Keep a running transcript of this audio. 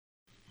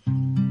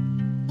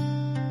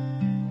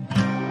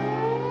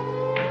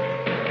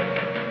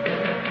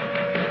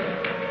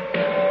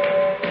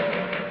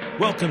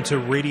Welcome to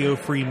Radio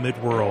Free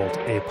Midworld,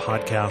 a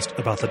podcast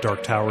about the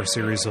Dark Tower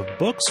series of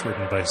books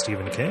written by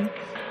Stephen King.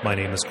 My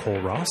name is Cole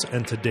Ross,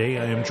 and today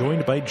I am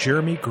joined by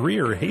Jeremy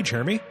Greer. Hey,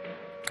 Jeremy.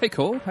 Hey,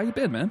 Cole. How you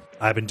been, man?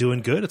 I've been doing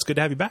good. It's good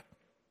to have you back.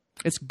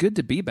 It's good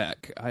to be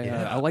back.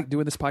 I like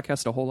doing this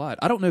podcast a whole lot.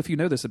 I don't know if you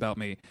know this about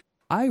me.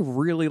 I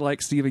really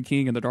like Stephen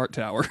King and the Dark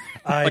Tower.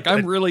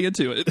 I'm really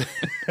into it.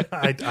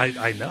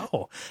 I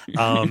know,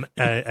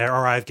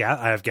 or I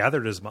have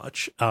gathered as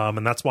much,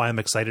 and that's why I'm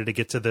excited to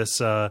get to this.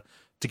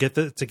 To get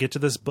to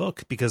this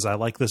book, because I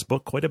like this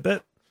book quite a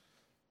bit.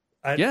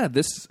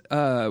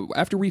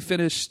 After we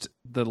finished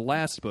the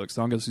last book,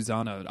 Song of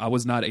Susanna, I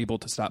was not able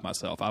to stop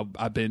myself. I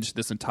binged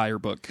this entire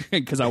book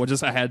because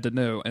I had to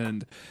know.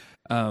 And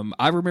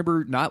I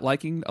remember not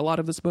liking a lot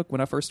of this book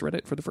when I first read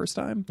it for the first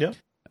time. Yeah.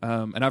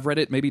 And I've read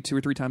it maybe 2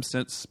 or 3 times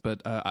since,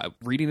 but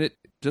reading it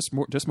just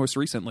most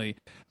recently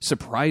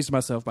surprised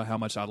myself by how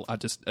much I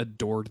just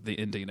adored the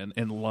ending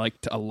and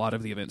liked a lot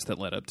of the events that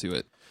led up to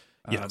it.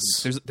 Yes.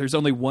 There's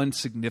only one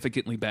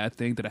significantly bad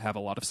thing that I have a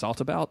lot of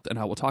salt about, and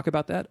I will talk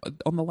about that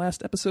on the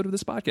last episode of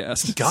this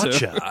podcast.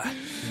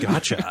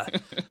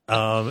 Gotcha.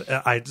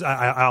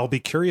 I'll be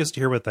curious to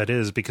hear what that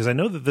is, because I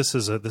know that this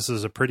is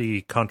a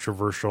pretty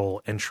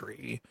controversial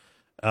entry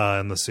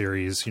in the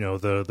series. You know,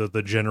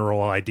 the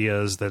general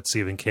idea is that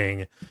Stephen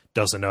King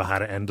doesn't know how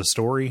to end a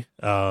story,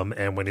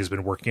 and when he's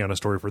been working on a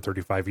story for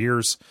 35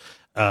 years,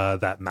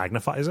 that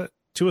magnifies it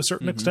to a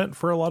certain extent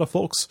for a lot of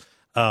folks.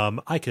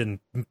 I can,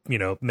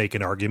 make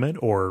an argument,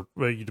 or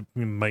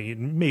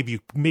maybe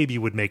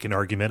you would make an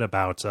argument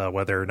about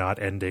whether or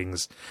not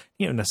endings,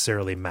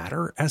 necessarily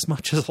matter as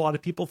much as a lot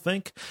of people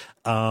think.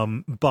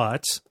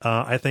 But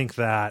I think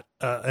that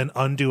an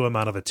undue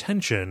amount of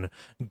attention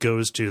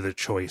goes to the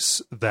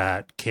choice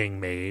that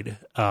King made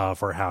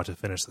for how to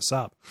finish this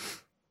up.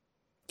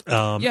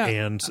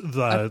 And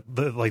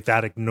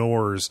that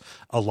ignores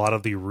a lot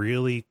of the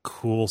really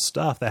cool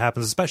stuff that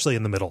happens, especially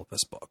in the middle of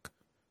this book.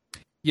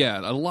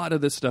 Yeah, a lot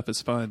of this stuff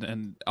is fun,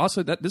 and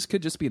also that this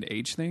could just be an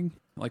age thing.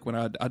 Like when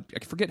I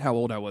forget how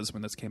old I was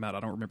when this came out.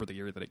 I don't remember the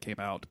year that it came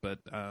out, but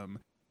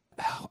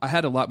I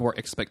had a lot more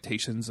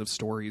expectations of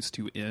stories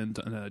to end,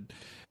 and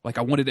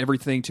I wanted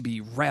everything to be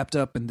wrapped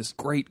up in this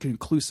great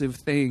conclusive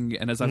thing.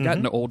 And as I've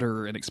gotten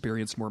older and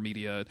experienced more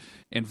media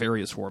in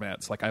various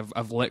formats,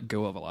 I've let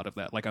go of a lot of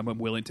that. Like I'm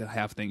willing to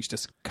have things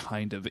just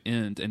kind of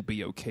end and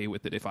be okay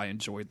with it if I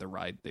enjoyed the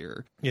ride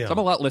there. Yeah. So I'm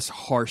a lot less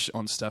harsh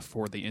on stuff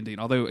for the ending.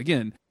 Although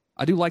again,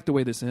 I do like the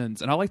way this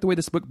ends, and I like the way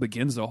this book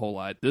begins a whole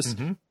lot. This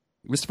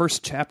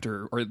first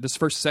chapter, or this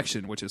first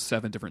section, which is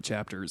 7 different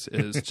chapters,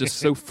 is just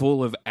so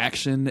full of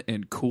action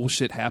and cool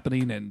shit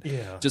happening, and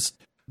just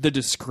the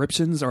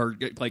descriptions are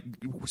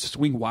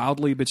swing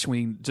wildly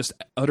between just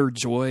utter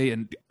joy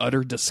and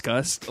utter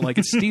disgust. Like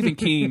it's Stephen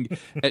King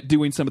at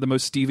doing some of the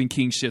most Stephen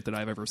King shit that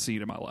I've ever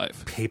seen in my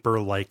life.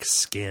 Paper-like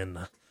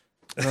skin.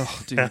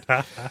 Oh, dude!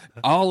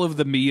 All of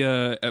the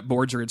Mia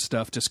Mordred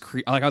stuff just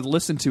I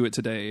listened to it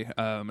today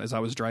as I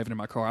was driving in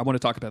my car. I want to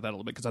talk about that a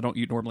little bit because I don't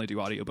normally do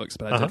audiobooks,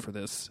 but I did for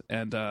this.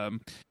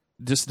 And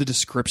just the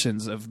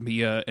descriptions of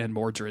Mia and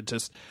Mordred,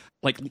 just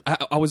like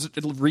I was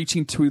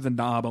reaching to the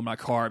knob on my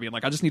car, being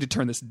like, I just need to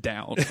turn this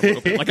down a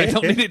little bit. Like I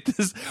don't need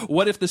it.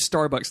 What if the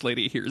Starbucks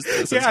lady hears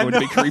this? It's going to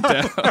be creeped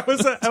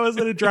out. I was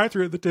at a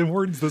drive-thru at the Tim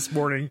Hortons this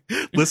morning,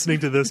 listening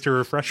to this to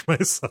refresh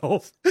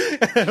myself.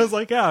 And I was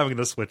like, I'm going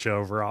to switch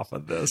over off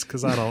of this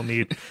because I don't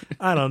need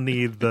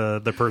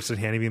the person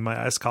handing me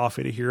my iced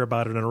coffee to hear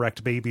about an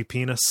erect baby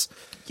penis.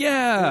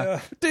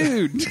 Yeah.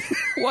 Dude,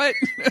 what?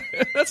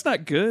 That's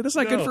not good. That's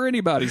not good for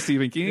anybody,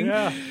 Stephen King.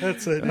 Yeah,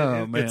 that's it.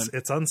 Oh man,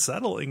 it's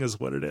unsettling, is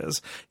what it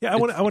is. Yeah, I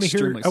want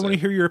to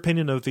hear your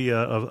opinion of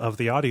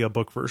the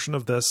audiobook version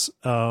of this.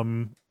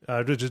 I'll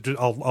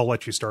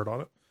let you start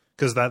on it,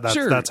 because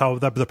that's how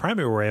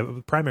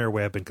the primary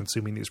way I've been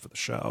consuming these for the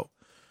show.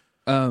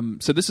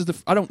 So this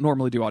is I don't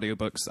normally do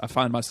audiobooks. I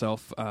find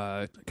myself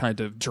kind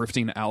of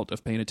drifting out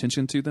of paying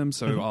attention to them.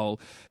 So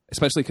I'll,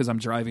 especially because I'm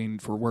driving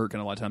for work,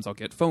 and a lot of times I'll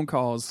get phone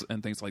calls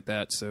and things like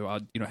that. So I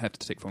have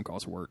to take phone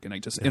calls for work, and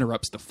it just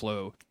interrupts the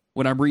flow.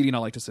 When I'm reading, I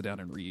like to sit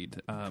down and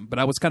read. But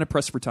I was kind of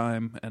pressed for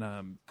time, and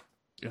I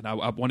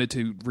wanted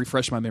to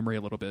refresh my memory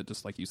a little bit,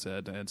 just like you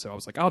said. And so I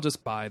was like, I'll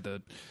just buy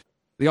the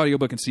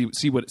audiobook and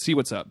see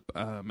what's up.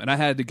 And I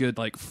had a good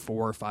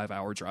 4 or 5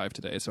 hour drive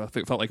today, so I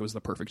felt like it was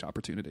the perfect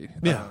opportunity.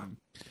 Yeah.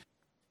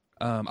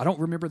 I don't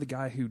remember the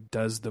guy who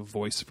does the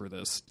voice for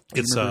this.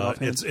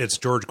 It's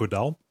George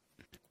Guidall.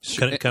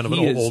 Kind of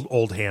an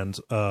old hand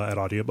at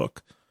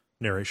audiobook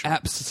narration.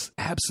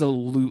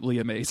 Absolutely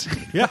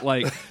amazing. Yeah.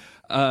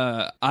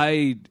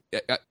 I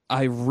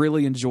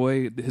really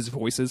enjoy his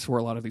voices for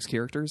a lot of these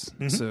characters.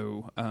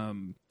 So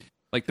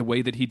the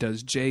way that he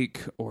does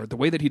Jake, or the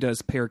way that he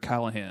does Per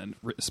Callahan,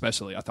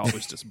 especially, I thought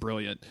was just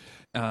brilliant.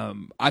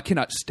 I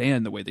cannot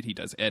stand the way that he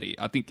does Eddie.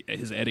 I think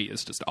his Eddie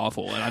is just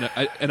awful, and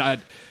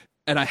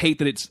I hate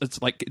that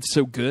it's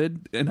so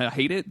good, and I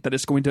hate it that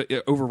it's going to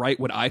overwrite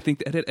what I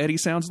think that Eddie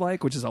sounds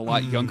like, which is a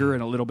lot younger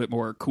and a little bit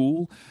more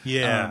cool.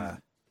 Yeah.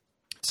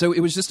 So it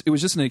was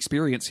just an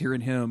experience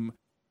hearing him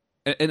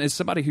and as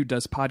somebody who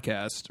does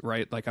podcasts,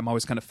 right, like I'm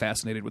always kind of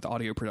fascinated with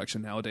audio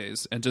production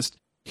nowadays, and just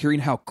hearing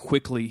how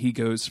quickly he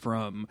goes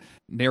from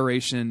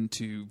narration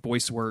to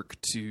voice work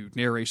to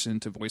narration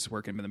to voice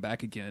work and then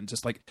back again.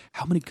 Just like,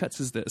 how many cuts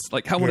is this?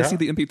 Like, I want to see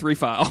the MP3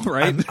 file,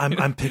 right?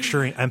 I'm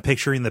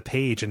picturing the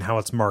page and how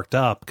it's marked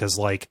up, because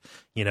like,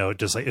 you know,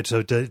 just like,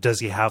 so does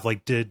he have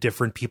like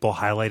different people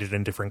highlighted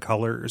in different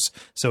colors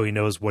so he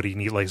knows what he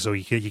need, like, so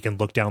he can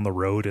look down the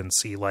road and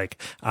see like,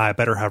 I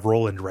better have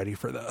Roland ready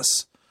for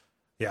this.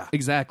 Yeah,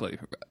 exactly.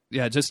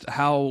 Yeah, just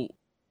how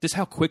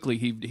quickly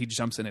he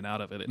jumps in and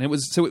out of it, and it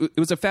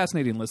was a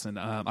fascinating listen.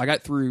 I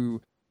got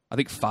through, I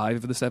think, 5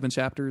 of the 7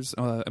 chapters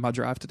in my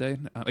drive today.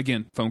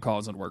 Again, phone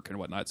calls and work and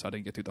whatnot, so I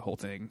didn't get through the whole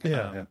thing.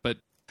 Yeah. But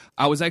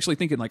I was actually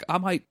thinking, like, I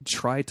might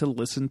try to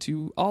listen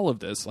to all of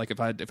this. Like, if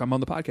I'm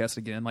on the podcast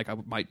again, like, I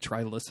might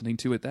try listening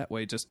to it that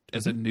way, just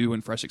as a new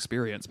and fresh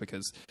experience,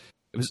 because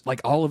it was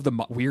like all of the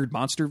weird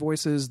monster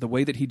voices, the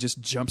way that he just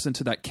jumps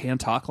into that can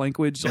talk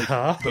language,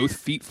 like both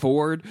feet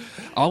forward,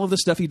 all of the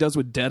stuff he does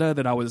with Detta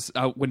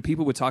that when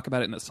people would talk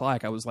about it in the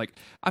Slack, I was like,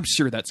 I'm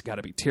sure that's got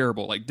to be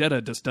terrible. Like,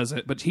 Detta just does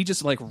it, but he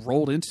just like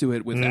rolled into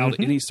it without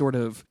any sort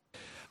of,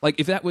 like,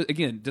 if that was,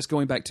 again, just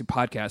going back to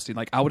podcasting,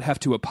 like, I would have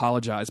to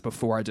apologize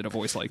before I did a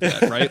voice like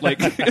that, right? Like,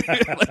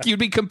 like you'd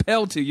be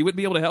compelled to. You wouldn't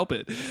be able to help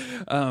it.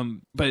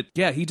 But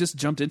yeah, he just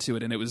jumped into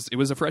it, and it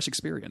was a fresh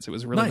experience. It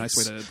was a really nice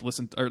way to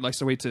listen, or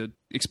nice way to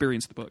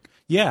experience the book.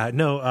 Yeah,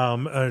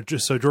 no.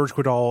 Just so George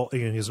Quidal,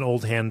 you know, he's an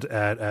old hand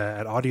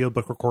at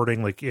audiobook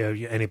recording. Like, you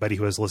know, anybody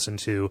who has listened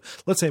to,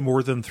 let's say,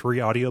 more than 3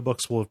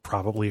 audiobooks will have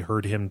probably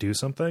heard him do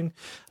something.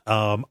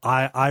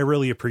 I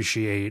really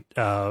appreciate,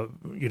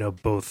 you know,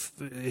 both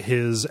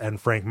his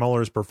and Frank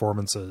Muller's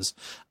performances,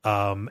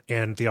 and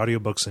the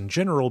audiobooks in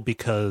general,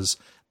 because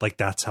like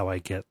that's how I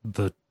get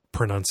the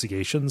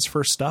pronunciations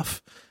for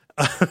stuff.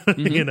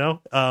 You know,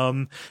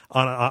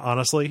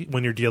 honestly,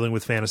 when you're dealing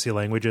with fantasy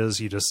languages,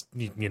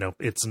 you know,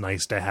 it's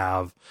nice to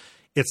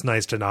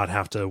not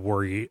have to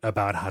worry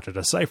about how to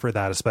decipher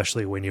that,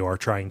 especially when you are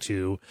trying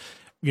to,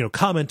 you know,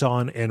 comment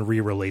on and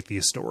re-relate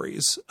these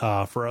stories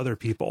for other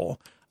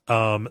people.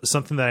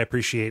 Something that I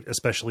appreciate,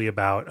 especially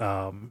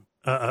about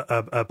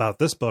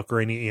this book,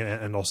 or any,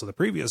 and also the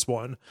previous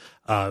one,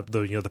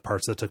 the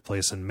parts that took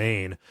place in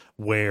Maine,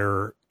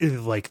 where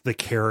like the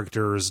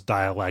character's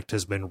dialect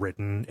has been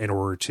written in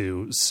order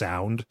to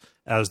sound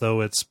as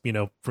though it's, you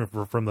know,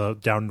 from the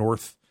down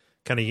north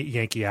kind of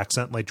Yankee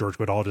accent. Like, George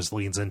Goodall just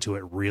leans into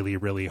it really,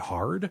 really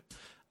hard,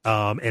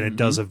 and it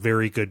does a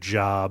very good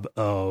job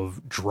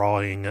of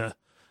drawing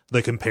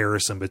the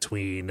comparison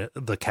between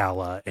the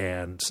Cala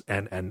and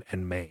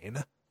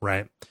Maine,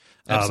 right?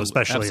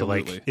 Especially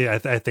absolutely. Like, yeah,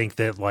 I think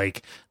that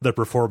like the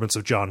performance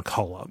of John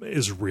Cullum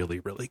is really,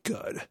 really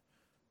good.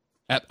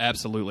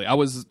 Absolutely.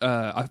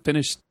 I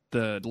finished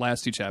the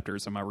last 2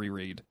 chapters of my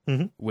reread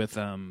with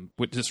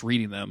just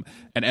reading them,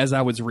 and as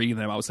I was reading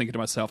them, I was thinking to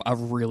myself, I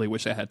really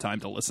wish I had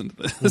time to listen to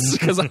this,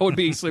 because I would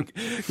be so.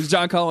 Because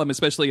John Cullum,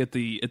 especially at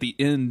the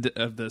end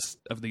of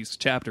these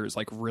chapters,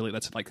 like really,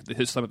 that's like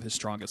some of his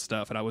strongest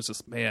stuff, and I was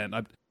just, man,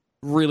 I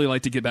really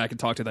like to get back and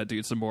talk to that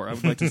dude some more. I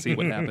would like to see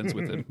what happens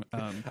with him.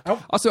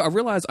 Also, I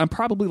realize I'm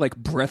probably like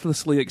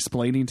breathlessly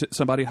explaining to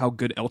somebody how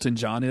good Elton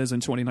John is in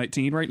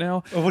 2019 right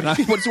now. And I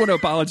just want to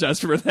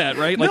apologize for that,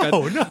 right? Like,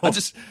 no.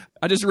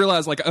 I just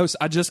realized, like, oh,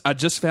 I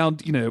just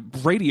found, you know,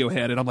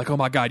 Radiohead, and I'm like, oh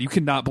my god, you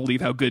cannot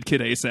believe how good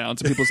Kid A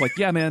sounds. And people's like,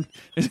 yeah, man,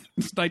 it's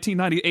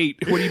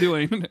 1998. What are you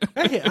doing?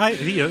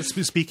 You know,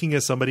 speaking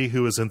as somebody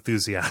who is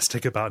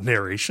enthusiastic about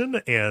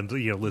narration and,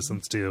 you know,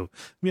 listens to,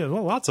 you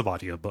know, lots of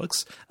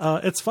audiobooks,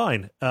 it's fine.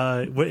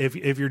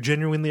 If you're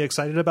genuinely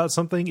excited about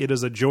something, it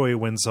is a joy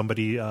when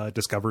somebody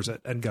discovers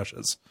it and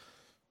gushes.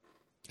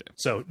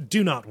 So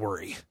do not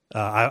worry.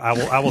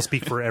 I will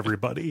speak for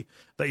everybody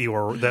that you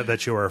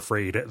are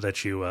afraid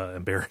that you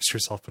embarrass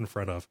yourself in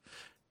front of.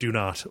 Do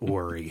not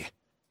worry.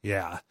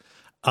 Yeah.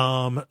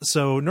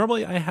 So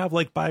normally I have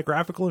like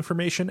biographical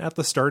information at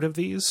the start of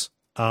these.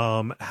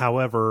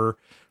 However,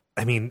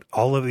 I mean,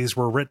 all of these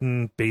were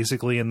written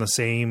basically in the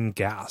same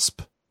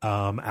gasp.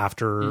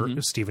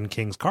 After Stephen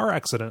King's car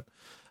accident,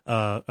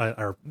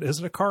 or is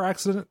it a car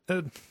accident?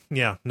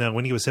 Yeah, no,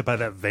 when he was hit by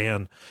that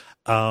van.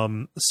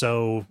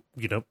 So,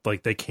 you know,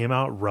 like they came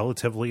out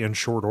relatively in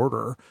short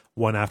order,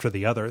 one after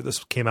the other.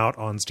 This came out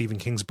on Stephen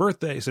King's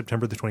birthday,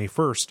 September the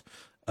 21st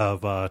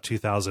of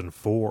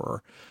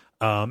 2004.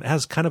 It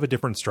has kind of a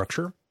different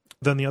structure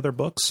than the other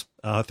books.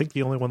 I think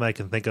the only one that I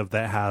can think of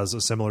that has a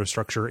similar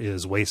structure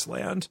is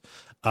Wasteland,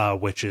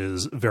 which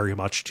is very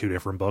much 2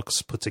 different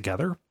books put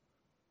together.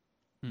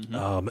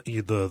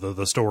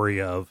 The story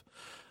of,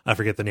 I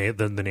forget the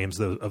names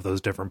of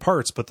those different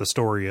parts, but the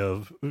story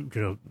of, you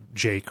know,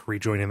 Jake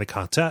rejoining the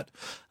Quartet,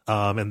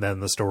 and then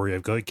the story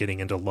of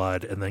getting into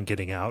Lud and then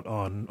getting out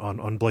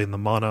on Blade the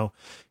Mono.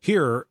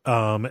 Here,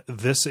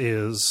 this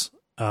is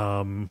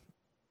I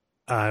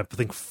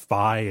think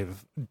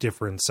 5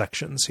 different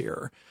sections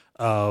here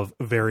of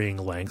varying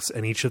lengths,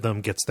 and each of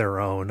them gets their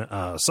own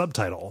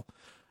subtitle,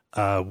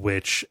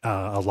 which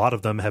a lot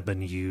of them have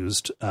been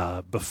used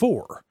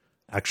before.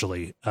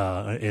 actually,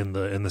 in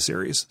the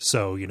series.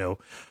 So,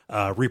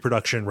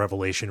 reproduction,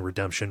 revelation,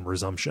 redemption,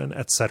 resumption,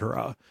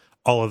 etc.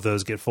 All of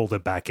those get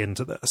folded back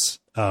into this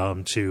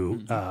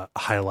to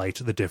highlight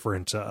the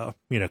different, kind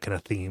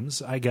of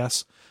themes, I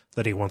guess,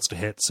 that he wants to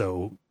hit.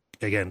 So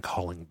again,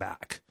 calling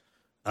back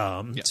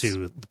to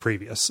the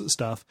previous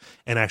stuff.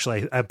 And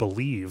actually, I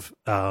believe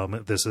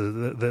this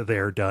is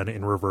they're done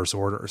in reverse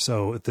order.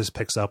 So this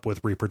picks up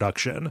with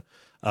reproduction,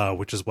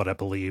 which is what I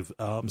believe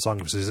Song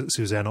of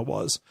Susanna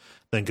was,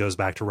 then goes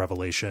back to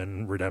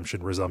Revelation,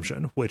 Redemption,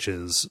 Resumption, which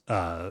is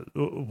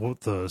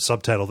the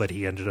subtitle that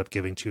he ended up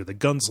giving to The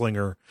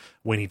Gunslinger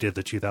when he did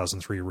the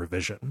 2003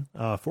 revision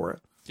for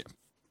it. Yeah.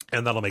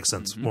 And that'll make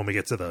sense when we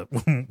get to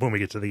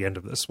the end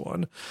of this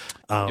one.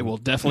 It will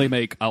definitely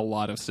make a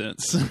lot of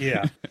sense.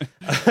 Yeah.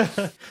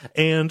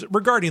 And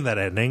regarding that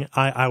ending,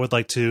 I would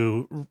like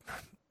to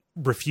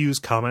refuse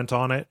comment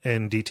on it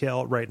in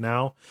detail right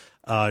now,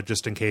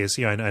 just in case.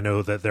 I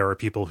know that there are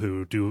people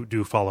who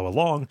do follow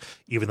along,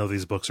 even though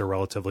these books are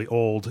relatively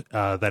old.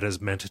 That is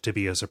meant to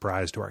be a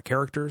surprise to our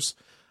characters.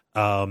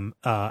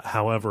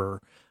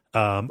 However,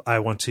 I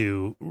want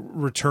to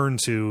return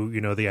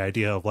to the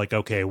idea of like,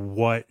 okay,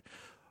 what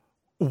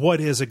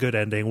is a good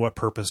ending? What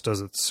purpose does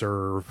it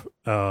serve?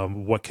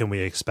 What can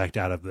we expect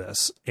out of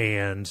this?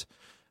 And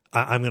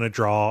I'm going to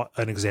draw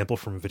an example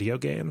from video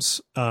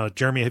games.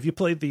 Jeremy, have you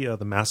played the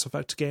Mass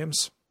Effect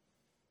games?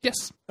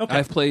 Yes. Okay.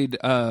 I've played,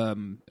 I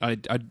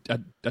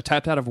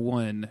tapped out of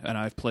one, and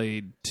I've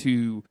played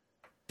two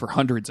for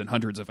hundreds and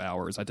hundreds of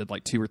hours. I did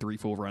like 2 or 3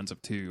 full runs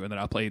of 2, and then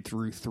I played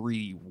through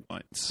 3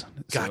 once.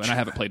 Gotcha. And I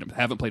haven't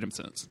played them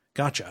since.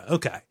 Gotcha.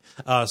 Okay.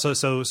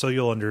 So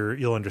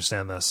you'll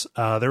understand this.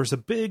 There was a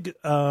big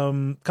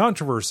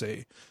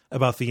controversy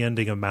about the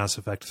ending of Mass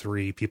Effect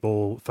 3.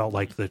 People felt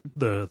like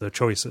the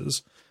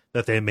choices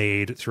that they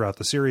made throughout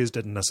the series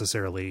didn't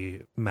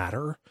necessarily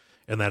matter,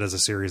 and that is a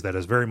series that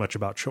is very much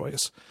about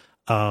choice.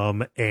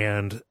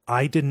 And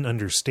I didn't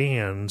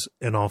understand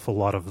an awful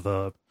lot of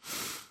the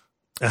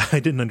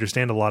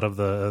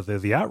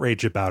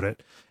outrage about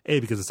it.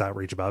 Because it's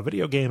outrage about a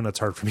video game, and it's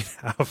hard for me to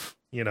have,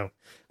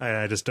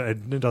 I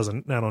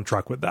don't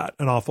truck with that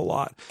an awful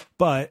lot.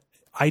 But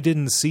I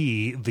didn't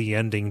see the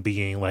ending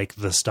being like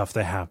the stuff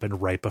that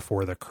happened right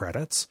before the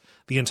credits.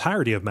 The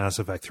entirety of Mass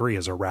Effect 3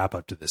 is a wrap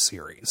up to the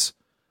series.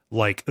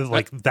 Like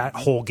that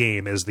whole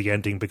game is the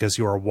ending, because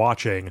you are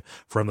watching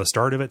from the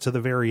start of it to the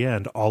very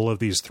end, all of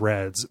these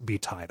threads be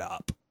tied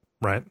up.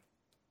 Right?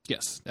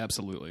 Yes,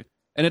 absolutely.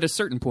 And at a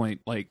certain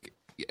point, like,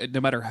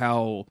 no matter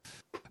how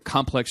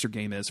complex your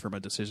game is from a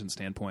decision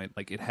standpoint,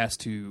 like, it has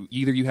to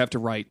either you have to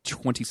write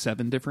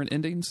 27 different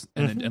endings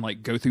and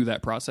like go through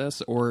that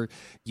process, or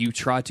you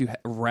try to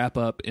wrap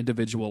up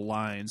individual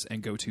lines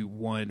and go to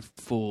one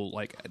full,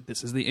 like,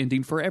 this is the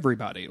ending for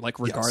everybody, like,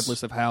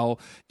 regardless of how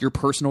your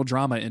personal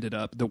drama ended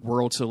up, the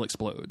world still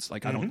explodes.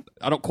 Like, I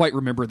don't quite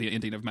remember the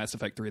ending of Mass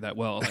Effect 3 that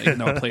well. Like,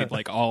 I played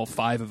like all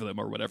 5 of them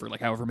or whatever,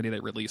 like however many they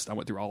released, I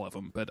went through all of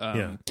them.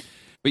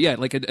 But yeah,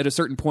 like at a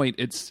certain point,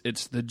 it's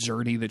the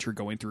journey that you're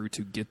going through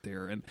to get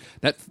there, and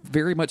that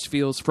very much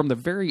feels, from the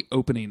very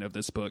opening of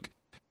this book,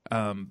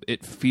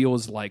 it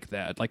feels like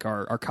that. Like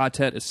our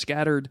quartet is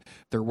scattered;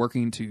 they're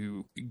working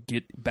to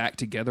get back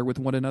together with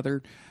one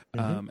another,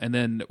 and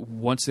then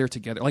once they're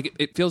together, like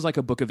it feels like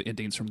a book of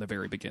endings from the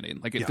very beginning.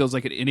 Like it feels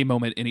like at any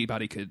moment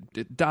anybody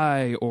could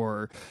die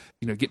or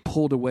get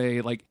pulled away.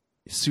 Like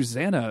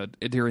Susanna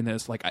during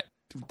this, like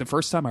the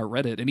first time I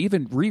read it, and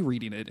even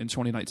rereading it in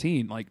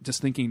 2019, like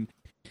just thinking,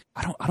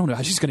 I don't know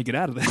how she's going to get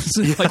out of this.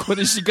 Like, what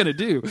is she going to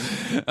do?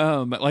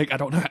 Like, I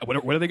don't know.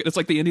 What are they? It's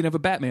like the ending of a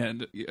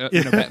Batman,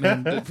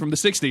 Batman from the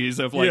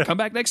 60s of like, come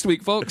back next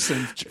week, folks,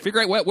 and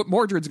figure out what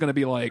Mordred's going to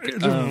be like.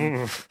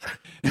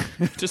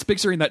 Just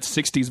picturing that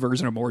 60s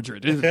version of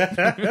Mordred.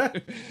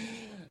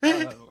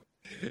 I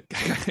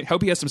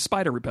hope he has some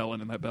spider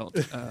repellent in that belt.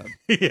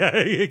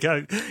 You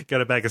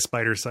got a bag of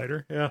spider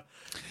cider. Yeah.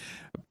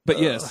 But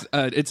yes,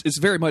 it's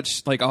very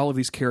much like all of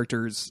these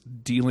characters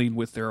dealing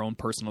with their own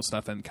personal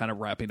stuff and kind of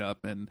wrapping up.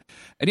 And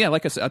yeah,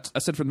 like I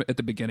said from at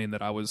the beginning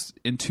that I was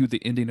into the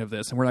ending of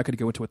this, and we're not going to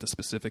go into what the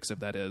specifics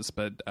of that is,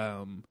 but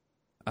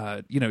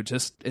I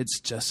just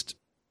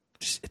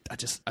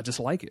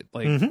like it.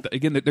 Like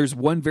again, there's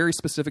one very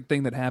specific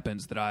thing that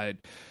happens that I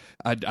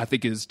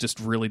think is just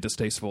really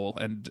distasteful,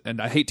 and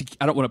I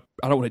don't want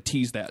to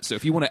tease that. So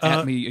if you want to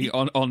at me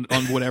on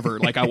whatever,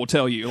 like, I will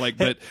tell you. Like,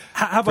 but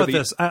how about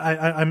this?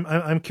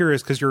 I'm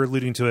curious, because you're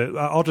alluding to it.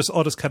 I'll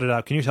just cut it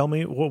out. Can you tell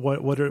me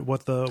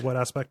what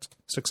aspect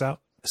sticks out?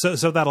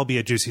 So that'll be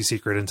a juicy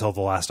secret until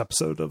the last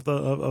episode of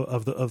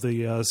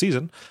the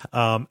season.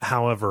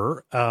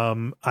 However,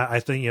 I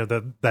think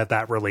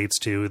that relates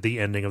to the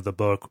ending of the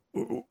book.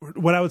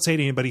 What I would say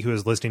to anybody who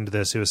is listening to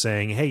this, who is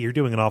saying, "Hey, you're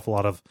doing an awful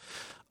lot of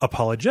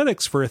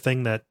apologetics for a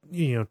thing that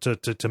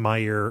to my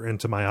ear and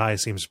to my eye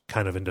seems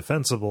kind of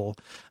indefensible,"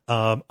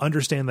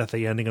 understand that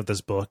the ending of this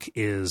book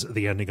is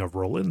the ending of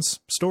Roland's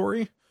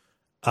story.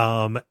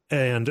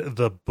 And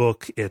the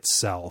book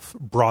itself,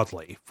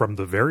 broadly, from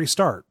the very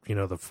start,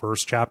 the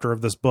first chapter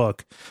of this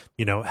book,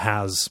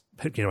 has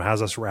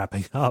us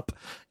wrapping up,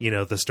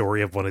 the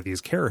story of one of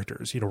these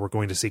characters. We're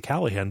going to see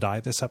Callahan die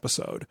this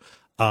episode.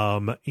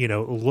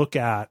 Look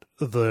at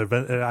the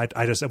event.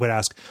 I would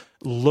ask,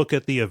 look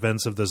at the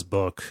events of this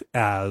book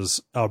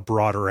as a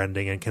broader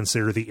ending and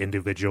consider the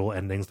individual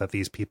endings that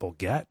these people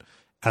get,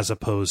 as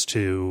opposed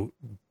to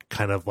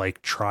kind of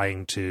like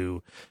trying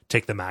to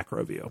take the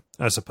macro view.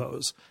 I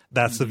suppose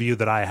that's the view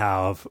that I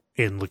have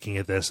in looking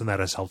at this, and that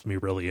has helped me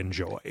really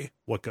enjoy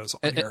what goes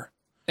on here.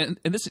 And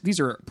these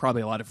are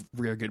probably a lot of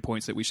really good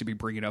points that we should be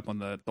bringing up on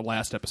the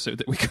last episode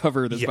that we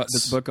cover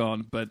this book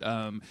on. But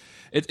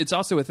it's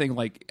also a thing,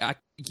 like,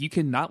 you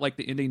can not like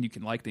the ending, you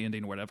can like the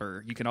ending,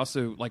 whatever. You can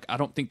also, like, I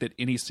don't think that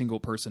any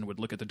single person would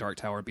look at the Dark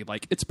Tower and be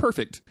like, it's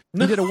perfect.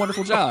 You did a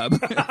wonderful job.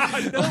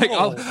 Like,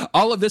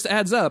 all of this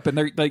adds up. And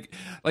they're like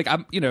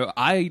I'm,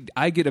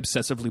 I get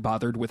obsessively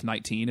bothered with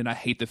 19, and I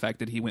hate the fact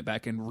that he went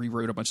back and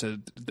rewrote a bunch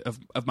of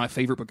my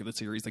favorite book of the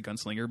series, The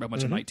Gunslinger, a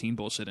bunch of 19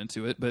 bullshit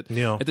into it. But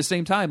at the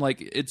same time,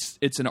 like,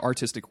 it's an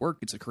artistic work.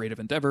 It's a creative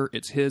endeavor.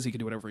 It's his. He can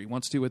do whatever he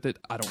wants to with it.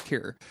 I don't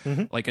care.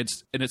 Like,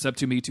 it's up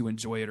to me to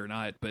enjoy it or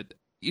not. But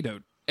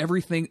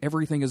everything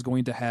is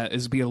going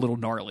to be a little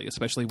gnarly,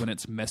 especially when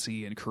it's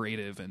messy and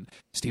creative. And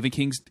Stephen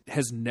King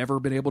has never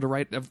been able to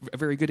write a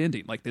very good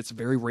ending. Like, it's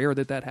very rare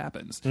that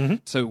happens.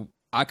 So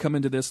I come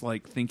into this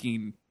like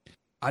thinking,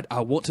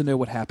 I want to know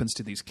what happens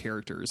to these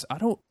characters.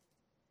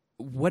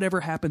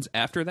 Whatever happens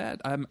after that,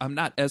 I'm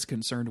not as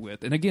concerned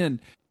with. And again,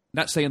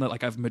 not saying that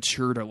like I've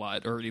matured a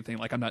lot or anything.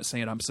 Like, I'm not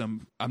saying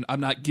I'm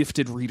not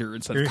gifted reader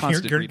and such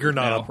constant reader. You're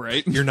not now,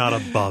 right? You're not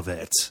above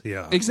it.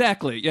 Yeah,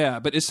 exactly. Yeah,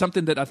 but it's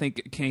something that I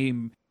think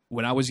came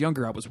when I was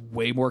younger. I was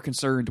way more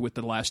concerned with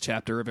the last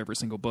chapter of every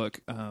single book,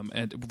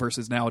 and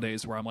versus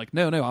nowadays where I'm like,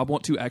 no, I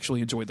want to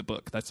actually enjoy the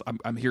book.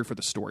 I'm here for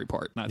the story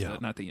part,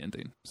 not the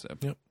ending. So.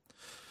 Yep.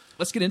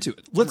 Let's get into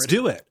it. Let's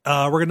do it.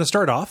 We're going to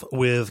start off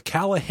with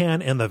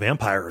Callahan and the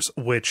Vampires,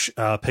 which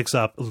picks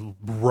up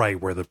right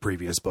where the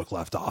previous book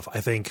left off.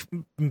 I think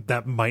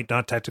that might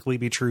not technically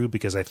be true,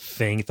 because I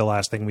think the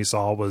last thing we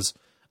saw was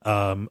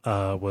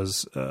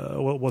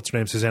what's her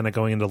name, Susanna,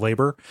 going into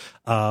labor.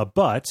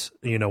 But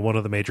one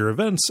of the major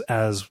events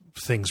as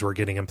things were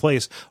getting in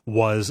place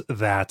was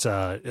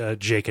that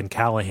Jake and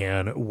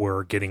Callahan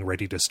were getting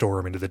ready to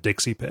storm into the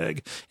Dixie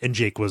Pig, and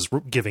Jake was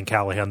giving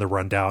Callahan the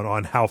rundown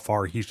on how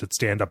far he should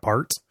stand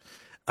apart.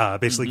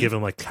 Basically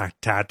giving like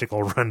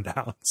tactical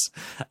rundowns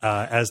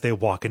as they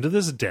walk into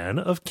this den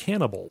of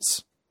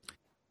cannibals.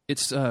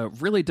 It's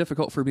really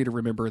difficult for me to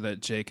remember that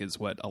Jake is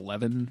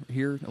 11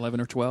 here, 11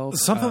 or 12,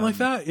 something like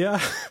that.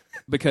 Yeah,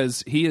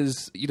 because he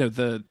is,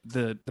 the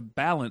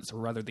balance, or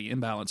rather the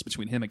imbalance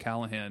between him and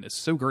Callahan is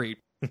so great.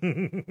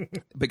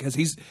 Because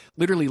he's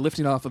literally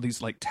lifting off of these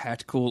like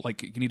tactical,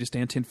 like, you need to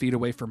stand 10 feet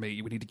away from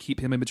me. We need to keep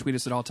him in between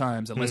us at all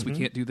times, unless we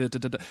can't do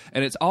the.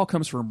 And it all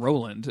comes from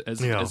Roland as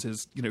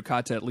his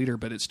quartet leader.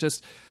 But it's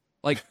just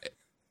like,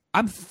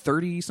 I'm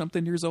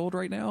 30-something years old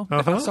right now.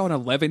 If I saw an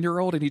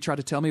 11-year-old and he tried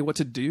to tell me what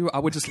to do, I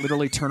would just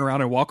literally turn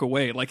around and walk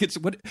away. Like,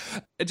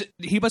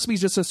 he must be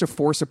just such a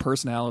force of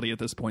personality at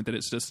this point that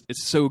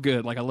it's so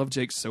good. Like, I love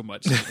Jake so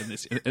much in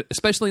this,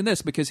 especially in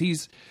this, because he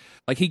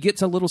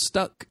gets a little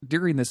stuck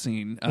during the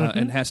scene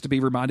and has to be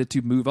reminded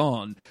to move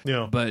on.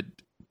 Yeah. But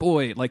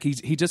boy, like,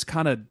 he just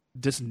kind of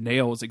just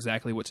nails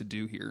exactly what to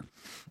do here.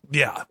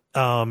 Yeah.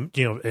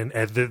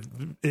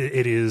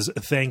 It is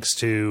thanks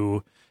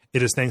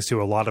to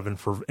a lot of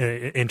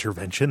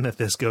intervention that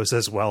this goes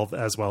as well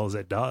as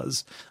it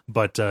does.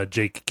 But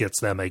Jake gets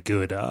them a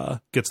good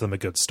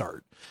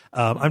start.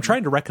 I'm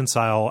trying to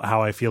reconcile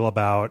how I feel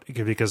about,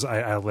 because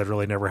I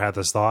literally never had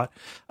this thought,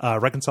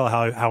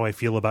 reconcile how I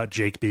feel about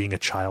Jake being a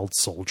child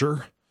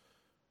soldier.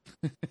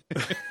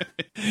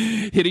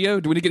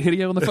 Hideo, do we need to get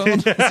Hideo on the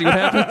phone? See what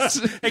happens?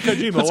 Hey,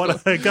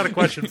 Kojima, I got a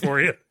question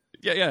for you.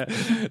 Yeah.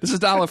 This is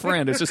Dial a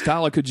Friend. It's just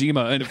Dial a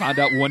Kojima and find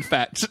out one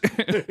fact.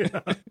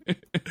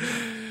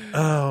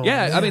 Oh,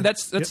 yeah. Man. I mean,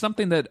 that's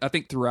something that I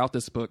think throughout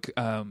this book,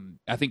 I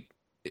think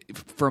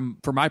from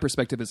my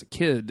perspective as a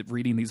kid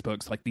reading these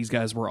books, like, these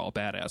guys were all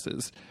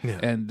badasses. Yeah.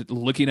 And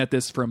looking at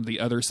this from the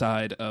other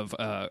side of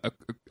a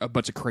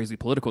bunch of crazy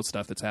political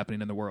stuff that's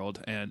happening in the world,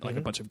 and like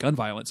a bunch of gun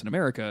violence in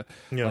America,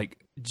 like,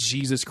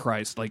 Jesus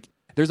Christ, like,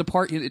 there's a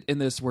part in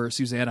this where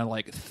Susanna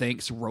like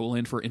thanks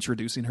Roland for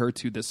introducing her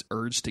to this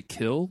urge to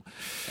kill,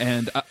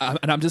 and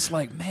I'm just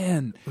like,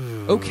 man,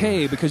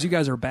 okay, because you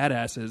guys are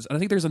badasses. And I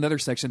think there's another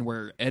section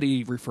where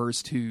Eddie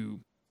refers to,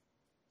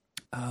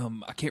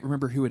 I can't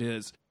remember who it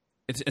is.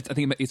 I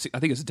think it's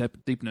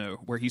Deepno,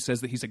 where he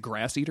says that he's a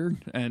grass eater,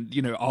 and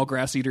all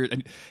grass eater,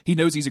 and he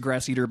knows he's a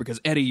grass eater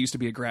because Eddie used to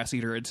be a grass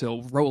eater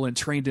until Roland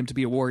trained him to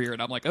be a warrior.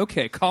 And I'm like,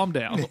 okay, calm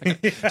down.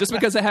 Like, just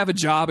because I have a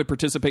job and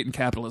participate in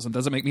capitalism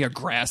doesn't make me a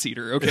grass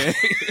eater, okay?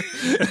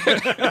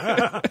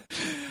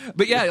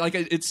 But yeah, like,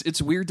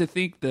 it's weird to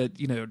think that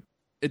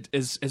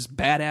as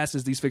badass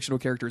as these fictional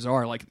characters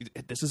are, like,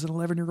 this is an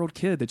 11-year-old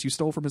kid that you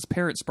stole from his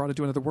parents, brought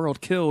into another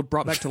world, killed,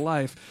 brought back to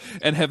life,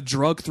 and have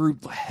drug through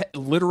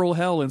literal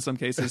hell in some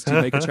cases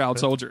to make a child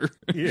soldier.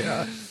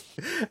 Yeah.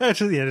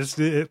 Actually, yeah, just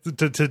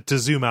to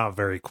zoom out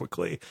very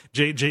quickly,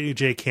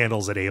 Jake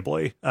handles it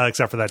ably,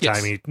 except for that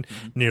time he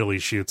nearly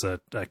shoots a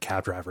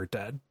cab driver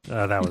dead.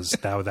 That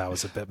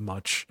was a bit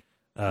much.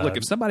 Look,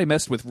 if somebody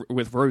messed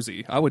with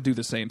Rosie, I would do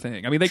the same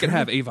thing. I mean, they can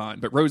have Avon,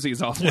 but Rosie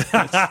is off limits.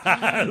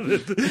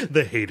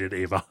 The hated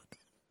Avon.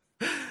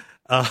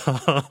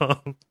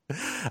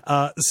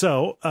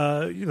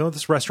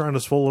 This restaurant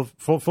is full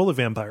of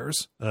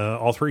vampires,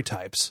 all three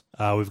types.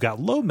 We've got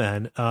low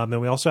men,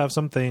 and we also have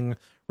something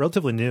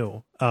relatively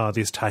new.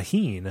 These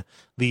Taheen,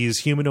 these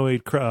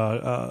humanoid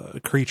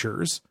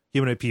creatures,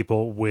 humanoid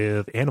people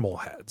with animal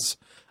heads.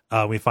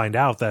 We find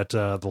out that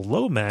the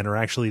low men are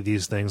actually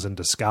these things in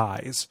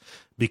disguise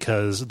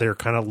because they're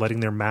kind of letting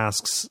their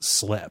masks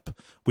slip.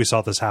 We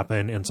saw this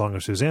happen in Song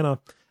of Susanna.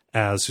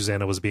 As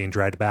Susanna was being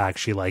dragged back,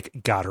 she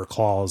got her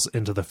claws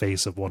into the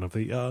face of one of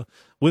the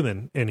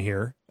women in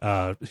here,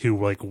 who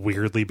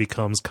weirdly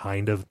becomes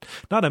kind of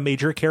not a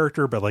major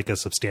character, but like a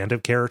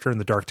substantive character in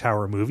the Dark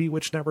Tower movie,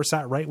 which never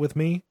sat right with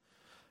me.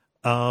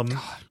 I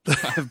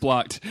have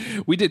blocked.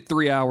 We did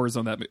 3 hours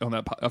on that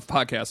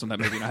podcast on that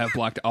movie, and I have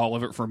blocked all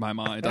of it from my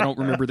mind. I don't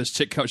remember this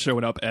chick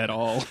showing up at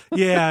all.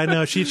 Yeah,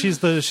 no, she's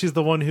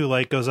the one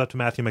who goes up to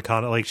Matthew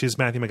McConaughey. She's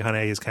Matthew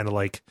McConaughey's kind of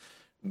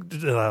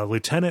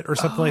lieutenant or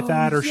something like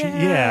that, or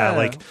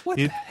what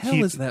the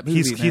hell is that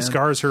movie? He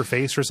scars her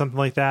face or something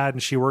like that,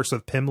 and she works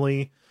with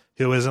Pimley,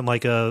 who isn't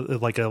like a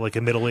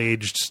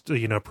middle-aged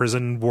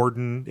prison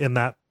warden in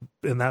that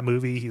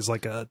movie. He's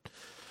like a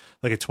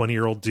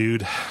 20-year-old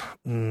dude.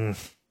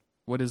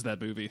 What is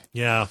that movie?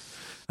 Yeah,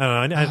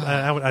 I don't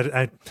know.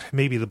 I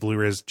maybe the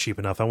Blu-ray is cheap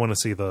enough. I want to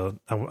see the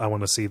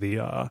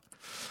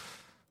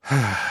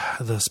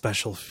the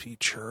special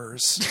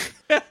features.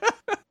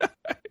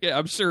 Yeah,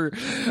 I'm sure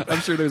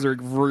those are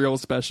real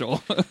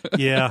special.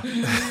 Yeah.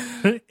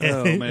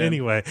 Oh, man.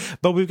 Anyway,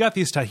 but we've got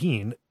these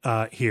Taheen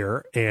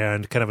here,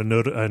 and kind of a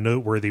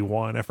noteworthy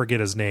one. I forget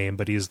his name,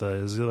 but he's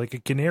like a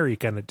canary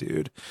kind of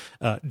dude.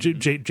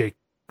 Jake,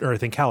 or I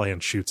think Callahan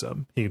shoots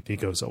him. He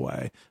goes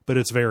away, but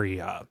it's very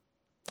kind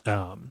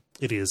of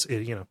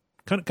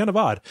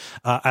odd.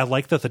 I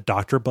like that the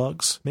doctor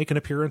bugs make an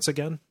appearance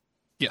again.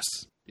 Yes.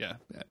 Yeah.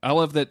 I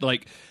love that,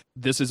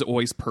 this is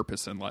always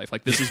purpose in life.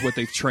 This is what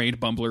they've trained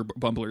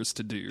bumblers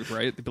to do,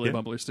 right? The Billy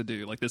Bumblers to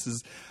do. This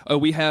is,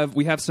 we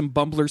have some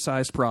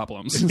bumbler-sized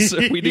problems. So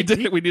we need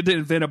to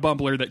invent a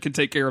bumbler that can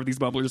take care of these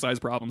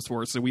bumbler-sized problems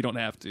for us, so we don't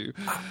have to.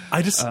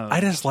 I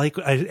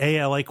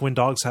like when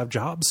dogs have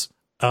jobs.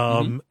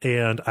 And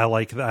I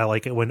like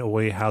it when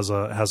Oi has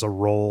a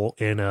role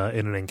in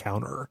an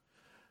encounter.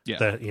 Yeah.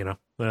 That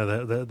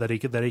he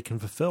can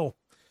fulfill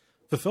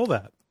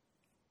that.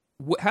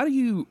 How do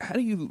you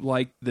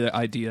like the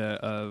idea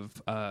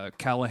of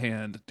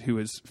Callahan, who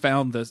has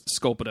found the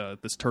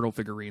Sculpta, this turtle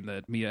figurine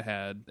that Mia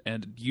had,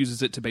 and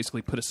uses it to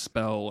basically put a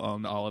spell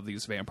on all of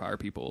these vampire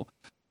people?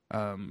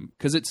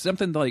 Because it's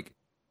something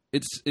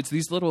it's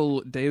these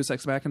little Deus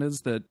Ex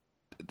Machinas that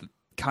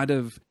kind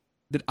of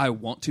that I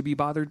want to be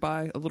bothered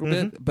by a little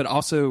bit, but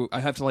also I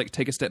have to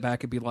take a step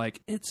back and be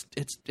like,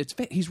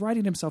 he's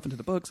writing himself into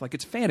the books.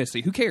 It's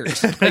fantasy. Who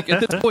cares? At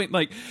this point,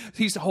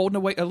 he's holding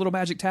away a little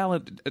magic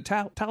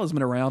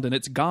talisman around, and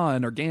it's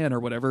Gon or Gan or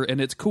whatever,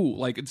 and it's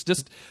cool. It's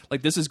just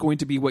this is going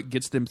to be what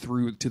gets them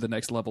through to the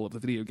next level of the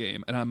video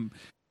game. And I'm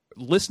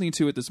listening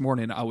to it this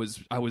morning. I was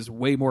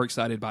way more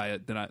excited by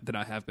it than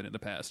I have been in the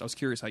past. I was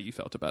curious how you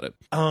felt about it.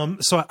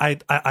 So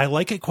I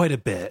like it quite a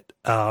bit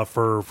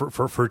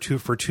for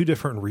two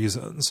different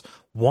reasons.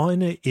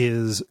 One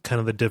is kind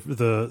of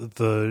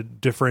the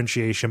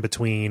differentiation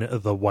between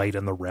the white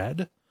and the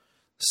red.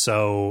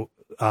 So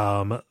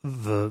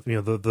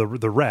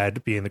the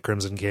red being the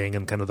Crimson King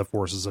and kind of the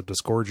forces of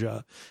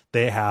Discordia,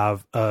 they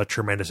have a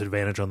tremendous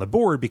advantage on the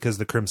board because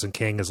the Crimson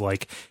King is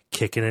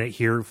kicking it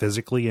here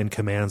physically and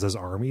commands his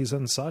armies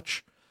and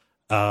such,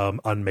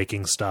 on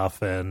making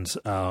stuff and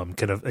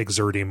kind of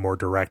exerting more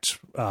direct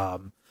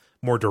kind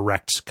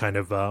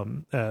of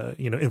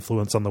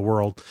influence on the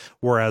world,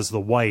 whereas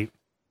the white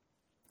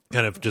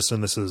kind of just,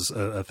 and this is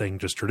a thing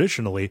just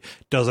traditionally,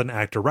 doesn't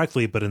act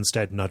directly but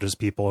instead nudges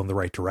people in the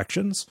right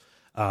directions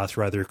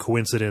through either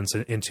coincidence,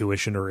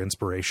 intuition, or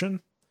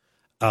inspiration.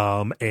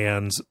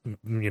 And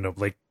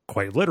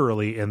quite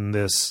literally in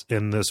this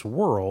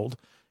world,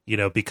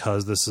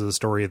 because this is a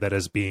story that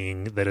is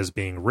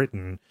being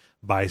written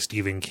by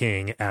Stephen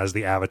King as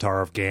the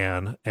avatar of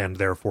Gan and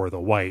therefore the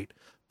white,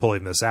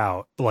 pulling this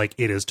out,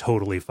 it is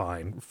totally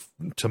fine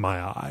to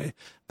my eye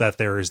that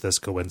there is this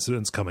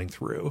coincidence coming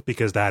through,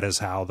 because that is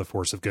how the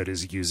force of good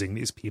is using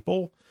these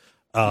people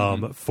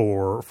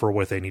for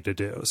what they need to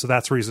do. So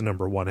that's reason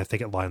number one. I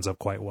think it lines up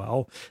quite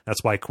well.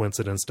 That's why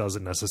coincidence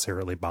doesn't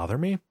necessarily bother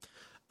me.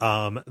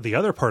 The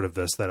other part of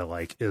this that I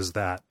like is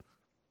that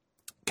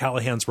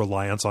Callahan's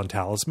reliance on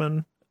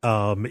talisman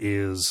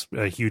is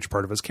a huge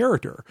part of his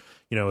character.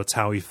 You know, it's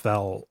how he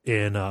fell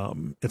in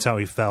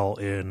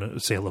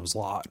Salem's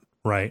Lot,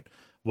 right?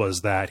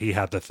 Was that he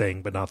had the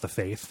thing, but not the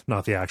faith,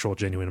 not the actual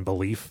genuine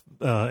belief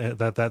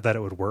that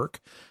it would work.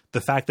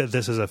 The fact that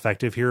this is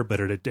effective here, but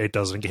it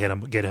doesn't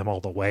get him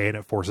all the way, and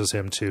it forces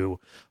him to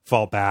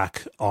fall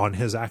back on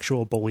his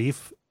actual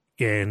belief.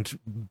 And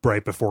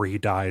right before he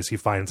dies, he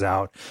finds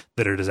out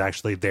that it is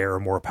actually there,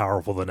 more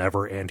powerful than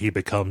ever, and he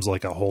becomes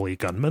like a holy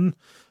gunman.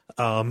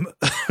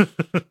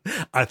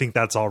 I think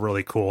that's all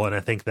really cool, and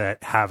I think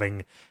that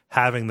having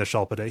the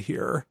Shalpada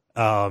here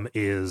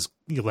is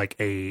like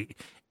a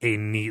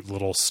neat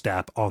little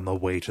step on the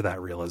way to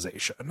that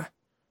realization.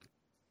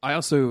 I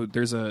also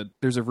there's a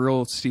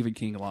real Stephen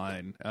King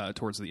line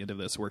towards the end of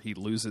this where he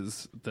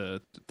loses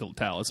the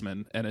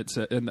talisman, and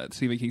and that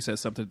Stephen King says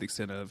something to the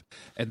extent of,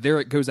 and there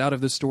it goes out of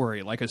the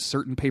story like a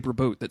certain paper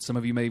boat that some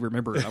of you may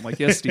remember. And I'm like,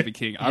 yes, Stephen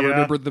King, I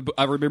remember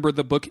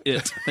the book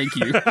It. Thank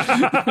you.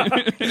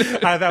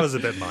 That was a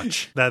bit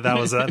much. That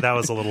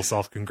was a little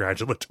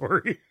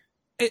self-congratulatory.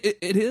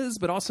 It is,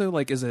 but also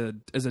like as a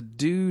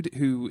dude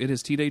who in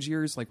his teenage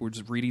years like was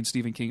just reading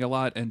Stephen King a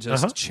lot and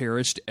just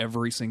cherished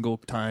every single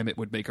time it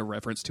would make a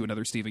reference to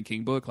another Stephen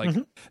King book. Like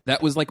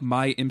that was like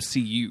my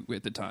MCU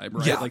at the time,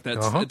 right? Yeah. Like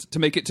that's it's, to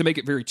make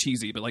it very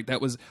cheesy, but like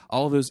that was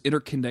all of those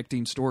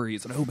interconnecting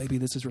stories, and maybe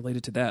this is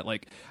related to that.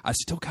 Like I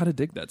still kind of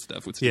dig that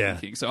stuff with Stephen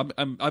King, so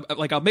I'm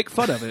like I'll make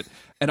fun of it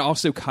and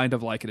also kind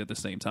of like it at the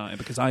same time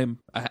because I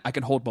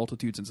can hold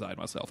multitudes inside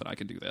myself, and I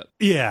can do that.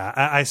 Yeah,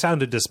 I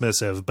sounded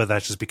dismissive, but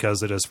that's just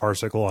because it is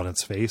farcical on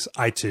its face.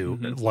 I too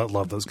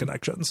love those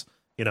connections,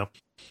 you know.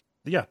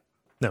 Yeah,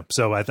 no.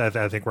 So I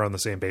think we're on the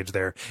same page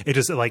there. It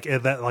just like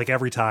that, like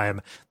every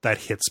time that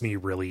hits me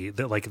really,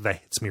 that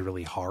hits me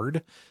really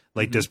hard,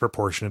 like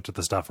disproportionate to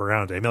the stuff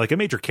around it. I mean, like a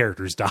major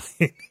character's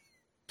dying.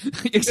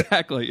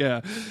 Exactly.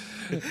 Yeah.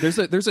 There's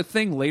a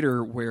thing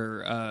later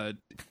where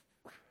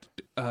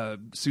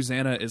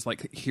Susanna is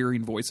like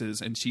hearing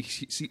voices, and she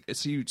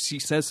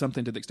says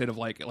something to the extent of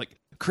like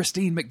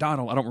Christine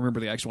McDonald. I don't remember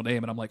the actual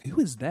name, and I'm like,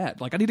 who is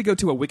that? Like, I need to go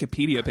to a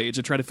Wikipedia page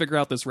and try to figure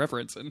out this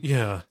reference. And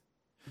yeah,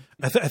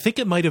 I think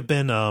it might have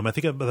been.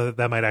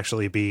 That might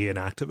actually be an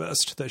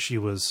activist that she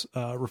was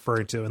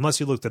referring to. Unless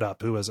you looked it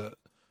up, who is it?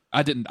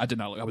 I did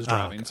not look. I was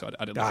driving, so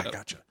I didn't look it up.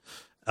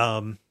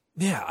 Gotcha.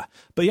 Yeah,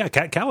 but yeah,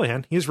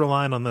 Callahan, he's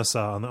relying on this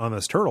on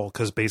this turtle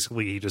because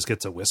basically he just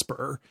gets a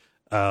whisper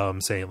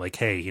saying like,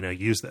 hey, you know,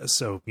 use this.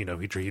 So, you know,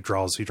 he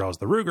draws the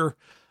Ruger,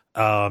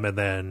 and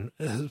then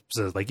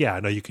says like, yeah, I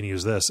know you can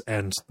use this.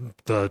 And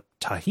the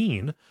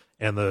Taheen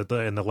and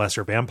the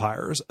lesser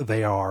vampires,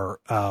 they are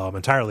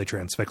entirely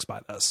transfixed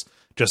by this,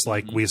 just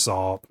like we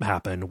saw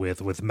happen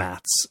with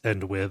Mats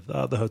and with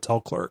the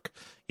hotel clerk.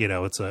 You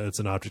know, it's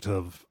an object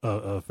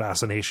of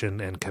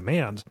fascination and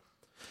command.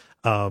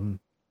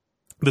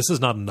 This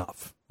is not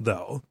enough,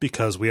 though,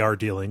 because we are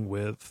dealing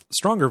with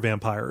stronger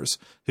vampires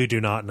who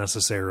do not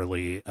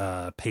necessarily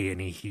pay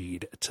any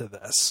heed to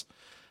this.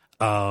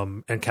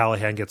 And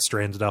Callahan gets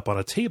stranded up on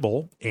a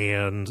table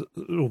and,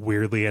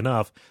 weirdly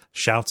enough,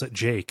 shouts at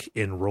Jake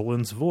in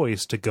Roland's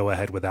voice to go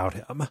ahead without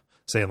him,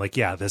 saying like,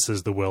 yeah, this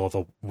is the will of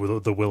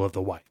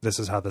the White. This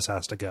is how this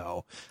has to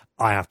go.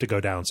 I have to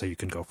go down so you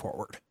can go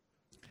forward.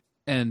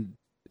 And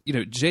you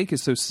know, Jake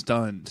is so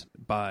stunned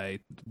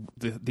by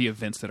the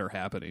events that are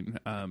happening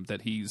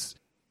that he's,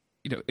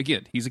 you know,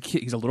 again, he's a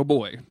kid, he's a little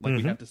boy. Like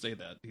we have to say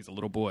that he's a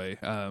little boy.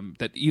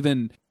 That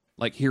even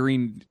like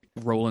hearing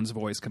Roland's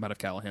voice come out of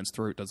Callahan's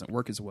throat doesn't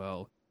work as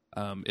well.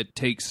 It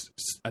takes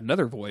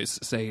another voice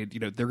saying, you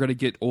know, they're going to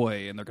get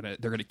Oi and they're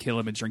going to kill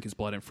him and drink his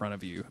blood in front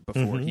of you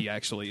before he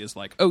actually is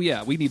like, oh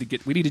yeah, we need a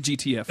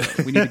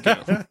GTF. We need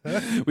to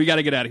go. We got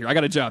to get out of here. I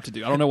got a job to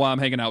do. I don't know why I'm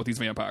hanging out with these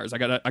vampires. I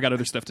got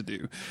other stuff to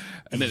do.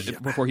 And then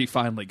before he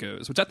finally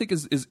goes, which I think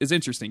is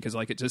interesting because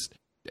like it's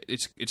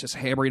just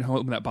hammering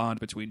home that bond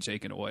between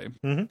Jake and Oi.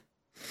 Mm-hmm.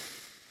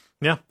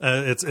 Yeah,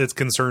 it's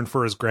concern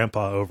for his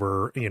grandpa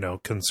over, you know,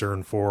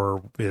 concern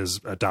for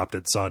his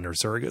adopted son or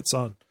surrogate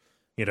son.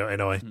 You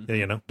know,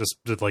 you know,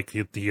 just like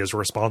he is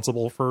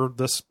responsible for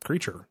this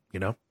creature, you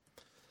know.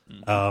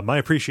 My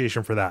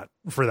appreciation for that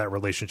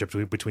relationship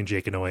between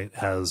Jake and Oi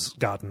has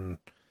gotten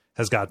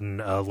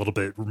a little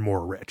bit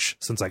more rich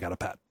since I got a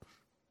pet.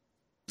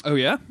 Oh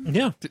yeah?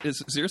 Yeah.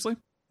 Seriously?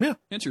 Yeah.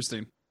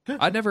 Interesting. Yeah.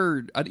 I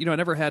never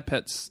had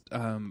pets.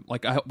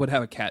 Like I would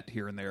have a cat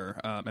here and there,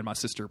 and my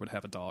sister would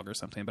have a dog or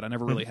something, but I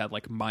never really had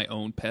like my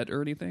own pet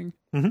or anything.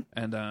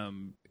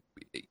 And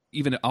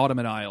even Autumn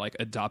and I like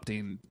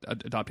adopting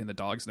the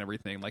dogs and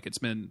everything. Like it's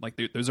been like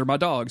those are my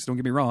dogs. Don't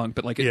get me wrong,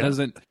 but like it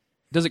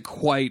doesn't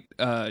quite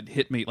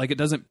hit me. Like it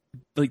doesn't,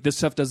 like this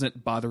stuff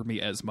doesn't bother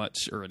me as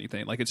much or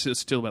anything. Like it's just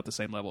still about the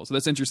same level. So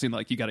that's interesting.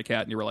 Like you got a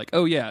cat and you were like,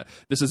 oh yeah,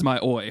 this is my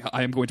Oi.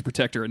 I am going to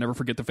protect her and never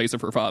forget the face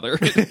of her father.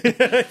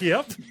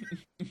 Yep.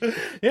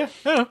 Yeah.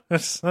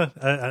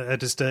 I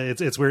just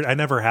it's weird. I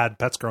never had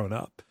pets growing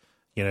up.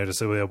 You know,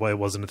 just it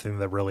wasn't a thing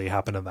that really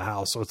happened in the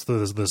house. So this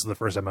is the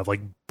first time I've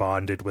like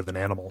bonded with an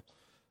animal.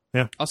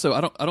 Yeah. Also,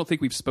 I don't think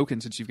we've spoken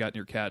since you've gotten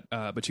your cat,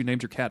 but you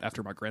named your cat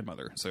after my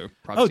grandmother. So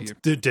props to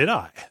you. Did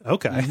I?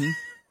 Okay.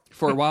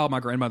 For a while, my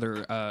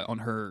grandmother on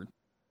her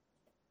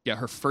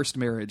first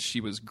marriage,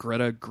 she was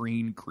Greta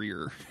Green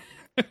Greer.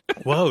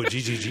 Whoa,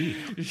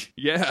 GGG.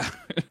 Yeah.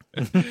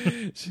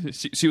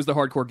 she was the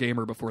hardcore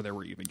gamer before there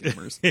were even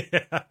gamers.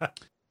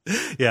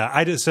 Yeah,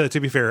 I just to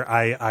be fair,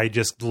 I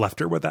just left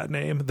her with that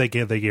name. They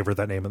gave her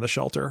that name in the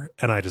shelter,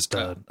 and I just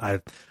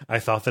I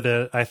thought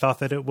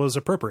that it was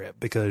appropriate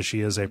because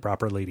she is a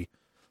proper lady.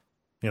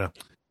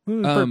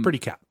 Pretty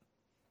cat.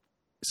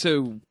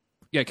 So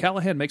yeah,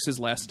 Callahan makes his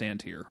last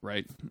stand here,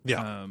 right?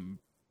 Yeah.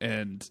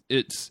 And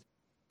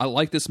I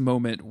like this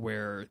moment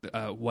where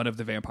one of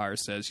the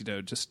vampires says,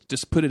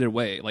 just put it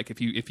away. Like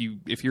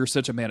if you're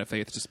such a man of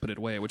faith, just put it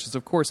away. Which is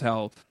of course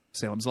how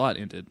Salem's Lot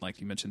ended,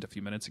 like you mentioned a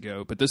few minutes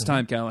ago. But this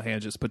time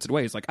Callahan just puts it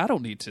away. He's like, I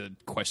don't need to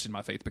question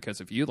my faith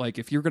because of you. Like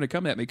if you're going to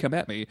come at me, come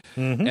at me.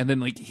 And then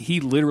like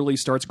he literally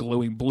starts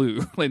glowing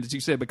blue. Like as you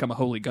said, become a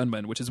holy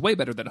gunman, which is way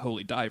better than a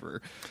holy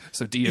diver.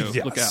 So Dio,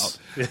 look out.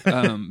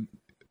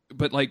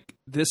 But like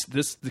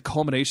the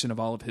culmination of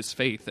all of his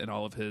faith and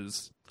all of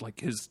his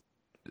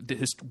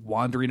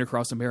wandering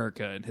across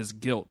America and his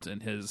guilt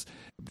and his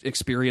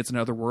experience in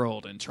another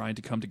world and trying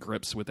to come to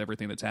grips with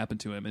everything that's happened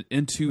to him and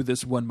into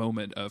this one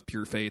moment of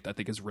pure faith, I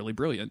think is really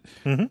brilliant.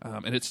 And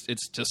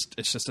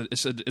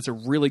it's a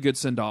really good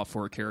send off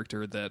for a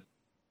character that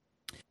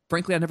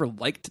frankly I never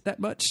liked that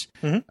much.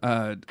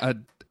 I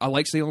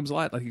like Salem's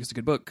Lot. I think it's a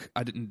good book.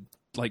 I didn't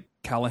like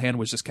Callahan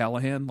was just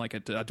Callahan. Like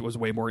I was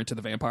way more into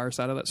the vampire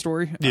side of that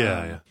story.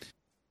 Yeah.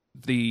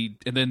 And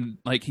then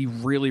like he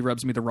really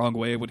rubs me the wrong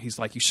way when he's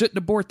like, you shouldn't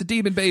abort the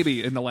demon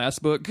baby in the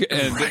last book,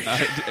 and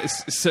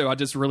so I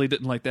just really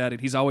didn't like that. And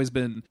he's always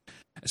been,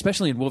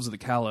 especially in Wolves of the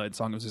Calla and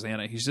Song of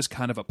Susanna, he's just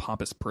kind of a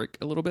pompous prick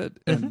a little bit.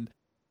 And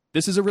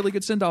this is a really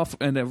good send off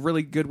and a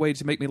really good way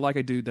to make me like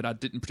a dude that I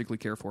didn't particularly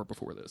care for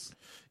before this.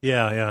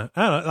 Yeah.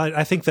 I don't know.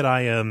 I think that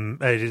I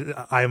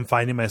am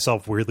finding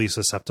myself weirdly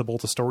susceptible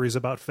to stories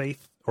about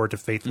faith or to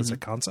faith as a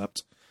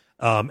concept,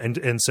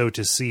 and so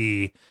to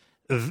see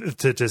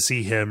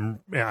him,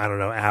 I don't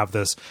know,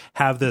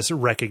 have this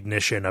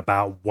recognition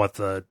about what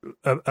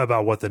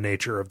the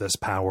nature of this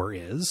power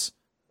is.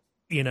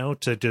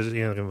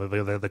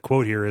 The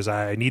quote here is,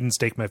 I needn't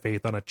stake my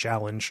faith on the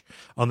challenge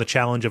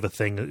of a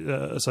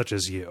thing such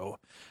as you.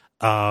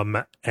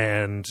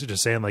 And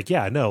just saying like,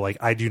 yeah, no, like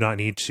I do not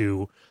need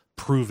to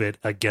prove it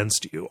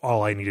against you.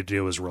 All I need to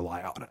do is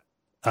rely on it.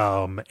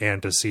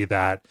 And to see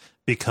that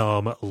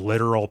become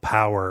literal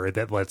power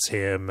that lets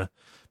him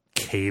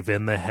cave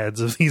in the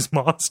heads of these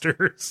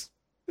monsters,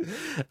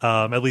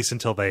 at least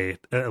until they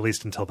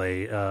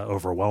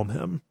overwhelm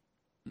him.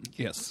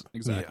 Yes,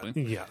 exactly.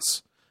 Yeah,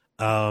 yes.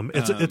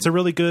 It's a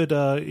really good,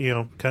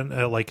 kind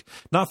of like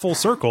not full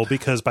circle,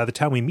 because by the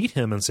time we meet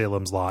him in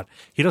Salem's Lot,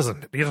 he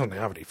doesn't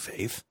have any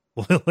faith.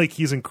 Like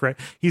he's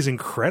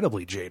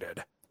incredibly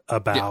jaded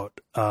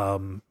about,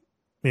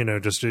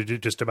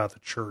 just about the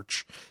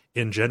church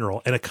in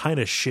general, in a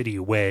kind of shitty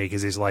way,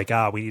 because he's like,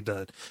 we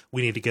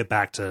need to get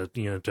back to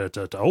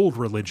to old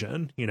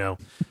religion,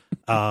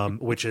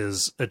 which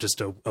is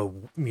just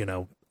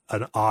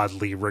an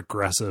oddly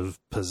regressive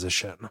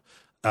position.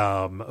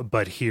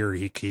 But here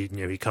he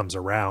comes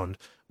around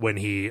when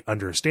he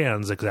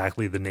understands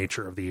exactly the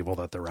nature of the evil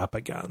that they're up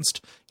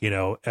against,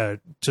 to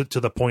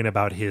the point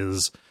about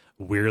his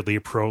weirdly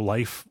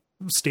pro-life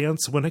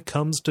stance when it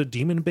comes to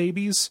demon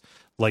babies.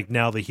 Like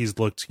now that he's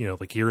looked,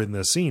 like here in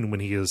this scene, when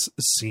he has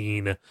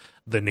seen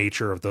the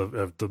nature of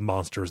the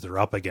monsters they're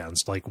up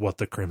against, like what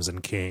the Crimson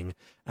King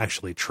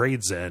actually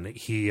trades in,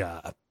 he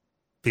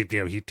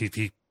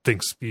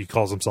thinks, he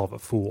calls himself a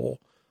fool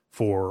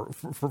for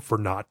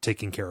not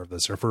taking care of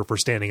this, or for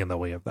standing in the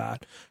way of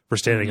that, for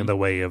standing in the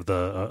way of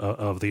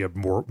the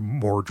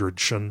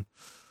Mordredtion,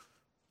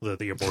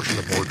 the abortion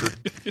of Mordred.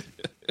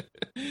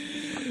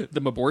 The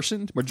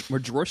abortion?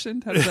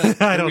 Mordredtion? How does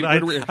that? I don't know.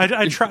 I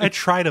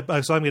tried.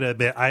 So I'm going to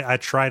admit, I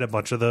tried a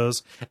bunch of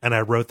those, and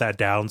I wrote that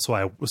down.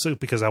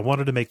 Because I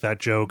wanted to make that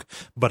joke,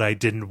 but I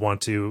didn't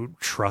want to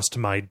trust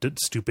my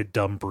stupid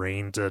dumb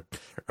brain to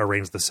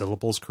arrange the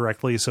syllables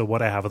correctly. So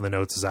what I have in the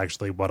notes is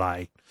actually what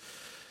I.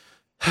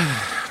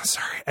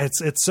 Sorry,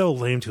 it's so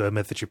lame to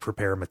admit that you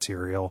prepare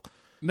material.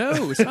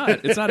 No, it's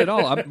not. It's not at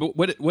all.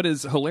 What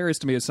is hilarious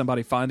to me is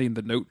somebody finding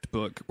the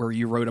notebook where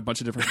you wrote a bunch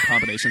of different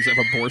combinations of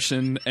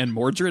abortion and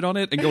Mordred on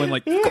it and going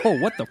like, "Oh,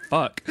 what the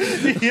fuck?"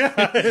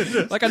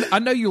 Yeah, like I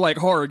know you like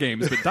horror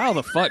games, but dial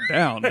the fuck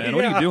down, man.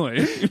 What are you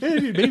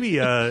doing? Maybe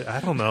I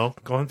don't know,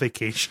 go on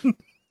vacation.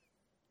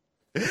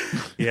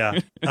 Yeah,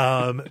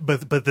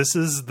 but this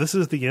is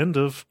the end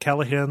of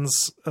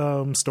Callahan's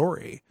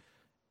story.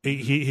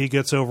 He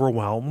gets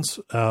overwhelmed,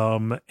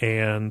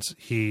 and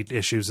he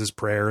issues his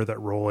prayer that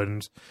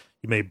Roland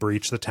may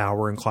breach the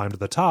tower and climb to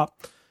the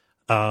top.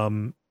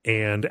 And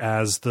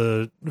as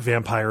the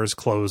vampires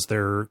close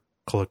their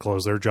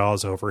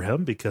jaws over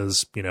him,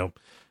 because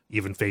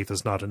even faith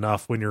is not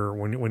enough when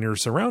you're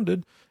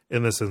surrounded,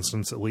 in this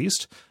instance at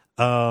least,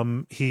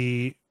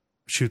 he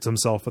shoots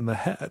himself in the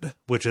head,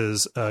 which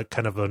is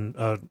kind of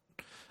a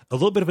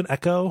little bit of an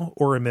echo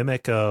or a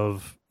mimic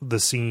of the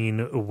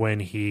scene when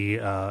he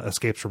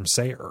escapes from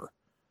Sayre,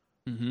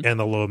 and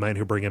the low men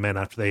who bring him in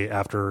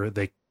after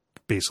they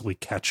basically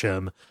catch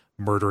him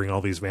murdering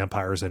all these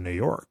vampires in New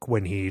York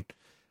when he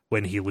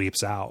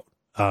leaps out.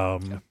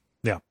 Yeah.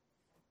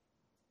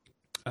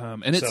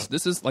 And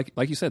this is like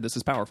you said, this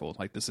is powerful.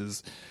 Like this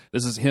is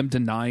him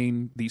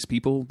denying these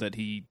people that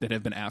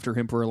have been after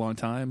him for a long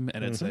time,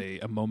 and it's a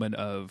moment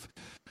of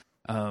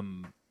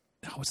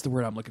what's the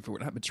word I'm looking for?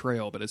 Not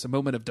betrayal, but it's a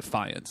moment of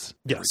defiance.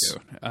 Yes.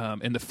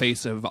 In the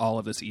face of all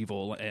of this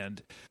evil,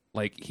 and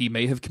like he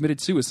may have committed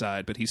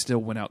suicide, but he still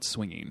went out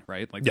swinging,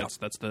 right? Like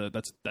that's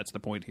the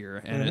point here,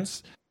 and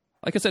it's.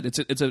 Like I said,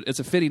 it's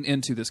a fitting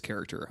into this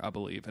character, I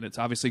believe, and it's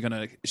obviously going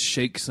to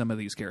shake some of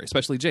these characters,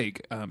 especially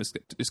Jake. It's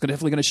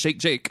definitely going to shake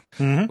Jake,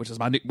 which is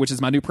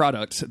my new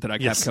product that I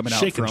have coming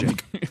out from.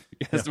 Jake.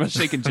 Yes, yeah.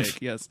 Shake and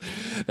Jake. Yes,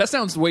 that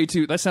sounds way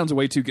too good.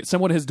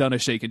 Someone has done a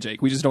Shake and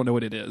Jake. We just don't know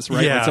what it is,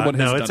 right? Yeah, like someone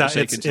has done a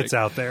Shake and Jake. It's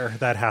out there.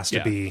 That has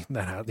to be.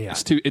 Yeah,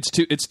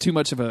 it's too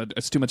much of a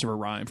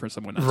rhyme for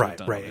someone not to have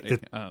done already.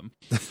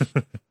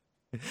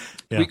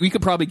 Yeah. We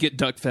could probably get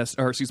Duck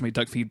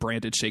Feed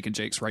branded Shake and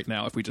Jakes right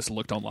now if we just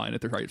looked online at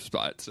the right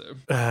spot. So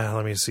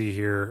let me see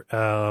here.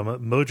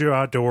 Mojo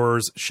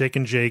Outdoors, Shake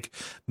and Jake,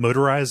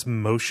 motorized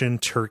motion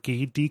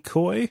turkey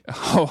decoy.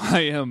 Oh,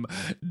 I am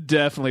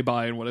definitely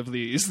buying one of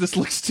these. This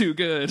looks too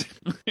good.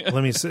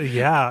 Let me see.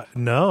 Yeah,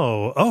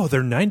 no. Oh,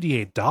 they're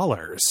 $98.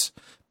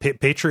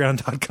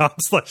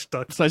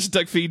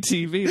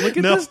 Patreon.com/duckfeedtv. Look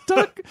at this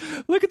duck.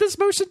 Look at this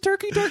motion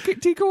turkey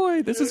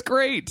decoy. This is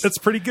great. That's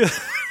pretty good.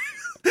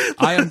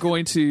 I am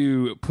going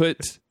to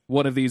put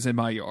one of these in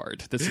my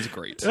yard. This is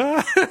great.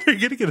 You're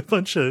gonna get a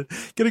bunch of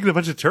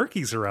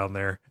turkeys around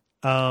there.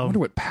 I wonder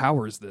what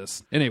powers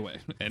this. Anyway,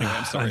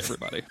 I'm sorry,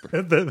 everybody.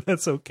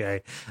 That's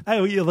okay.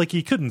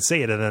 You couldn't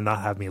say it and then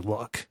not have me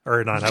look,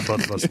 or not have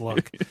both of us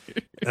look.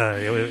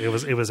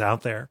 It was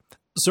out there.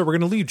 So we're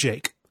gonna leave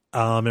Jake.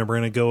 And we're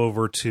going to go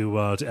over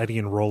to Eddie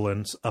and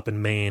Roland up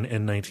in Maine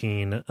in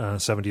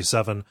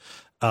 1977.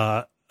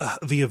 The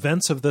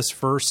events of this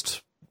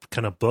first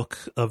kind of book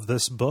of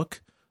this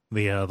book,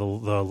 the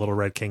Little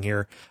Red King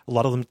here, a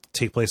lot of them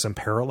take place in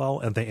parallel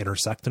and they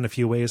intersect in a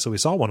few ways. So we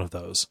saw one of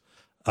those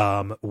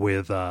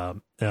with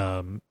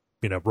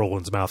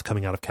Roland's mouth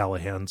coming out of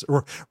Callahan's,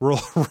 or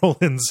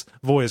Roland's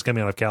voice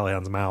coming out of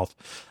Callahan's mouth.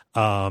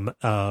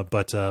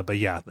 But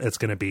yeah, it's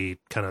going to be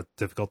kind of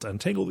difficult to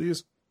untangle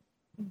these.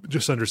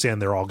 Just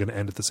understand they're all going to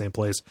end at the same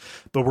place.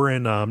 But we're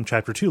in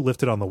chapter 2,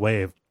 Lifted on the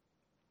Wave,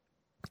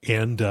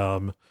 and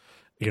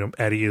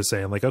Eddie is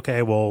saying like,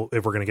 okay, well,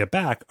 if we're going to get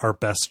back, our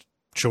best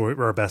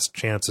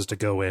chance is to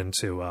go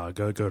into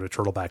go to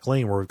Turtleback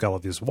Lane, where we've got all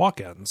these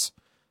walk-ins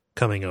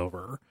coming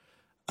over.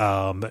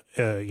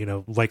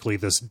 Likely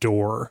this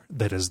door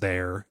that is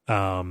there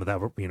that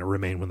will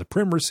remain when the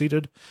Prim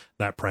receded,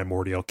 that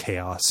primordial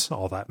chaos,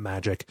 all that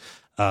magic.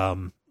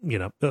 When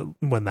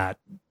that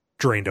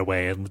drained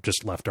away and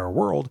just left our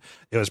world,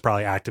 it was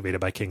probably activated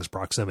by King's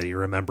proximity.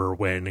 Remember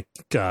when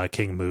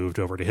King moved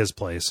over to his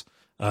place?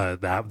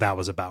 That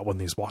was about when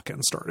these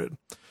walk-ins started.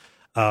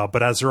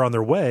 But as they're on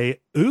their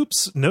way,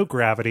 oops, no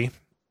gravity.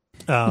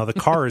 The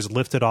car is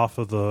lifted off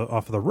of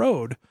the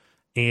road,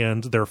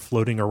 and they're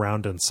floating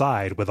around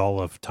inside with all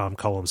of Tom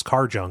Cullum's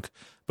car junk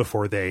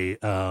before they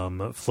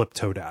flip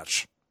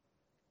Toadach.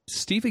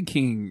 Stephen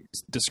King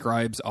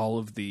describes all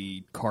of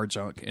the car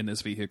junk in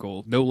this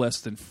vehicle no less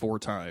than 4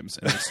 times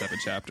in the 7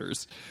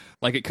 chapters.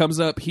 Like, it comes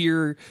up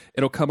here,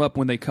 it'll come up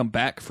when they come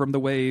back from the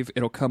wave,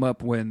 it'll come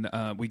up when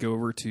we go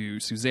over to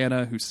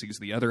Susanna, who sees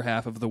the other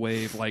half of the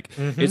wave. Like,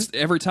 it's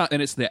every time,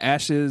 and it's the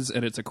ashes,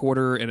 and it's a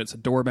quarter, and it's a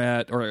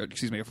doormat, or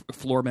excuse me, a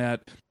floor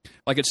mat.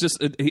 Like, it's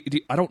just,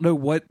 I don't know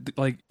what,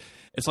 like,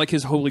 it's like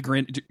his holy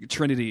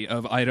trinity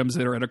of items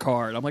that are in a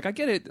car. And I'm like, I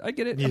get it.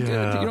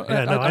 Yeah.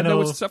 I know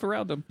what's stuff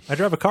around them. I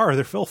drive a car.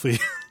 They're filthy.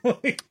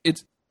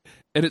 It's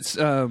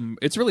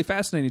really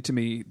fascinating to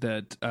me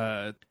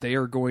that they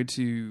are going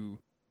to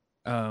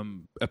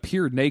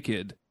appear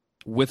naked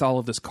with all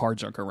of this car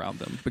junk around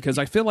them, because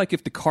I feel like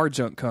if the car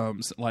junk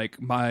comes,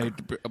 like my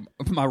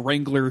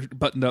Wrangler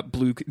buttoned up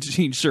blue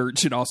jean shirt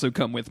should also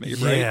come with me,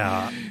 right?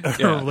 Yeah.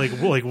 Or like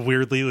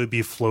weirdly it would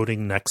be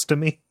floating next to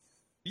me.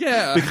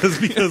 Yeah,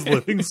 because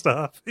living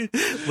stuff is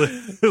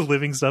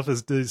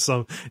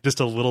just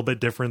a little bit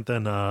different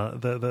than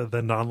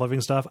the non-living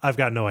stuff. I've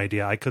got no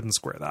idea. I couldn't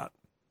square that.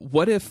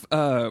 What if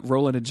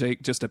Roland and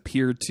Jake just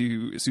appeared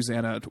to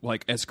Susanna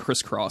like as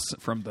Crisscross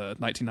from the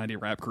 1990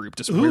 rap group,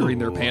 just wearing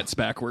their pants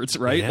backwards,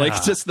 right? Yeah.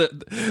 Like, just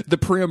the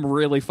Prim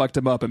really fucked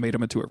him up and made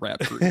him into a rap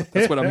group.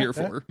 That's what I'm here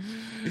for.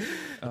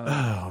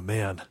 Oh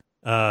man.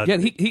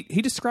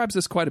 He describes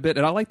this quite a bit,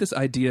 and I like this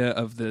idea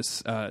of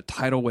this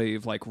tidal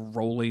wave like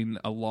rolling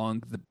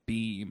along the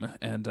beam.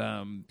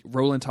 And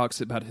Roland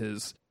talks about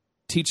his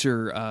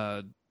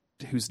teacher,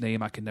 whose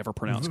name I can never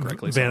pronounce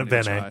correctly.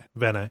 Vene.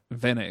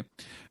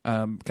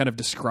 Kind of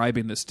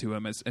describing this to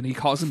him and he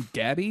calls him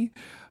Gabby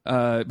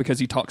because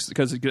he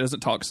doesn't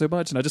talk so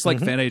much. And I just like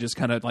Vene just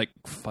kind of like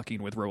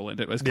fucking with Roland.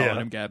 It was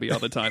calling him Gabby all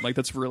the time. Like,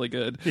 that's really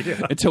good.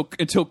 Yeah.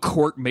 Until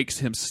Court makes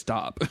him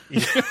stop.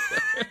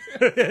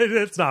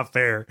 It's not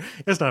fair.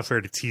 It's not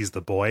fair to tease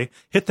the boy.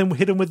 Hit him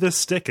with this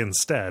stick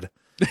instead.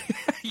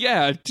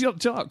 Yeah, chill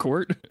out,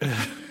 Court.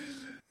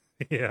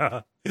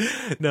 Yeah.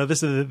 No,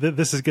 this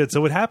is good. So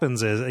what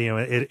happens is,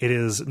 it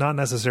is not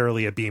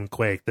necessarily a beam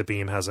quake. The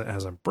beam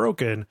hasn't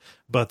broken,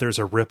 but there's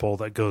a ripple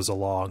that goes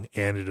along,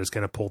 and it has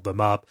kind of pulled them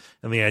up.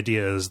 And the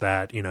idea is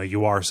that,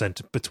 you are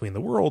sent between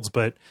the worlds,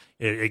 but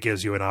it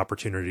gives you an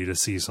opportunity to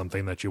see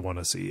something that you want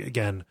to see.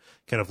 Again,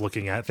 kind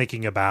of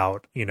thinking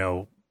about,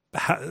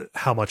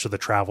 how much of the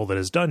travel that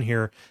is done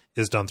here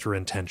is done through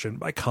intention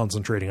by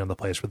concentrating on the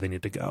place where they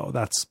need to go.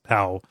 That's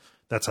how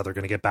they're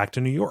going to get back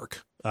to New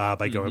York,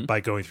 by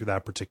going through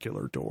that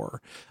particular door.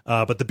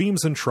 But the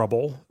beam's in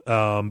trouble.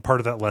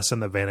 Part of that lesson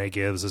that Van A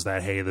gives is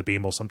that, hey, the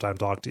beam will sometime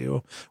talk to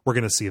you. We're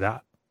going to see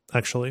that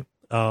actually,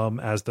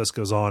 as this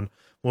goes on,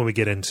 when we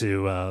get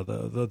into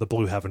the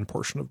Blue Heaven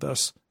portion of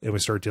this, and we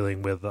start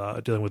dealing with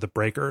the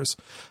breakers.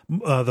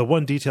 The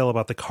one detail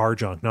about the car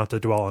junk, not to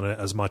dwell on it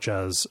as much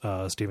as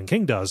Stephen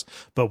King does,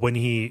 but when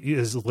he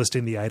is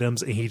listing the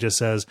items and he just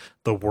says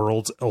the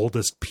world's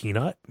oldest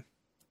peanut.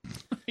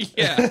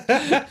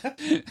 Yeah.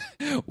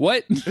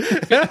 What?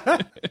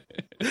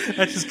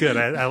 That's just good.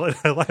 I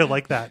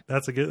like that.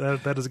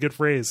 That is a good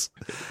phrase.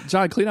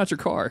 John, clean out your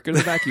car. Go to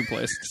the vacuum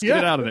place. Just get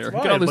it out of there.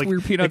 Get all those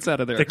weird peanuts out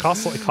of there. It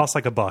costs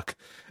like $1.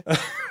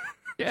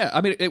 Yeah,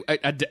 I mean,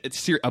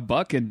 it's a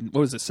buck, and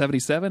what was it,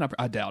 77?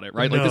 I doubt it,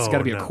 right? Like, this has got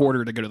to be a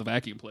quarter to go to the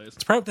vacuum place.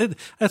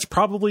 That's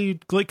probably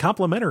like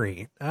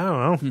complimentary. I don't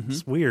know. Mm-hmm.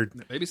 It's weird.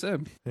 Maybe so.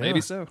 Yeah. Maybe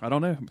so. I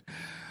don't know.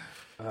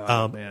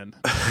 Man.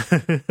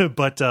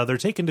 But they're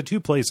taken to two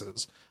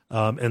places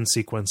in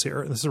sequence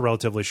here. This is a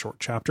relatively short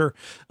chapter,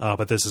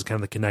 but this is kind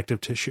of the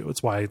connective tissue.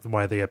 It's why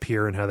they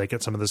appear and how they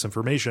get some of this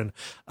information.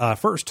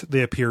 First,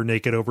 they appear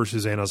naked over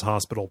Susanna's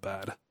hospital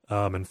bed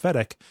in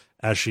Fedek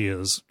as she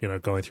is,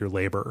 going through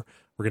labor.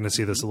 We're going to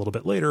see this a little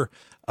bit later,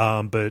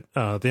 but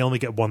they only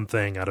get one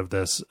thing out of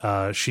this.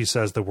 She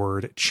says the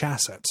word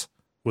chasset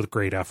with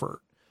great effort.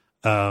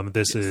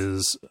 This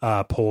is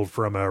pulled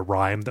from a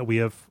rhyme that we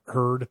have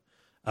heard,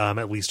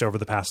 at least over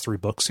the past 3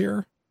 books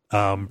here,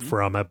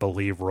 from, I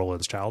believe,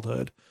 Roland's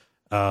childhood.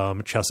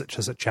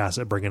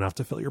 Chasset, bring enough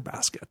to fill your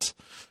basket.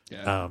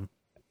 Yeah.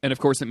 And of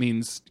course it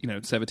means,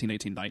 17,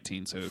 18,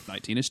 19. So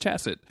 19 is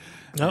chasset.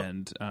 Yep.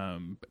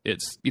 And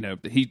it's,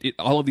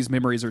 all of these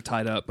memories are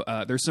tied up.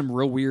 There's some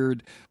real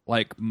weird,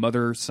 like,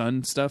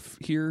 mother-son stuff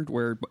here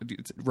where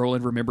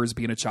Roland remembers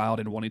being a child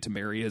and wanting to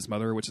marry his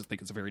mother, which I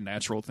think is a very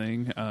natural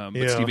thing.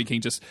 But Stephen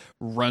King just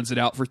runs it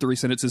out for 3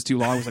 sentences too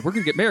long. He's like, we're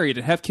going to get married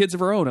and have kids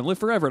of our own and live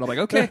forever. And I'm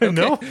like, okay.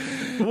 No.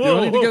 You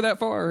don't need to go that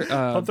far.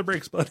 Pump the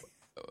brakes, buddy.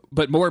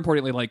 But more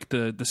importantly, like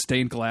the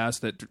stained glass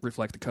that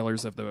reflect the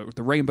colors of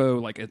the rainbow,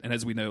 like, and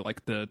as we know,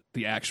 like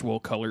the actual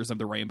colors of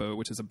the rainbow,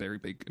 which is a very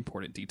big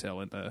important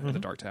detail in the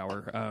Dark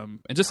Tower, and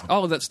just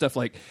all of that stuff.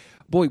 Like,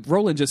 boy,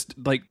 Roland just,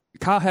 like,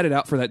 Ka had it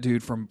out for that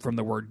dude from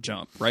the word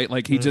jump, right?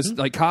 Like, he just,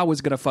 like, Ka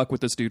was gonna fuck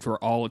with this dude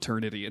for all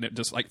eternity, and it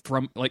just, like,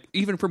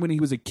 even from when he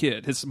was a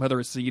kid, his mother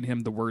has seen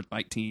him the word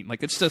 19.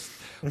 Like, it's just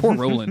poor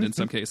Roland in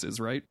some cases,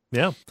 right?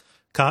 Yeah,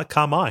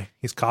 Ka Mai,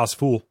 he's Ka's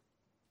fool.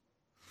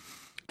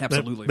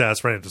 Absolutely.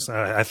 That's right.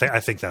 I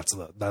think that's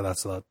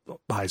the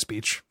high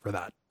speech for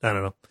that. I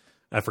don't know.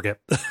 I forget.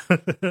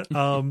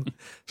 So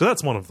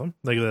that's one of them.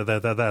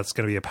 That's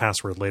going to be a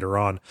password later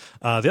on.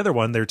 The other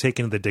one, they're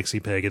taken to the Dixie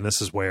Pig, and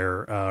this is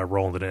where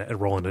Roland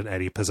and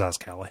Eddie possess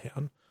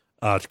Callahan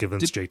to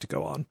convince Jake to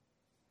go on.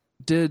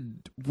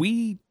 Did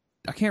we?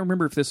 I can't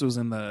remember if this was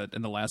in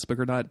the last book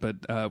or not,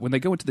 but when they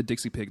go into the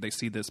Dixie Pig, they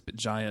see this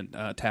giant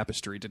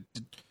tapestry.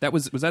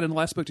 Was that in the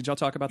last book? Did y'all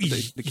talk about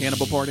the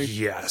cannibal party?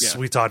 Yes,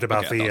 we talked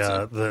about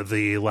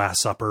the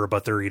Last Supper,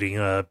 but they're eating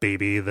a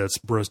baby that's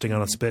roasting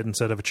on a spit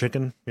instead of a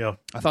chicken. Yeah,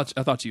 I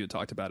thought you had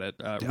talked about it.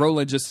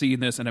 Roland just seeing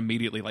this and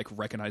immediately, like,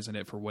 recognizing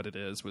it for what it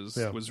is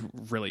was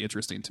really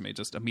interesting to me.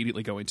 Just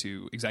immediately going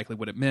to exactly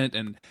what it meant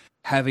and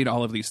having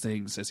all of these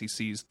things as he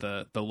sees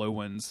the low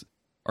ones.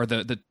 Or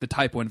the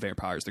type 1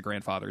 vampires, the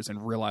grandfathers,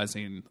 and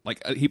realizing,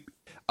 like,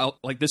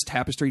 this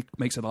tapestry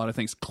makes a lot of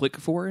things click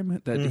for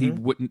him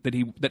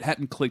that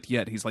hadn't clicked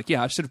yet. He's like,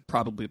 yeah, I should have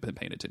probably been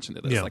paying attention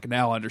to this. Yeah. Like,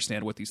 now I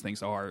understand what these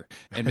things are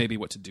and maybe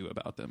what to do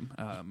about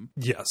them.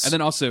 Yes, and then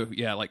also,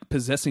 like,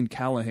 possessing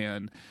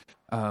Callahan.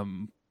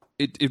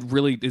 It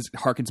really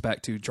harkens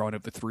back to Drawing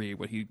of the Three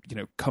when he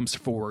comes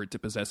forward to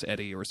possess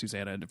Eddie or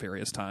Susanna at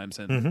various times,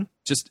 and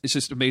it's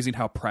just amazing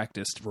how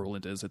practiced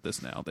Roland is at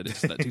this now. That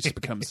he just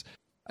becomes.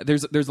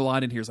 There's a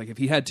line in here. It's like, if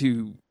he had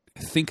to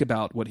think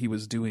about what he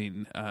was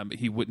doing,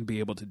 he wouldn't be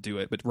able to do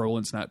it. But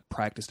Roland's not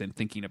practiced in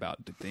thinking about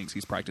things;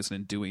 he's practiced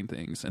in doing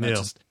things, and that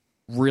just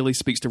really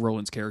speaks to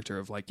Roland's character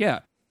of, like,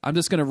 I'm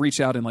just going to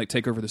reach out and, like,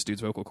 take over this dude's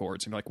vocal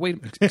cords. And you're like,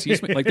 wait,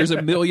 excuse me? Like, there's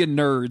a million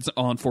nerds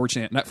on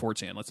 4chan. Not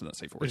 4chan. Let's not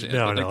say 4chan.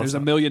 No, there's a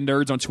million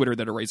nerds on Twitter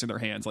that are raising their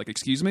hands. Like,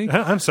 excuse me?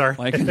 I'm sorry.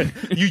 Like,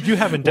 you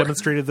haven't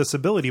demonstrated this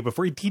ability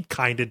before. He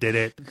kind of did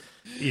it.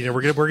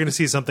 We're gonna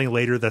see something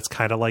later that's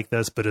kind of like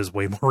this, but is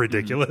way more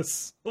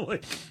ridiculous.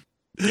 Like,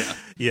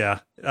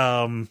 yeah.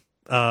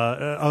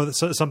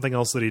 So something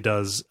else that he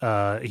does.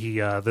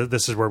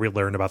 This is where we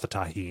learn about the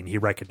Taheen. He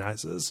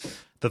recognizes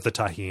that the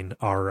Taheen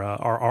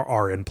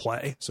are in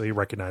play, so he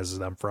recognizes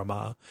them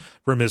from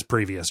his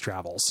previous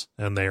travels,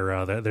 and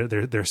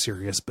they're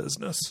serious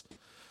business.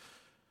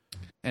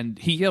 And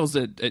he yells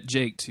at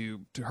Jake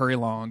to hurry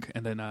along,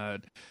 and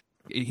then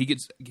he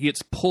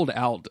gets pulled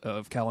out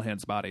of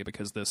Callahan's body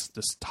because this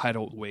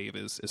tidal wave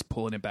is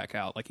pulling him back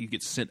out. Like he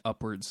gets sent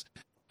upwards.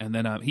 And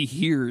then he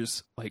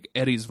hears like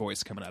Eddie's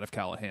voice coming out of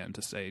Callahan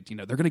to say,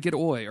 they're going to get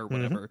Oi or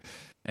whatever.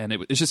 And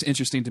it's just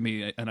interesting to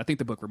me. And I think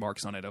the book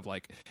remarks on it of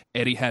like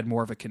Eddie had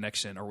more of a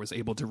connection or was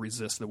able to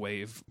resist the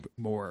wave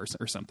more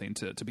or something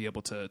to be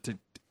able to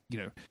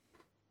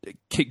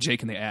kick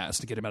Jake in the ass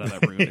to get him out of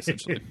that room,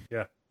 essentially.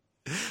 Yeah.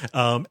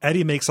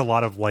 Eddie makes a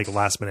lot of like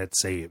last minute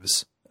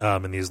saves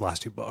in these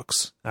last two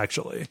books,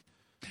 actually.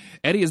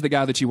 Eddie is the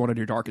guy that you want on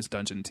your Darkest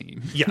Dungeon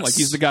team. Yes. Like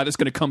he's the guy that's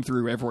going to come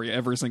through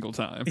every single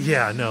time.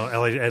 Yeah, no,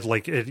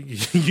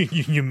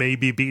 you may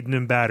be beaten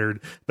and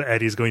battered, but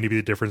Eddie's going to be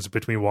the difference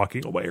between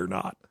walking away or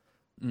not.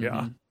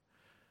 Yeah.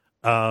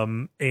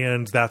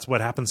 And that's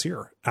what happens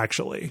here,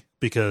 actually,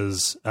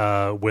 because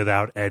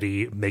without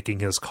Eddie making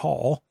his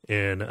call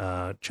in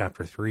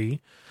chapter 3,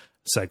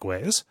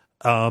 segues,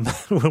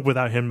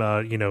 without him,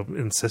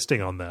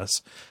 insisting on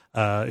this,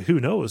 who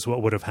knows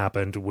what would have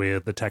happened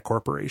with the Tech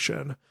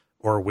Corporation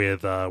or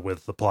with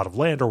the plot of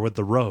land or with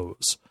the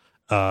Rose,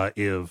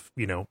 if,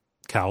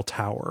 Cal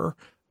Tower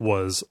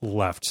was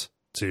left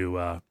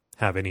to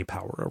have any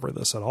power over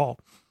this at all.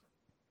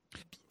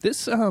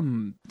 This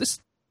hand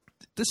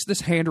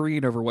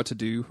reading over what to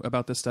do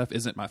about this stuff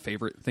isn't my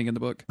favorite thing in the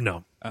book.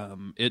 No.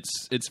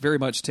 It's very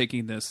much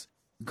taking this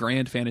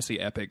grand fantasy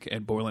epic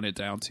and boiling it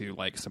down to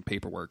like some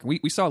paperwork.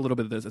 We saw a little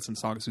bit of this in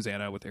Song of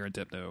Susanna with Aaron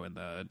Dipno and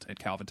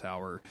Calvin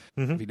Tower.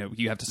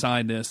 You have to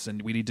sign this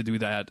and we need to do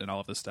that and all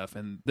of this stuff.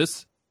 And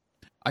this,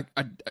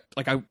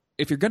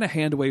 if you're going to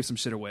hand wave some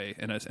shit away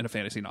in a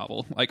fantasy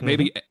novel, like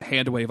maybe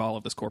hand wave all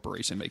of this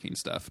corporation making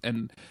stuff.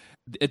 And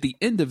at the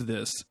end of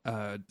this,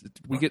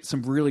 we get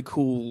some really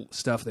cool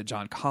stuff that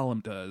John Collum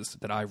does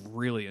that I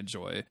really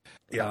enjoy.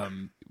 Yeah.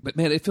 But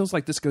man, it feels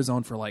like this goes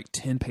on for like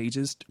 10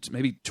 pages,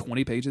 maybe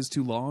 20 pages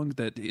too long,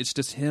 that it's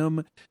just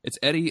him, it's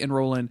Eddie and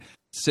Roland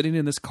sitting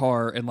in this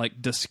car and like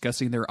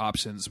discussing their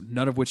options,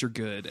 none of which are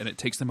good. And it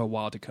takes them a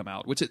while to come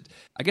out, which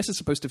I guess is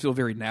supposed to feel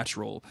very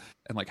natural.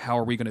 And like, how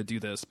are we going to do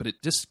this? But it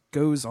just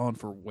goes on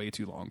for way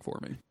too long for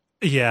me.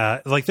 Yeah,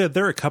 like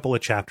there are a couple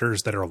of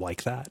chapters that are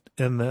like that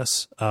in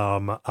this.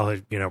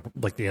 Like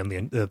the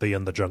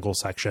in the jungle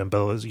section,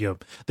 but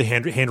the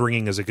hand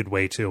wringing is a good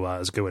way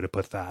to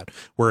put that.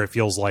 Where it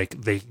feels like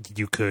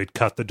you could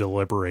cut the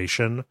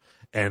deliberation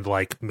and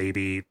like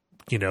maybe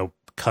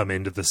come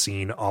into the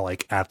scene all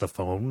like at the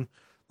phone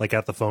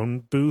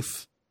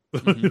booth,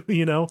 or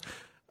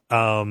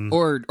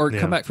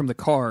come back from the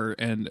car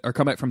or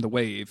come back from the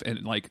wave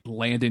and like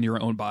land in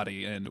your own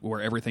body and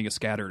where everything is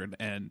scattered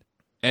and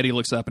Eddie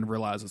looks up and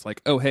realizes,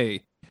 like, oh,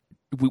 hey,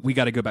 we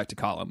got to go back to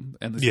Column.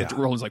 And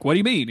Roland's like, what do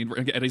you mean?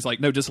 And Eddie's like,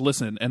 no, just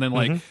listen. And then,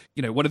 like,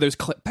 one of those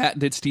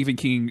patented Stephen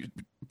King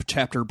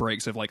chapter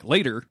breaks of, like,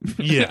 later.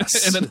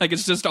 Yes. And then, like,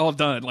 it's just all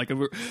done. Like, you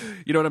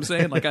know what I'm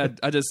saying? Like,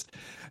 I just...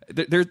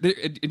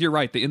 and you're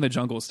right. The In the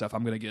Jungle stuff,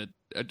 I'm going to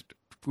get...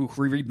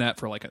 rereading that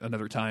for, like,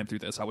 another time through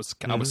this. I was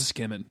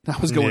skimming. I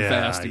was going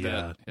fast through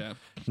that. Yeah.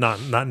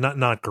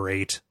 Not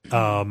great.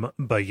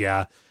 But,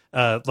 yeah.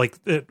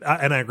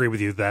 And I agree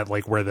with you that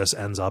like where this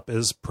ends up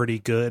is pretty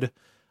good.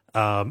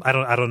 I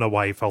don't know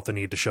why he felt the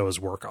need to show his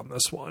work on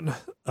this one.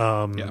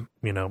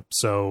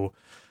 So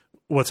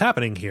what's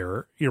happening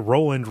here?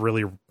 Roland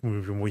really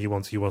he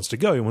wants to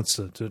go. He wants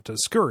to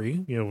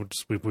scurry.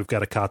 We've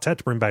got a quartet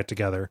to bring back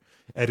together.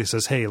 Eddie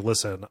says, "Hey,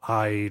 listen,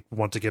 I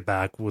want to get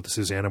back with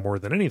Susanna more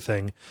than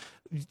anything.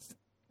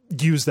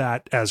 Use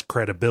that as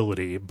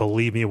credibility.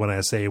 Believe me when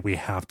I say we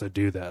have to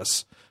do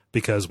this."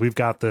 Because we've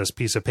got this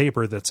piece of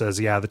paper that says,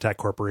 the Tech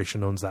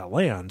Corporation owns that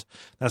land.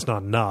 That's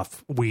not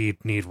enough. We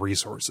need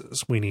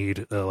resources. We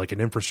need like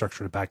an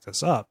infrastructure to back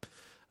this up.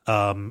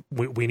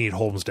 We need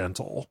Holmes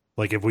Dental.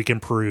 Like if we can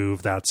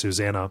prove that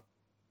Susanna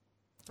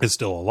is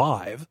still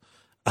alive,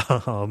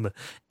 and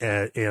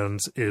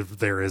if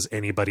there is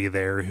anybody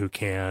there who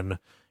can,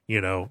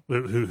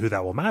 who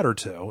that will matter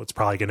to, it's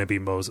probably going to be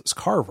Moses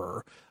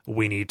Carver.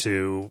 We need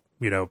to,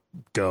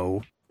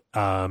 go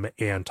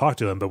and talk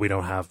to him, but we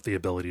don't have the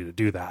ability to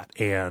do that.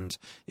 And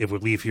if we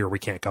leave here, we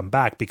can't come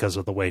back because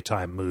of the way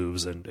time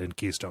moves in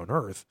Keystone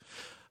Earth.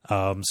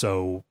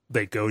 So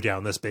they go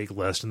down this big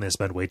list and they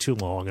spend way too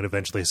long and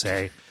eventually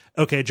say,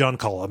 okay, John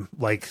Cullum,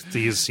 like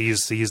he's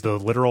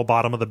the literal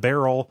bottom of the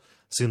barrel.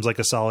 Seems like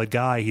a solid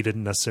guy. He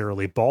didn't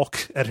necessarily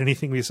balk at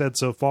anything we said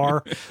so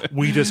far.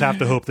 We just have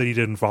to hope that he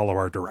didn't follow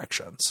our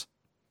directions.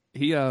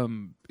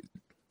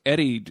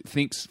 Eddie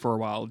thinks for a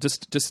while,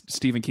 just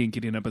Stephen King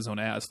getting up his own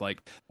ass,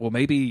 like, well,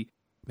 maybe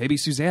maybe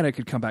Susanna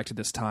could come back to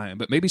this time,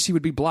 but maybe she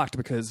would be blocked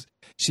because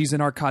she's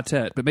in our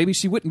quartet, but maybe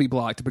she wouldn't be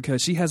blocked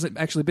because she hasn't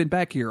actually been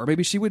back here, or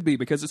maybe she would be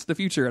because it's the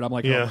future. And I'm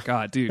like, oh my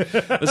God, dude,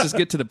 let's just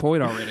get to the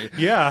point already.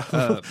 Yeah.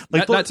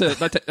 Not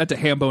to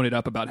ham-bone it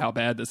up about how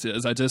bad this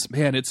is.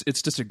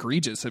 It's just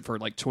egregious for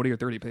like 20 or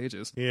 30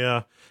 pages.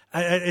 Yeah.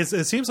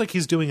 It seems like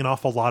he's doing an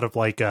awful lot of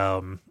like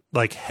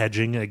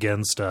hedging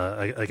against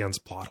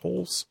plot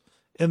holes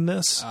in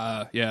this.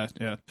 Yeah.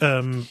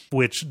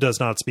 Which does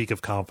not speak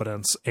of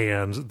confidence.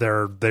 And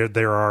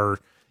there are,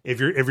 if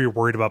you're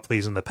worried about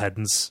pleasing the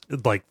pedants,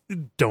 like,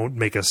 don't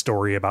make a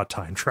story about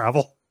time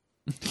travel.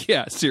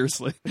 Yeah,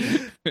 seriously.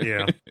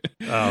 Yeah.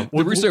 The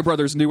Russo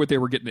brothers knew what they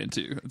were getting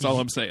into. That's all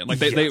I'm saying. Like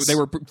they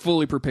were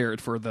fully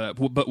prepared for the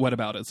but what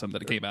about it? Something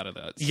that came out of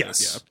that. So,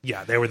 yes.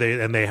 Yeah.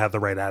 They had the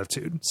right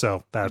attitude.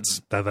 So that's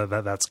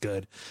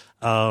good.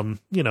 And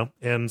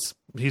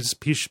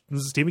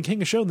Stephen King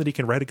has shown that he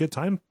can write a good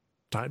time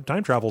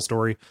travel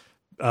story.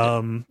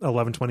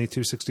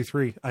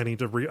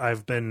 11/22/63.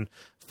 I've been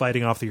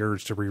fighting off the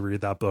urge to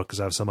reread that book because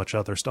I have so much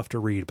other stuff to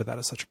read, but that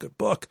is such a good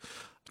book.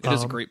 It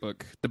is a great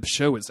book. The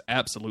show is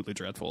absolutely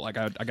dreadful. Like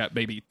I got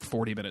maybe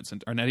 40 minutes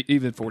or not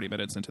even 40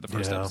 minutes into the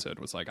first episode,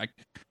 was like, I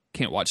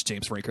can't watch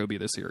James Franco be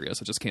this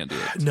serious. I just can't do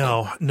it.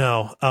 No.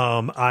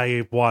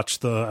 I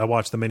watched the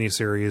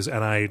miniseries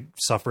and I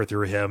suffer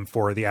through him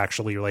for the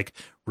actually like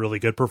really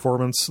good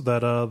performance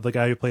that the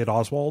guy who played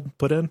Oswald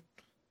put in.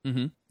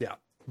 Mm-hmm. Yeah.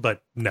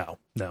 But no,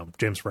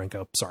 James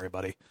Franco. Sorry,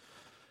 buddy.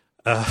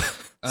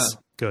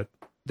 Good.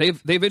 They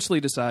eventually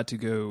decide to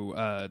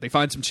go. They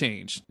find some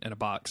change in a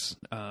box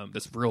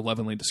that's real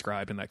lovingly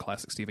described in that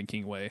classic Stephen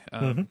King way.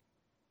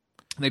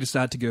 They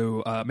decide to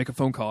go make a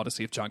phone call to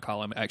see if John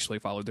Collum actually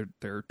followed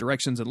their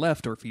directions and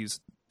left, or if he's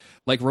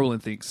like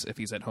Roland thinks, if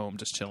he's at home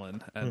just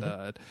chilling. And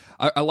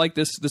I like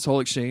this whole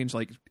exchange.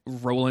 Like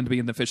Roland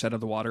being the fish out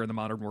of the water in the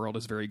modern world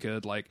is very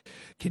good. Like,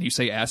 can you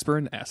say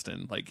aspirin?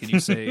 Aston. Like, can you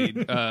say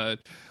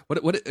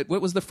what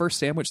was the first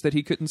sandwich that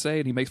he couldn't say?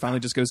 And he finally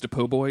just goes to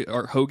po' boy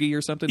or hoagie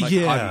or something. Like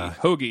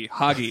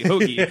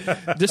hoagie.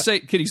 Yeah. Just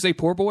say, can you say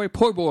poor boy?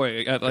 Poor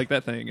boy. Like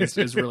that thing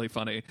is really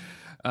funny.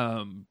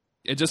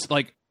 It just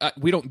like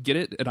we don't get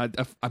it, and I'm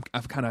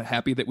kind of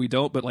happy that we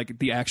don't. But like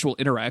the actual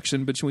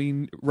interaction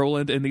between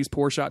Roland and these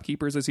poor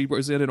shopkeepers as he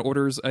goes in and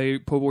orders a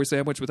po' boy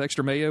sandwich with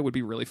extra mayo would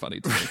be really funny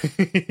to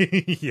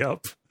me.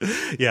 Yep,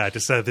 yeah,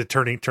 just the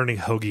turning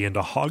hoagie into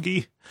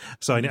hoggy.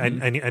 So I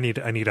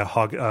need a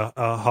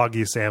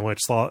hoggy sandwich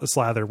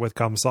slathered with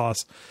cum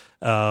sauce.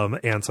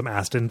 And some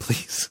Aston,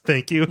 please.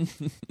 Thank you.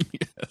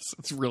 Yes,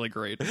 it's really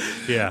great.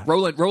 Yeah,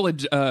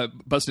 Roland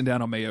busting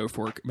down on mayo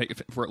for it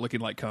looking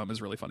like cum is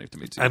really funny to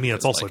me too. I mean,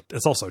 it's also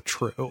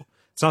true.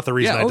 It's not the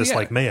reason I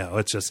dislike mayo.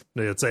 It's just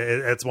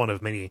it's one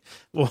of many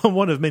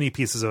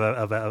pieces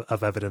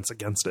of evidence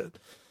against it.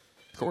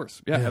 Of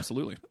course, yeah.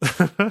 Absolutely.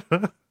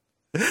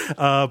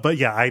 But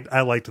yeah,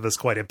 I liked this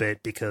quite a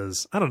bit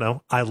because I don't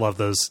know. I love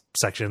those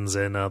sections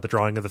in the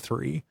Drawing of the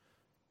Three.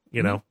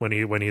 You know,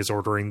 when he's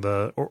ordering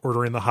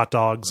the hot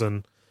dogs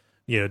and,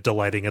 you know,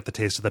 delighting at the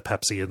taste of the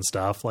Pepsi and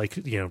stuff. Like,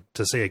 you know,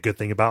 to say a good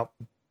thing about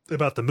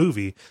the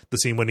movie, the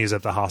scene when he's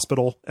at the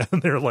hospital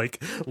and they're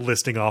like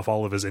listing off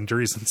all of his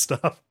injuries and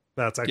stuff.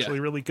 That's actually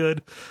really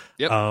good.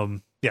 Yep.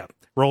 Yeah.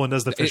 Roland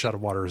as the fish out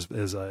of water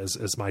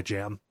is my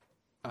jam.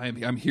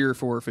 I'm here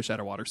for fish out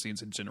of water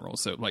scenes in general.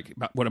 So like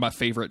one of my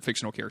favorite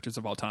fictional characters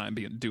of all time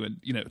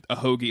doing, you know, a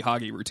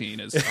hoggy routine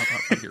is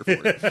I'm here for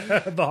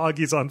it. The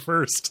hoggy's on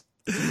first.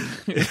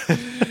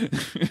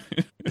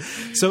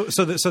 So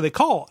they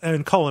call,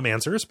 and Collum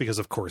answers because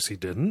of course he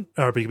didn't,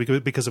 or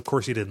because of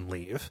course he didn't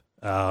leave.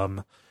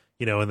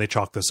 You know, and they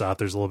chalk this up.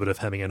 There's a little bit of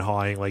hemming and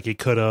hawing, like he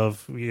could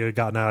have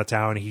gotten out of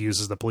town. He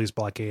uses the police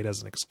blockade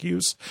as an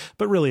excuse,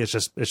 but really it's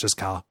just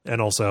Kyle. And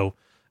also,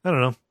 I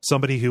don't know,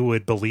 somebody who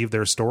would believe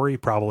their story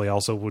probably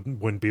also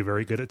wouldn't be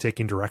very good at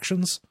taking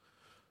directions.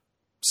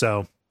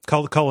 So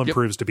Collum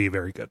proves to be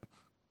very good.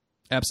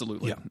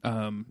 Absolutely.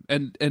 Yeah.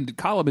 And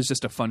Collum is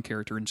just a fun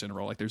character in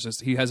general. Like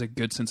he has a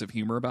good sense of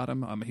humor about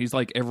him. He's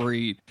like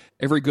every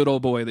good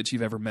old boy that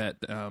you've ever met,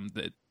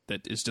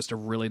 that is just a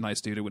really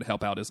nice dude who would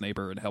help out his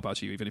neighbor and help out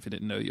you even if he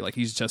didn't know you. Like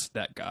he's just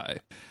that guy.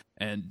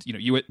 And you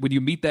know, when you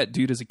meet that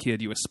dude as a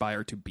kid, you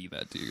aspire to be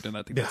that dude. And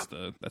I think that's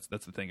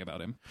the thing about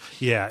him.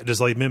 Yeah,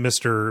 just like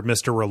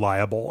Mr.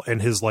 Reliable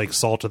and his like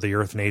salt of the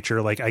earth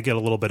nature. Like I get a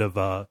little bit of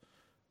a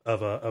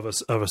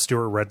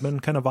Stuart Redman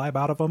kind of vibe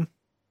out of him.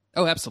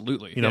 Oh,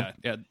 absolutely. You know?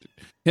 Yeah.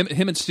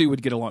 Him and Stu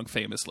would get along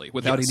famously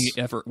without any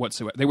effort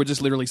whatsoever. They would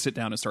just literally sit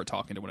down and start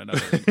talking to one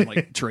another and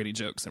like trading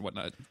jokes and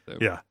whatnot. So.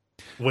 Yeah.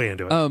 Way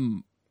into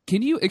it.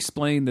 Can you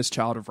explain this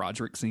Child of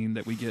Roderick scene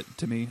that we get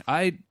to me?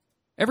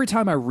 Every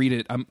time I read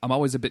it, I'm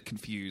always a bit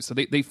confused. So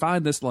they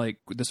find this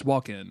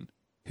walk-in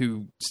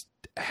who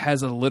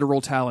has a literal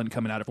talon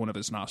coming out of one of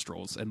his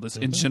nostrils, and this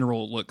in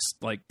general looks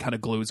like kind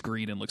of glows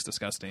green and looks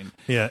disgusting.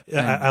 Yeah,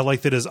 I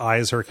like that his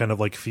eyes are kind of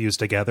like fused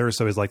together,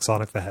 so he's like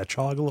Sonic the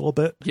Hedgehog a little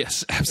bit.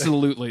 Yes,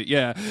 absolutely.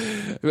 Yeah,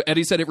 and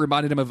he said it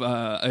reminded him of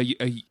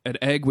an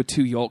egg with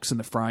two yolks in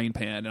the frying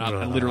pan, and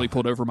I literally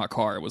pulled over my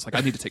car. It was like,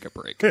 I need to take a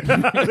break.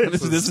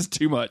 This is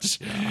too much.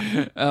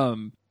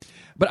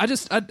 But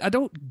I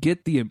don't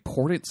get the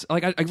importance.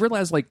 Like I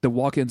realize like the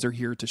walk-ins are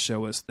here to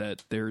show us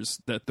that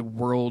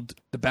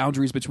the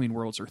boundaries between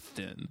worlds are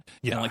thin.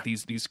 Yeah. And like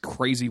these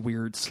crazy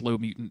weird slow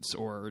mutants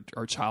or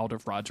Child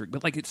of Roderick.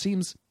 But like it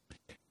seems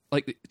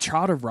like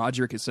Child of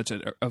Roderick is such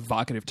an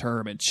evocative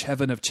term, and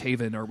Chevin of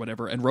Chavin or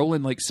whatever. And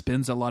Roland like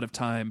spends a lot of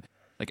time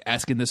like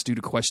asking this dude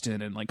a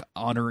question and like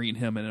honoring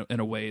him in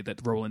a way that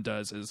Roland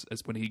does is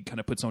when he kind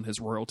of puts on his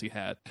royalty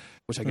hat,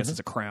 which I guess is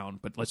a crown,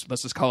 but let's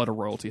just call it a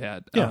royalty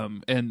hat. Yeah.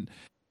 And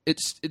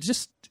it's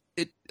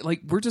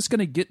like we're just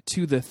gonna get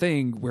to the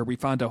thing where we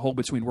find a hole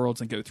between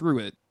worlds and go through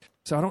it.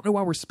 So I don't know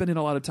why we're spending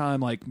a lot of time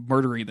like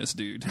murdering this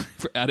dude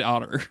at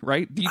honor,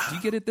 right? Do you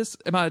get it?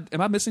 Am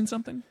I missing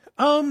something?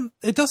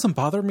 It doesn't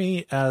bother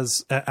me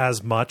as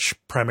much,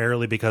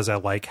 primarily because I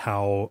like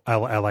how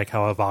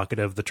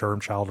evocative the term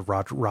Child of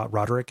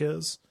Roderick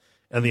is,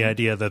 and the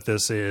idea that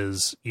this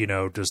is, you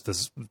know, just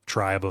this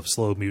tribe of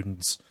slow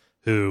mutants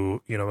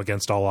who, you know,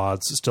 against all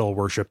odds still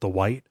worship the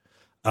white.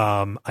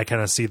 I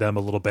kind of see them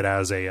a little bit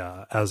as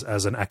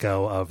an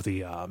echo of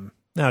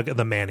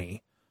the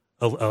Manny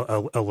a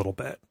little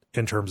bit,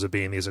 in terms of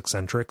being these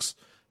eccentrics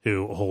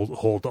who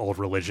hold old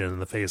religion in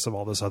the face of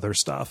all this other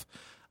stuff.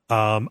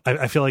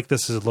 I feel like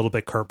this is a little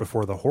bit cart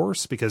before the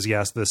horse, because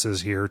yes, this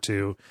is here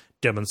to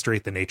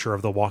demonstrate the nature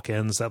of the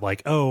walk-ins, that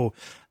like, oh,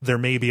 there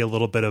may be a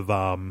little bit of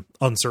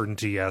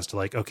uncertainty as to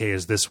like, okay,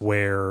 is this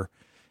where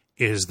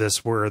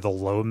the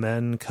low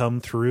men come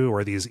through,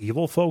 or these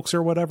evil folks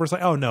or whatever? It's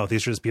like, oh no,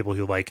 these are just people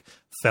who like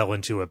fell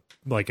into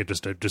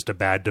just a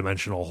bad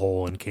dimensional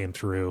hole and came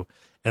through,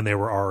 and they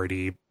were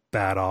already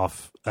bad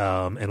off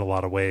in a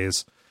lot of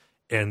ways.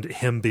 And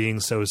him being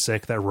so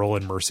sick that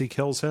Roland Mercy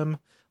kills him.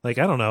 Like,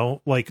 I don't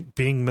know, like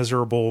being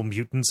miserable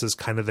mutants is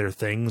kind of their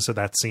thing. So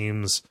that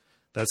seems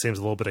a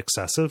little bit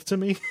excessive to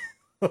me.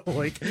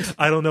 Like,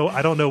 I don't know.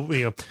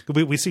 You know,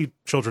 we see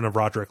Children of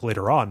Roderick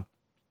later on.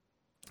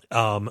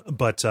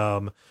 But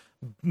I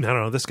don't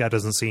know, this guy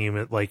doesn't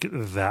seem like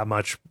that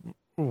much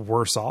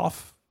worse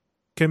off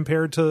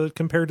compared to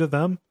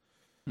them.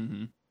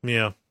 Mm-hmm.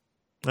 Yeah.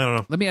 I don't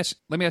know. Let me ask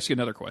you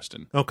another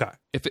question. Okay.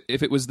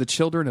 If it was the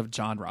children of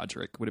John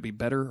Roderick, would it be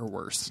better or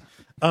worse?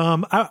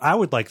 I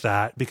would like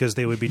that, because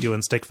they would be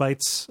doing stick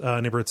fights,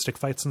 neighborhood stick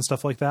fights and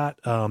stuff like that.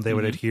 They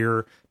would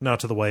adhere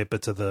not to the white,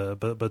 but to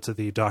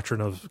the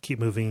doctrine of keep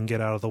moving and get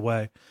out of the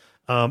way.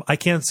 I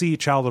can't see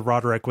Child of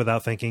Roderick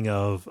without thinking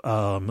of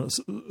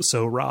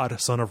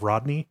Rod, son of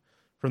Rodney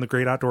from The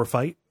Great Outdoor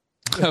Fight.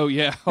 Oh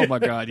yeah! Oh my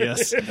God!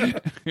 Yes.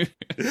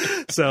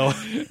 So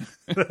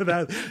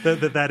that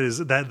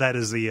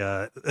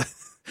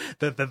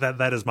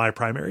is my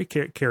primary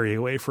carry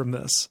away from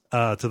this.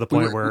 To the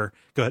point where,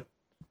 go ahead.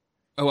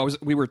 Oh,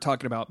 we were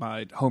talking about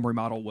my home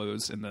remodel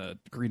woes in the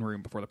green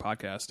room before the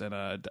podcast, and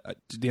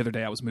the other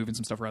day I was moving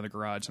some stuff around the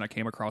garage, and I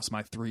came across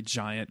my 3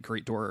 giant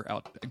Great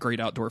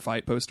Outdoor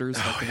Fight posters,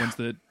 like the ones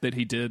that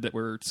he did that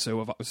were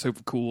so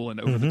cool and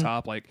over the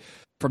top, like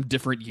from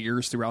different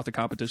years throughout the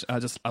competition. I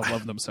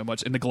love them so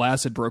much, and the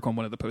glass had broke on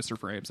one of the poster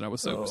frames, and I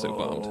was so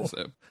bummed.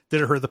 So.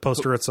 Did it hurt the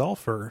poster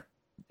itself, or?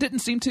 Didn't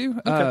seem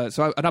to. Okay.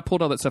 So I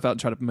pulled all that stuff out and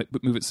tried to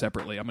move it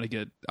separately. I'm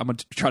gonna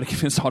try to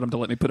convince Autumn to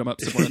let me put them up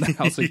somewhere in the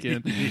house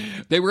again.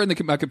 They were in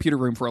my computer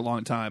room for a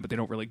long time, but they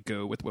don't really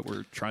go with what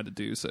we're trying to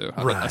do. So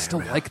I still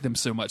like them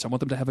so much. I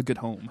want them to have a good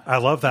home. I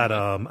love that.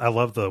 I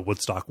love the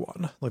Woodstock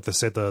one. Like the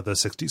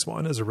 60s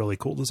one is a really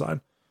cool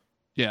design.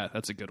 Yeah,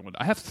 that's a good one.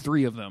 I have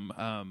 3 of them,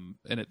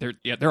 and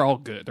they're all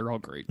good. They're all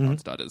great.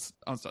 OnStar does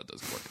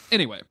work.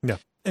 Anyway,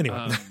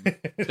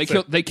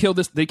 they kill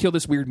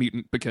this weird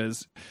mutant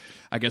because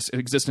I guess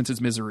existence is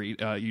misery.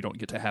 You don't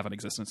get to have an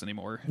existence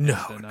anymore. No.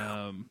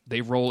 And they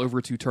roll over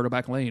to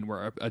Turtleback Lane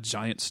where a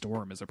giant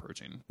storm is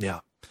approaching. Yeah.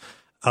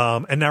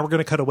 And now we're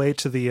going to cut away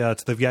to the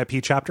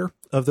VIP chapter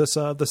of this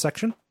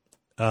section,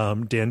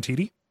 Dan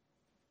Titi,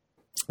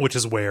 which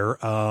is where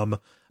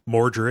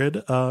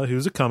Mordred,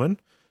 who's a coming.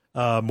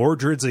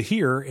 Mordred's a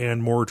here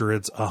and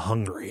Mordred's a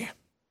hungry.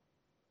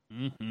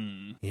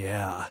 Mm-hmm.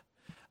 Yeah.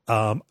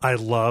 I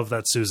love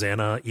that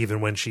Susanna, even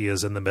when she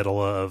is in the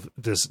middle of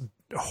this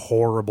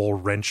horrible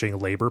wrenching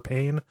labor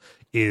pain,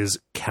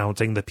 is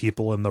counting the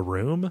people in the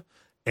room,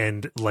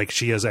 and like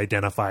she has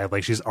identified,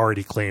 like she's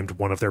already claimed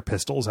one of their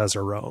pistols as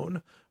her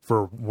own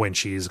for when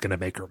she's going to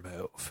make her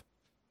move.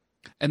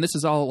 And this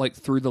is all like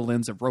through the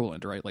lens of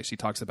Roland, right? Like she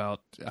talks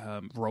about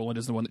Roland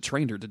is the one that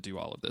trained her to do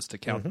all of this, to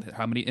count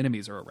how many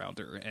enemies are around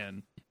her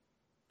and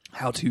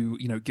how to,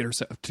 get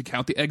herself to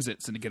count the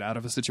exits and to get out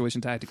of a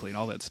situation tactically and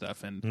all that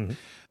stuff. And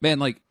man,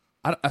 like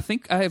I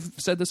think I have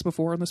said this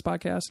before on this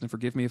podcast, and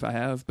forgive me if I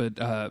have, but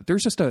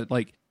there's just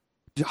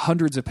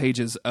hundreds of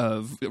pages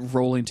of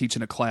Roland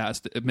teaching a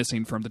class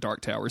missing from the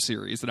Dark Tower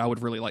series that I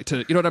would really like to,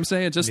 you know what I'm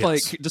saying? Just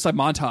like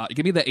montage.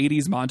 Give me the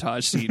 80s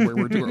montage scene where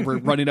we're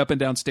running up and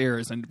down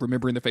stairs and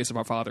remembering the face of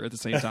our father at the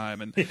same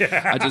time. And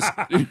I just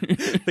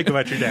think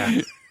about your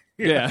dad.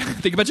 Yeah.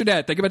 Think about your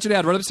dad. Think about your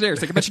dad. Run upstairs.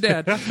 Think about your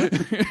dad.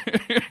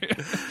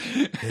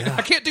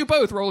 I can't do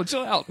both. Roland,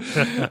 chill out.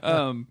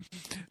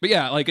 But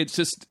yeah, like it's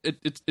just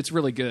it's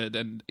really good.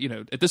 And you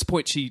know, at this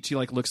point, she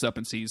like looks up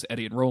and sees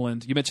Eddie and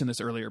Roland. You mentioned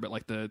this earlier, but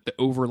like the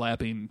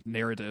overlapping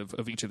narrative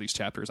of each of these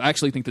chapters, I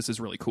actually think this is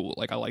really cool.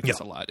 Like I like this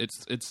a lot.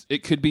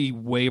 It could be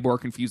way more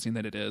confusing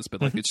than it is,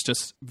 but like it's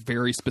just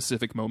very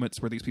specific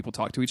moments where these people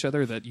talk to each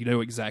other that you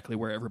know exactly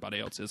where everybody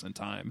else is in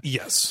time.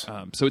 Yes.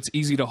 So it's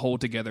easy to hold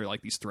together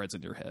like these threads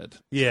in your head.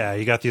 Yeah,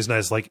 you got these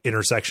nice like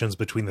intersections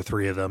between the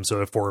three of them,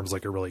 so it forms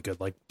like a really good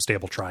like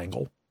stable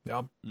triangle.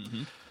 Yeah.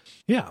 Mm-hmm.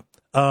 Yeah.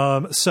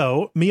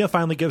 So Mia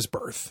finally gives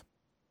birth.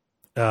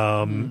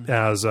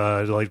 As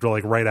like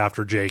right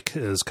after Jake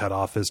is cut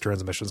off, his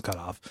transmission's cut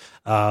off.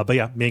 But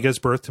yeah, Mia gives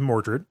birth to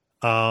Mordred.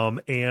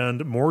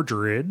 And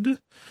Mordred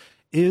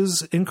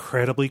is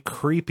incredibly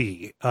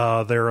creepy.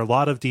 There are a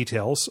lot of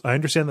details. I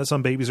understand that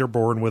some babies are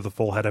born with a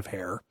full head of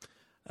hair.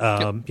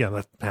 Yeah,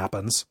 that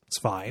happens. It's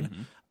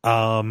fine.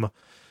 Mm-hmm.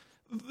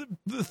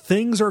 The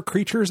things or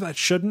creatures that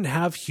shouldn't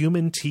have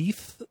human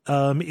teeth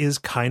is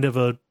kind of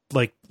a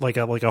like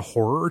a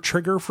horror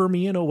trigger for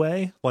me in a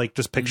way. Like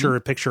just picture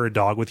a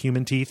dog with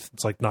human teeth.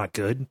 It's like not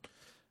good.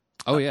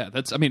 Oh yeah,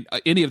 I mean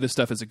any of this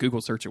stuff is a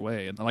Google search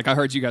away. And like I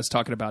heard you guys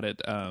talking about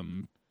it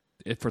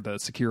for the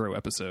Sekiro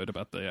episode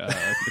about the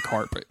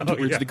carp.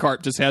 The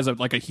carp just has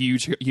a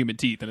huge human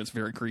teeth and it's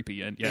very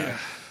creepy. And yeah.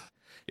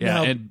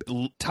 Yeah, and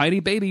tiny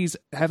babies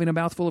having a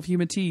mouthful of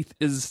human teeth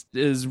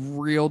is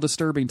real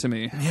disturbing to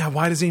me. Yeah,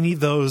 why does he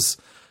need those?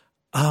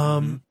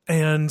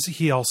 And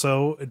he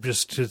also,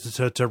 just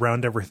to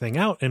round everything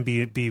out and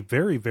be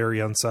very,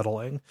 very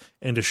unsettling,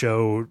 and to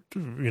show,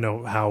 you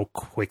know, how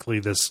quickly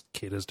this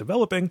kid is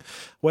developing,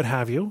 what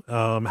have you,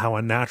 how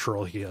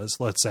unnatural he is.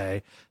 Let's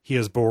say he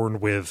is born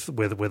with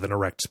an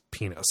erect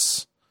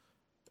penis.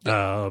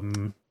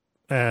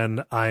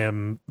 And I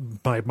am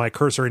my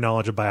cursory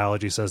knowledge of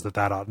biology says that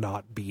ought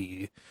not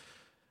be.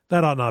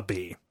 That ought not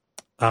be.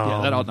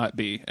 That ought not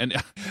be. And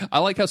I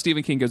like how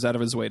Stephen King goes out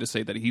of his way to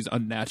say that he's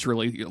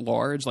unnaturally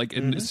large. Like,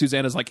 and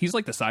Susanna's like, he's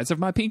like the size of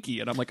my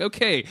pinky. And I'm like,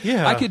 okay,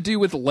 I could do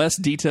with less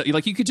detail.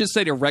 Like, you could just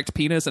say erect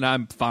penis and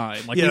I'm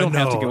fine. Like, you don't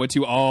have to go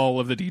into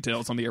all of the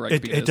details on the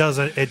erect penis.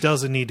 It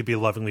doesn't need to be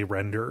lovingly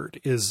rendered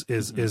is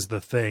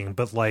the thing.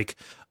 But like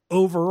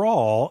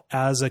overall,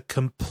 as a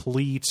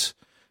complete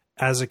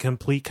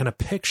kind of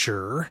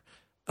picture,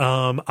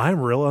 I'm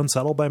real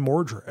unsettled by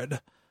Mordred.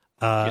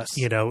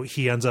 You know,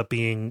 he ends up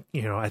being,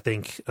 you know, I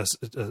think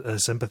a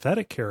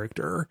sympathetic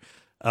character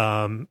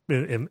in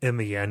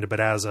the end, but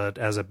as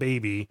a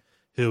baby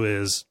who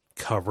is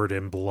covered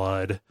in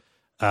blood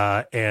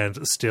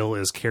and still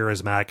is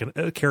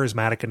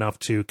charismatic enough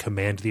to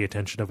command the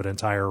attention of an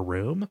entire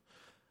room.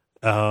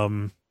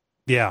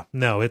 Yeah,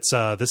 no, it's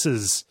this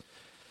is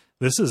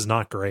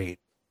not great.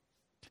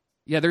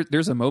 Yeah,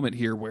 there's a moment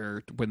here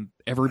where when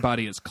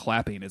everybody is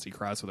clapping as he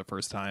cries for the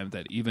first time,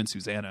 that even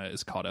Susanna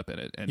is caught up in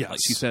it, and like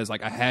she says,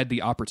 like I had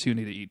the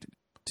opportunity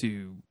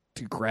to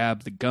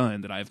grab the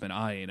gun that I've been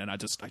eyeing, and I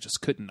just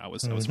couldn't. I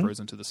was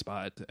frozen to the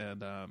spot,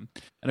 and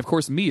of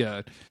course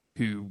Mia,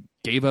 who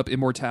gave up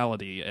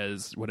immortality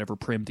as whatever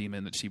prim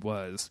demon that she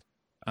was,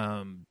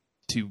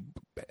 to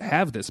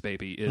have this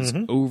baby is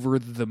over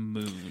the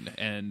moon,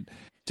 and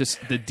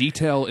just the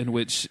detail in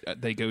which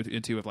they go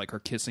into of like her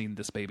kissing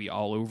this baby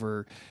all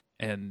over.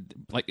 And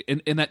like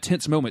in that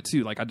tense moment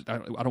too, like I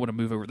don't want to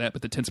move over that,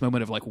 but the tense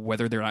moment of like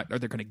whether they're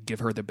going to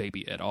give her the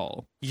baby at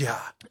all. Yeah,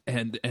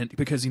 and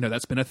because you know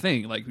that's been a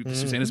thing. Like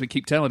Susanna's been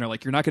keep telling her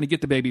like you're not going to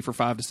get the baby for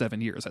 5 to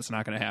 7 years. That's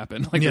not going to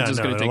happen. Like they're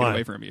just going to take it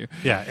away from you.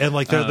 Yeah, and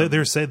like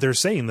they're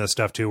saying this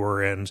stuff to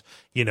her, and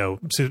you know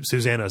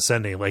Susanna's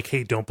sending like,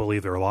 hey, don't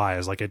believe their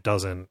lies. Like it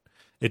doesn't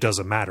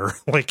matter.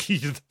 Like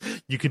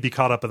you can be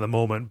caught up in the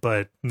moment,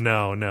 but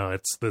no,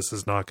 this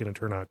is not going to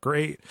turn out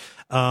great.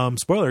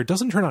 Spoiler, it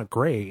doesn't turn out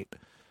great.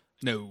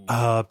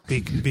 No.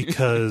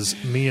 Because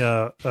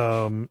Mia,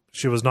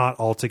 she was not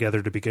all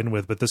together to begin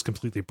with, but this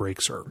completely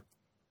breaks her.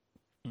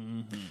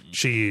 Mm-hmm.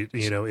 She,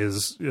 you know,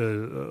 is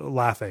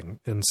laughing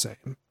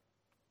insane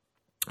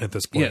at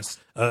this point. Yes,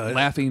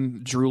 laughing,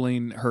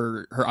 drooling,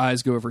 her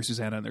eyes go over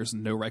Susanna, and there's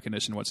no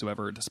recognition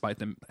whatsoever, despite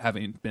them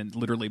having been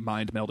literally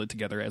mind melded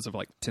together as of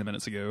like 10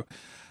 minutes ago.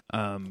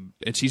 And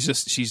she's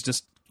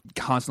just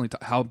constantly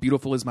how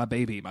beautiful is my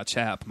baby, my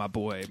chap, my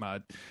boy,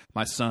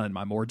 my son,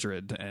 my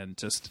Mordred, and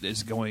just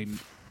is going.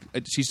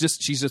 She's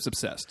just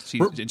obsessed. She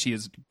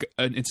is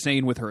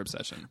insane with her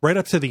obsession. Right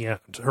up to the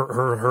end,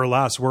 her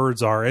last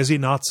words are: "Is he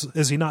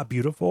not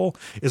beautiful?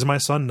 Is my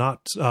son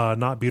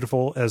not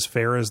beautiful as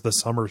fair as the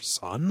summer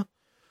sun?"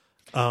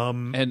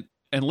 And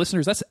And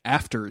listeners, that's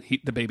after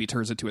the baby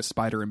turns into a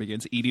spider and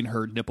begins eating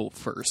her nipple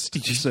first.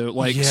 So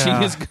like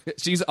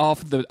she's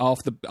off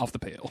the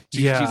pail.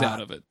 She's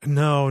out of it.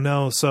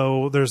 No.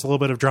 So there's a little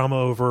bit of drama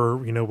over,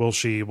 will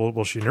she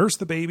nurse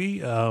the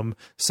baby?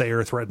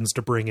 Sayer threatens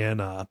to bring in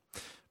a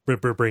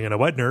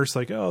wet nurse.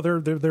 Like, oh,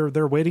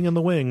 they're waiting in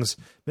the wings.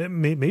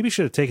 Maybe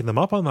should have taken them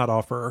up on that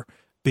offer,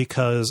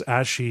 because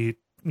as she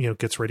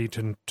gets ready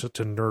to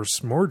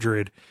nurse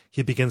Mordred,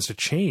 he begins to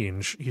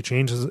change. He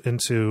changes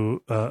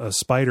into a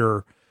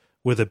spider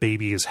with a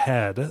baby's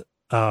head,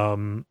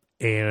 and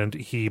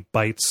he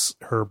bites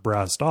her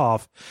breast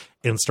off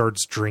and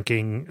starts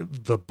drinking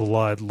the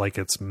blood like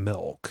it's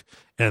milk.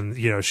 And,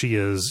 she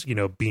is,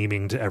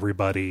 beaming to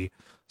everybody,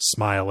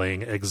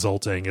 smiling,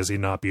 exulting. Is he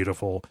not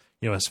beautiful?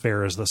 As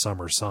fair as the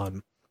summer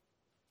sun.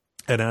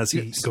 And as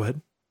he... Go ahead.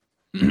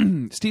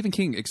 Stephen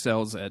King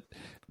excels at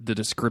the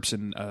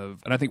description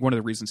of, and I think one of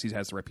the reasons he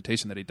has the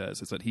reputation that he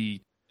does is that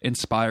he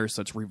inspires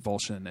such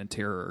revulsion and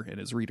terror in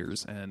his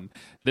readers. And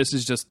this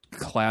is just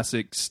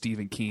classic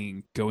Stephen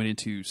King going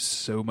into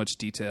so much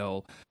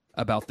detail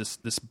about this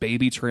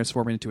baby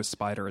transforming into a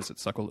spider as it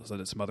suckles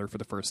at its mother for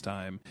the first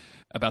time,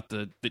 about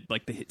the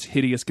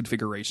hideous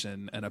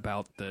configuration, and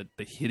about the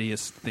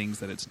hideous things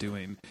that it's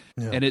doing.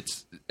 Yeah. And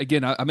it's,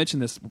 again, I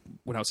mentioned this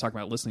when I was talking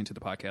about listening to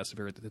the podcast at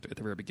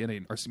the very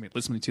beginning, or excuse me,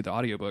 listening to the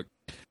audiobook,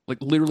 like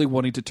literally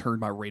wanting to turn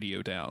my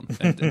radio down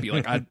and be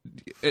like, I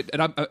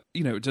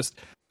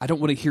don't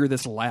want to hear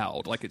this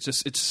loud. Like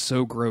it's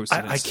so gross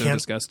and it's so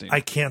disgusting.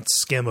 I can't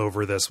skim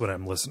over this when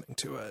I'm listening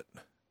to it.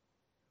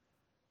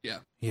 Yeah.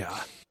 Yeah.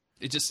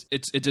 It's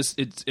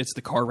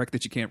the car wreck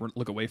that you can't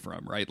look away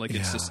from, right? Like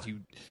it's just you,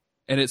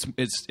 and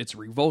it's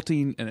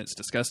revolting and it's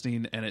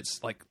disgusting, and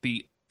it's like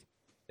the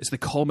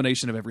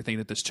culmination of everything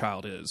that this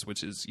child is,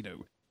 which is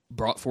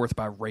brought forth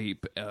by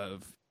rape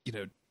of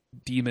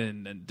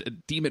demon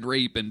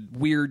rape and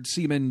weird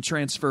semen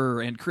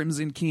transfer and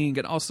Crimson King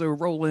and also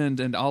Roland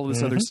and all of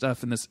this other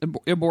stuff, and this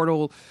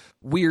immortal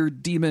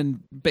weird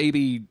demon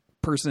baby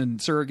person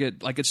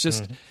surrogate. Like it's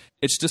just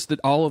that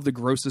all of the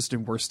grossest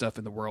and worst stuff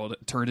in the world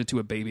turned into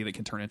a baby that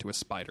can turn into a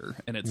spider,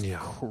 and it's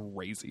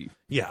crazy.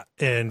 Yeah,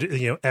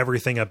 and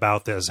everything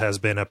about this has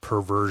been a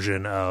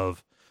perversion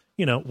of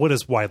what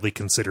is widely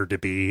considered to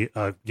be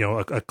a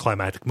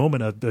climactic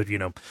moment of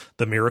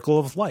the miracle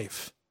of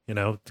life.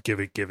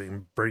 Giving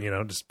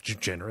just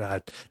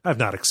general. I've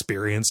not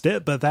experienced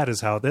it, but that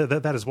is how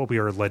that is what we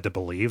are led to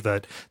believe,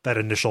 that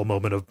initial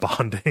moment of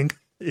bonding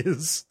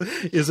is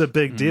a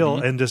big deal,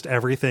 and just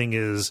everything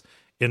is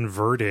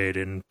inverted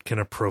and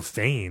kind of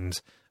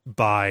profaned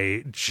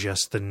by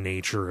just the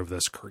nature of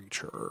this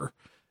creature.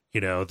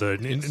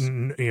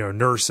 Nursing,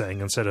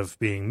 instead of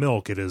being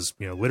milk, it is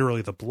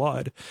literally the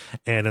blood,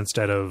 and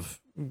instead of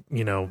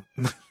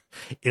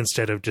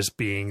just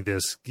being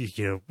this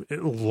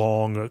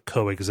long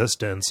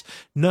coexistence,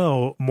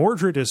 no,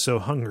 Mordred is so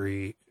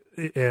hungry,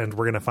 and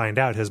we're going to find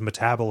out his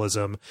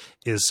metabolism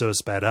is so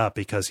sped up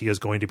because he is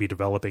going to be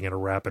developing at a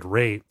rapid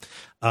rate,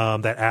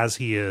 that as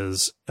he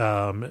is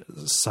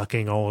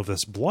sucking all of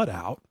this blood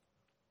out,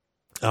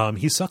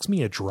 he sucks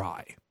Mia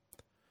dry.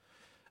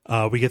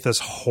 We get this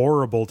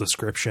horrible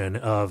description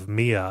of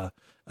Mia,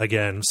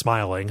 again,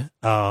 smiling,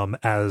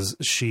 as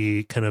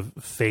she kind of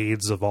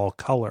fades of all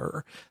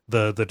color.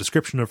 The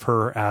description of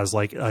her as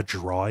like a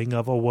drawing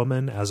of a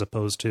woman as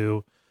opposed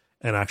to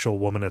an actual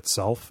woman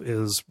itself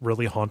is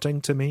really haunting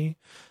to me.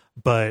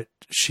 But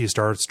she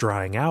starts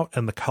drying out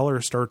and the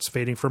color starts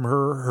fading from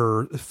her.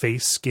 Her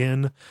face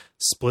skin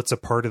splits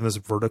apart in this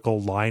vertical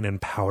line and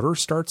powder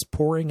starts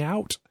pouring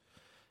out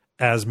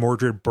as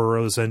Mordred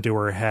burrows into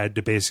her head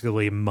to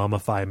basically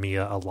mummify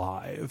Mia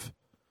alive.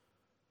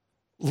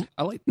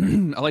 I like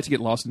to get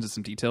lost into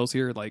some details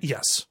here. Like,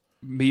 yes,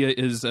 Mia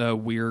is a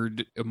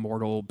weird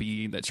immortal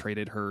being that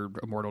traded her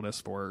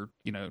immortalness for,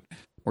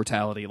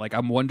 mortality. Like,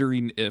 I'm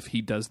wondering if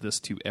he does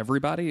this to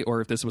everybody, or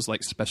if this was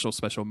like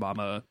special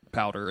mama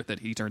powder that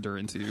he turned her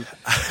into.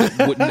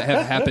 Wouldn't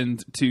have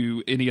happened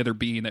to any other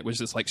being that was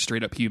just like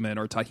straight up human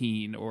or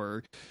Taheen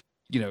or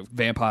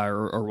vampire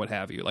or what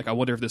have you. Like, I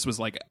wonder if this was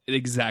like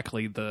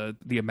exactly the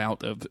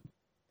amount of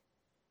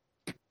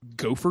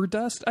gopher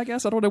dust, I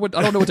guess. I don't know what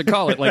to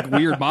call it. Like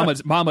weird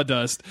mama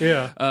dust.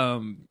 Yeah.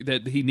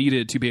 That he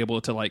needed to be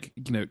able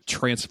to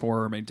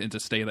transform and to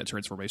stay in that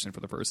transformation for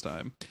the first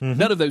time. Mm-hmm.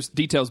 None of those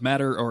details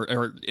matter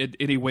or in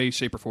any way,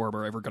 shape, or form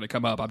are ever going to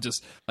come up. I'm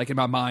just like, in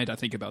my mind, I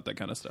think about that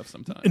kind of stuff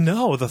sometimes.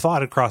 No, the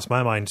thought had crossed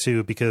my mind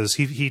too, because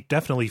he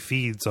definitely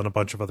feeds on a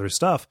bunch of other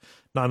stuff,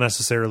 not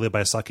necessarily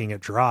by sucking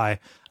it dry.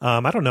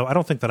 I don't know. I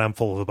don't think that I'm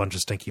full of a bunch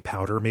of stinky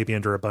powder. Maybe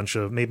under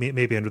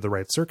maybe under the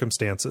right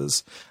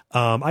circumstances.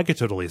 I could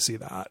totally see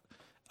that.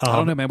 I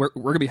don't know, man. We're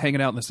gonna be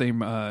hanging out in the same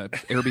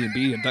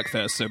Airbnb and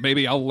Duckfest, so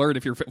maybe I'll learn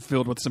if you're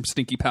filled with some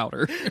stinky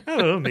powder. I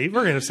don't know. Maybe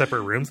we're gonna have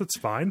separate rooms. That's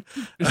fine.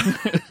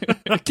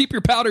 Keep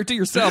your powder to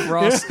yourself,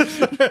 Ross.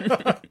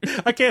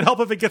 I can't help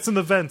if it gets in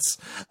the vents.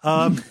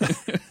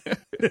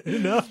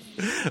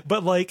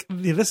 But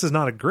this is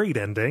not a great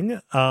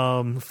ending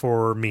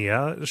for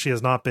Mia. She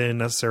has not been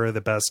necessarily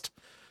the best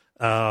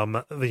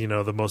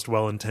the most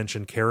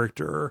well-intentioned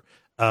character.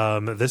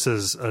 This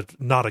is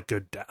not a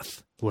good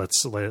death.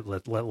 Let's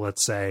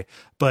say,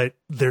 but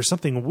there's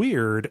something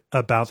weird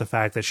about the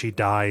fact that she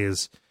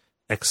dies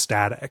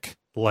ecstatic,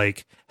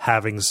 like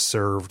having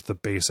served the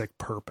basic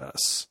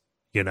purpose,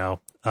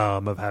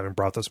 of having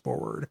brought this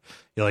forward.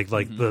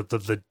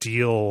 The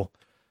deal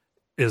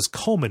is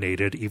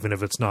culminated, even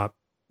if it's not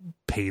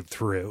paid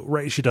through,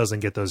 right? She doesn't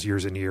get those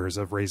years and years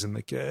of raising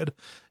the kid.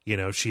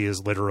 She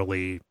is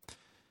literally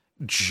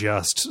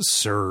just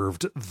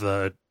served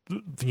the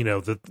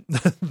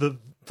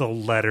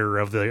letter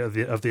of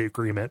the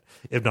agreement,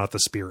 if not the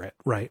spirit,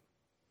 right?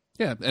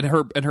 Yeah, and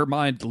her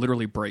mind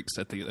literally breaks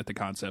at the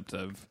concept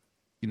of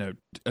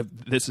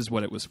this is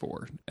what it was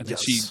for, and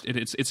yes.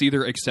 it's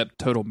either accept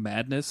total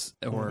madness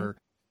or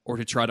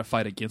to try to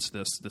fight against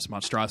this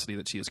monstrosity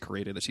that she has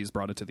created, that she's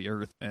brought into the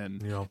earth,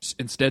 and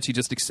instead she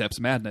just accepts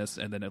madness,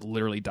 and then it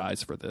literally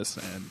dies for this,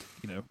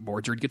 and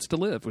Mordred gets to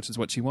live, which is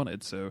what she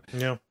wanted. So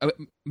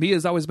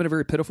Mia's always been a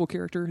very pitiful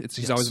character.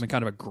 She's always been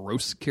kind of a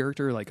gross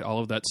character, like all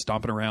of that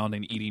stomping around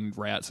and eating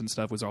rats and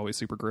stuff was always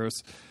super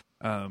gross.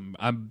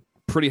 I'm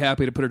pretty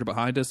happy to put her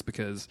behind us,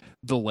 because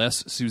the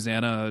less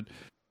Susanna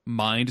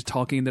mind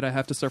talking that I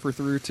have to suffer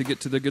through to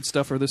get to the good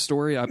stuff for this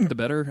story, the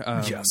better.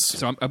 Yes.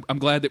 So I'm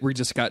glad that we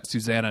just got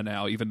Susanna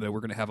now, even though we're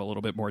going to have a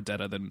little bit more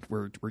data than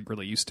we're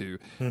really used to.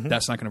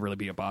 That's not going to really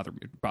be a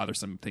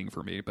bothersome thing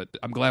for me. But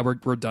I'm glad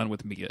we're done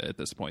with Mia at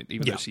this point,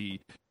 even though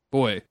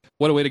boy,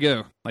 what a way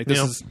this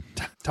is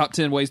top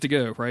 10 ways to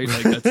go, right?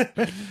 Like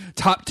that's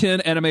top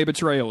 10 anime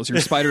betrayals. Your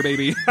spider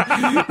baby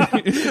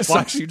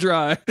sucks you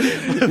dry.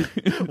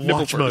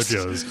 Watch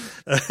Mojo's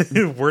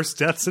worst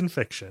deaths in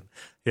fiction.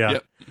 Yeah.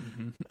 Yep.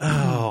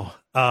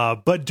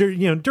 But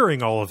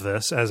during all of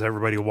this, as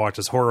everybody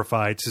watches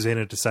horrified,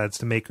 Susanna decides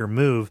to make her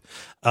move.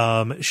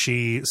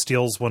 She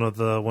steals one of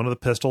the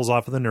pistols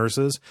off of the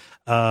nurses.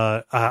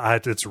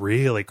 It's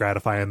really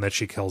gratifying that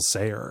she kills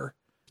Sayer.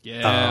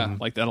 Yeah,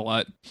 like that a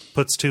lot.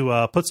 Puts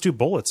two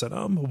bullets in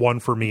him, one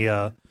for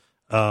Mia,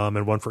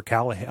 and one for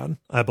Callahan,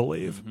 I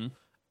believe.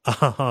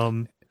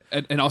 And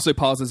also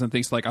pauses and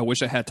thinks, like, I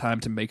wish I had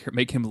time to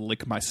make him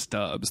lick my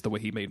stubs the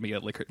way he made Mia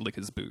lick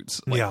his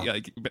boots.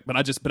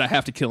 But I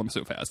have to kill him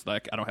so fast.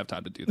 Like, I don't have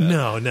time to do that.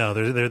 No,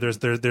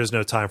 there's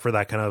no time for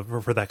that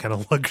kind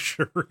of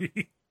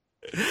luxury.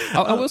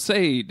 I will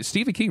say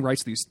Stephen King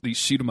writes these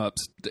shoot 'em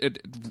ups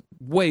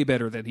way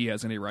better than he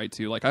has any right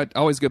to. Like, I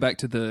always go back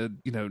to the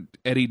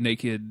Eddie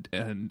naked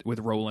and with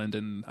Roland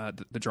and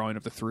the drawing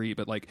of the three,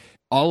 but like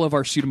all of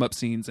our shoot 'em up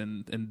scenes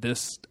in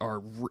this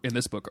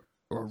book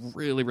are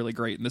really, really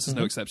great, and this is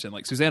no exception.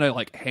 Like, Susanna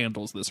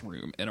handles this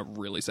room in a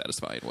really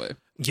satisfying way.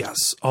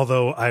 Yes,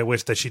 although I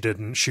wish that she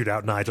didn't shoot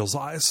out Nigel's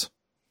eyes.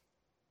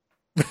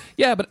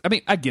 Yeah, but I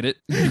mean, I get it.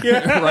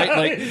 Yeah. Right?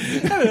 Like,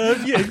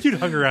 if you'd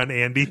hung around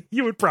Andy,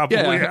 you would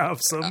probably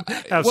have some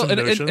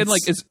notions. And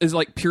like, it's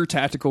like pure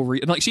tactical.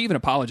 And like, she even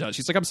apologized.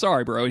 She's like, "I'm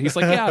sorry, bro." And he's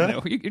like, "Yeah,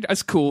 no,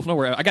 that's cool. No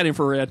worry. I got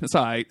infrared. It's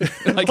all right."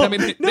 Like, well, I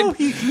mean,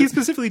 he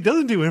specifically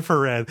doesn't do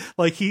infrared.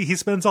 Like, he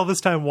spends all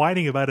this time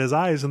whining about his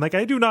eyes, and like,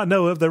 I do not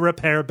know if the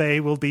repair bay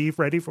will be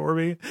ready for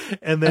me.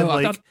 And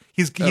then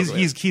he's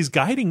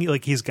guiding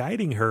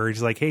her.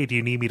 He's like, "Hey, do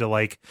you need me to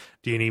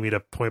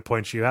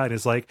point you out?" And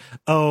he's like,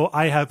 "Oh,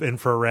 I have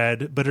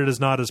infrared, but it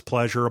is not as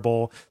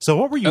pleasurable. So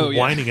what were you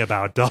whining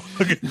about, dog?"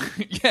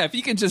 Yeah, if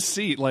you can just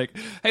see, like,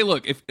 hey,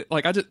 look, if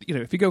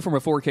you go from a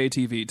 4K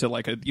TV to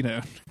like a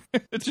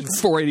it's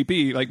just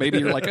 480p, like maybe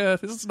you're like,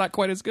 this is not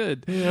quite as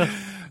good. Yeah.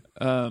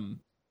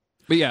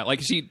 But yeah,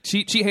 like she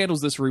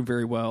handles this room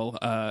very well.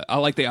 I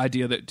like the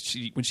idea that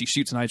when she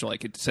shoots Nigel,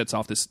 like, it sets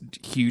off this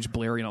huge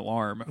blaring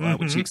alarm,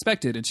 which she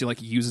expected, and she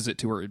like uses it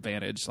to her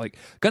advantage. Like,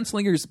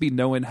 gunslingers be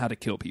knowing how to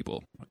kill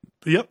people.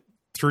 Yep.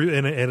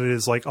 And it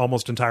is like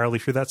almost entirely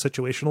through that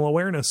situational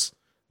awareness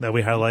that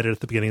we highlighted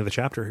at the beginning of the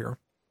chapter here.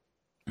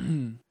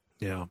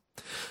 Yeah.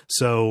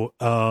 So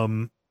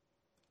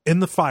in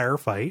the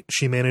firefight,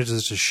 she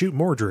manages to shoot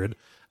Mordred,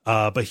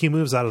 but he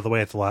moves out of the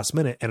way at the last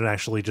minute, and it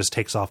actually just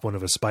takes off one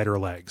of his spider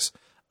legs.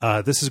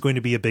 This is going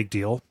to be a big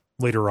deal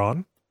later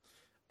on,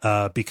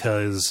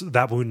 because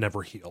that wound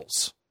never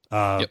heals.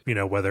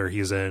 Whether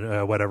he's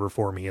in whatever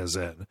form he is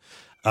in.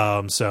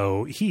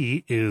 So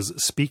he is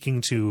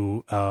speaking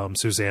to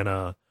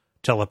Susanna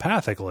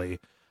telepathically,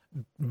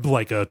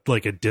 like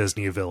a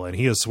Disney villain.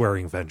 He is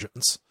swearing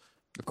vengeance.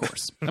 Of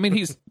course. I mean,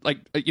 he's like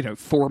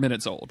 4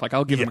 minutes old. Like,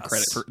 I'll give him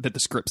credit for that. The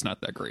script's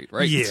not that great,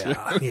 right? Yeah,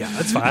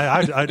 that's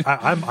fine.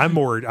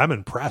 I'm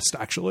impressed,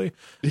 actually.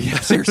 Yeah,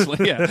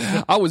 seriously.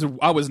 Yeah, I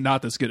was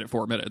not this good at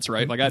 4 minutes,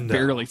 right? Like, I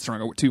barely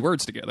strung 2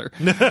 words together.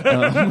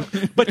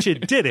 But you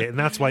did it, and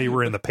that's why you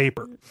were in the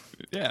paper.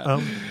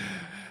 Yeah.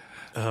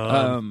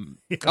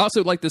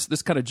 Also, like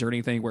this kind of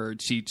journey thing where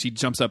she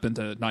jumps up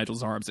into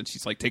Nigel's arms and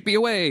she's like, "Take me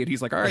away," and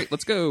he's like, "All right,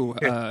 let's go."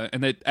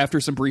 And then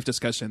after some brief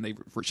discussion,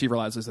 she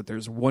realizes that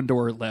there's one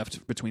door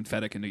left between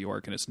Fedek and New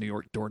York, and it's New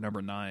York door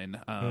number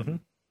 9.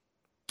 And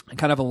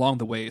kind of along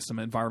the way, some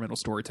environmental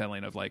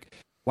storytelling of like,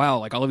 wow,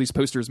 like all of these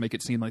posters make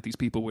it seem like these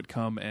people would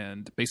come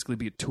and basically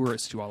be a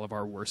tourist to all of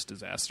our worst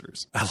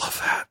disasters. I love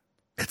that.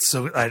 It's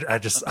so I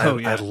just Oh,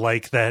 yeah. I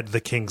like that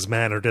the King's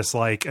Men are just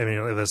like, I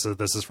mean, this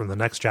is from the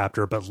next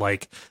chapter, but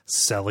like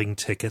selling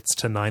tickets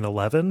to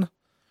 9/11.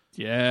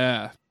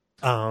 Yeah.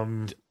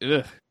 Um,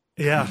 Ugh.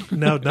 yeah,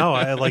 no,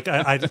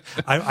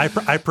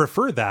 I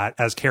prefer that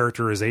as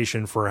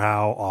characterization for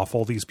how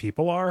awful these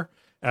people are,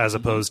 as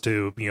opposed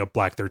to, you know,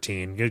 Black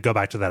 13. You go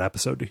back to that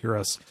episode to hear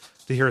us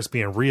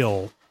being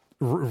real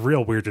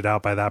weirded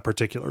out by that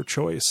particular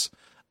choice.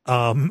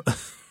 I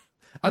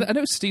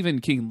know Stephen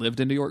King lived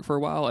in New York for a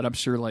while, and I'm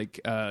sure, like,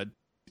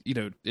 you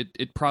know,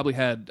 it probably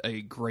had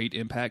a great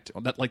impact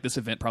on that. Like, this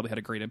event probably had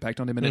a great impact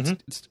on him, and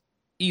it's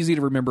easy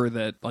to remember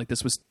that, like,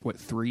 this was what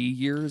 3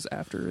 years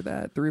after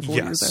that, 3 or 4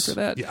 years after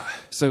that. Yeah.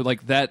 So,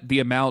 like, that the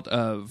amount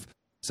of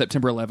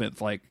September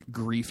 11th, like,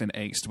 grief and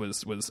angst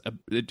was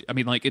I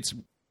mean, like, it's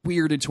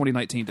weird in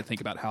 2019 to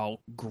think about how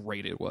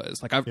great it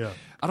was. Like, I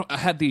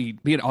had me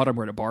and Autumn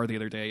were at a bar the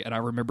other day, and I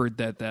remembered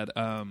that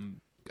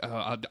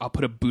I'll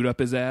put a boot up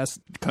his ass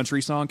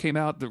country song came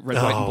out, the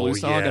Red, White, and Blue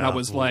song, yeah. and I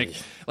was like,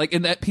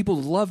 and that people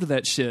loved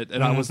that shit,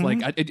 and I was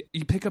like,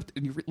 you pick up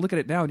and you look at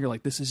it now, and you're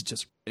like, this is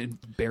just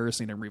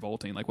embarrassing and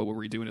revolting. Like, what were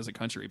we doing as a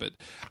country? But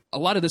a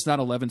lot of this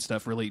 9/11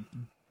 stuff really,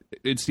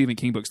 in Stephen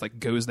King books,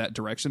 like, goes that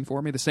direction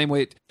for me. The same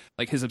way,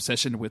 like, his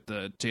obsession with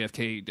the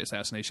JFK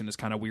assassination is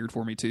kind of weird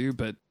for me too.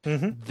 But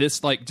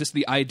this, like, just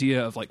the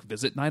idea of, like,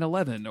 visit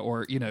 9/11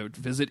 or, you know,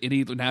 visit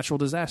any natural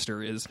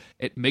disaster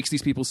it makes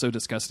these people so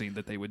disgusting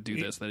that they would do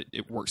this, that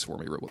it works for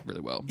me really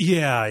well.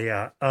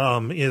 Yeah.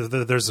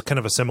 There's kind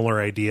of a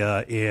similar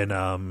idea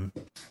in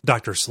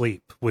Doctor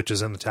Sleep, which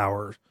is in the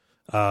Tower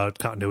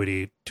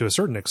continuity to a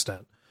certain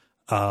extent.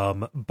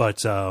 But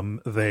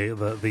the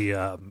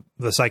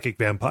psychic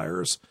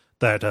vampires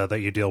that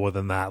you deal with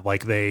in that,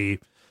 like, they,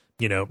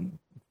 you know,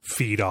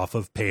 feed off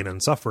of pain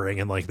and suffering,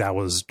 and like that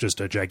was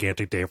just a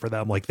gigantic day for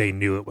them. Like, they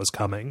knew it was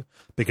coming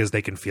because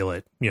they can feel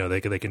it. You know,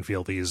 they can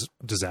feel these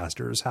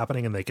disasters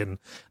happening, and they can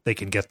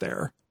get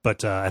there.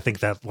 But I think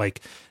that,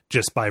 like,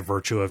 just by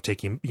virtue of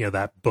taking, you know,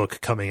 that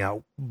book coming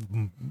out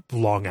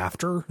long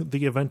after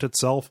the event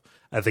itself,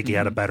 I think he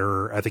had a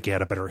better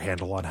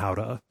handle on how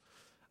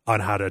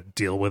to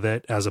deal with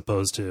it, as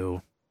opposed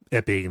to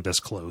it being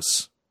this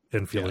close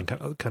and feeling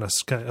kind of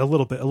a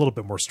little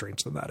bit more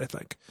strange than that, I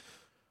think.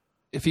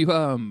 If you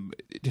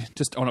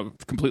just on a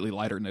completely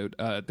lighter note,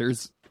 have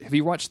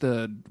you watched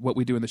the What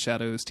We Do in the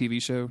Shadows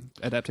TV show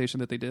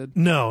adaptation that they did?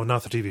 No,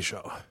 not the TV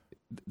show.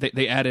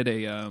 They added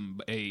a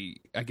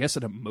I guess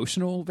an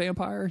emotional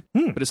vampire,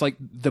 but it's like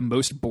the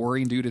most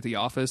boring dude at the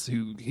office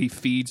who he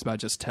feeds by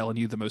just telling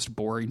you the most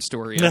boring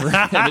story ever,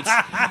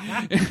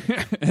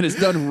 and it's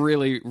done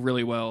really,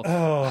 really well.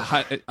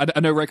 I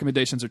know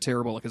recommendations are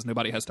terrible because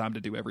nobody has time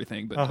to do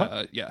everything,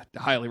 but yeah,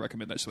 highly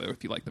recommend that show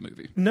if you like the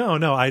movie.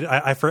 No,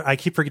 I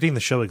keep forgetting the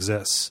show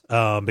exists,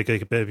 because,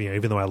 you know,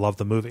 even though I love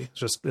the movie,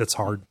 it's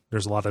hard.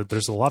 There's a lot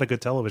of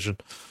good television.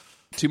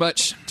 Too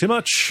much.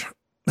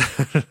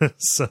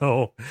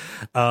 So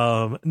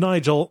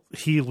Nigel,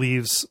 he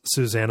leaves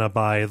Susanna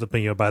by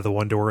the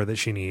one door that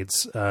she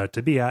needs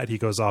to be at. He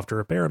goes off to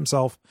repair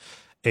himself,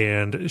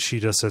 and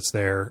she just sits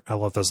there. I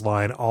love this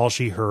line. All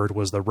she heard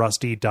was the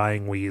rusty,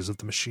 dying wheeze of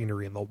the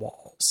machinery in the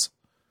walls.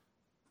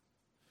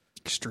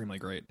 Extremely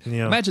great.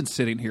 Yeah. Imagine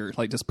sitting here,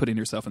 like, just putting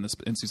yourself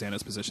in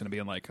Susanna's position and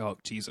being like, "Oh,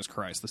 Jesus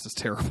Christ, this is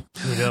terrible.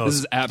 This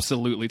is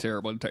absolutely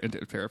terrible and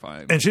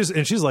terrifying." And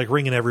she's like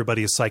ringing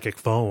everybody's psychic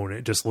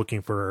phone, just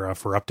looking for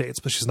updates,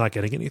 but she's not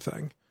getting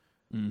anything.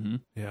 Mm-hmm.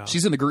 Yeah,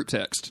 she's in the group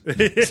text.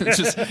 It's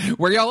just,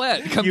 where y'all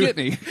at? Come get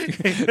me.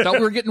 Thought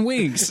we were getting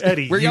wings.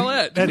 Eddie, where y'all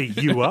at? Eddie,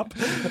 you up?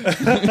 Can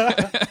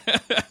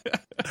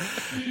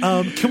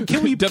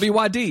we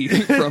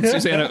WYD from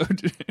Susanna?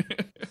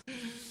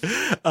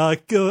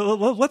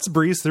 Let's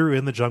breeze through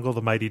In the Jungle,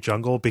 the Mighty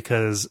Jungle,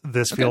 because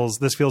this feels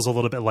a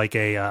little bit like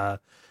a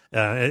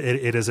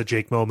it is a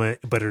Jake moment,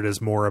 but it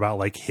is more about,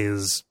 like,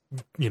 his,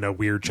 you know,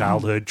 weird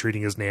childhood,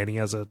 treating his nanny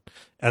as a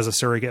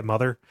surrogate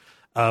mother,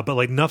 but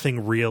like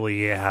nothing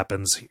really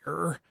happens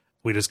here.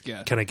 We just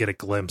kind of get a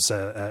glimpse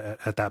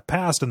at that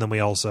past, and then we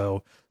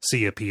also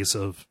see a piece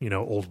of, you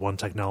know, old one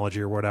technology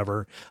or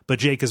whatever. But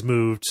Jake has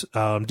moved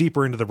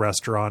deeper into the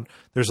restaurant.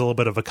 There's a little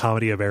bit of a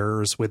comedy of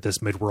errors with this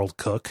midworld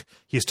cook.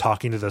 He's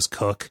talking to this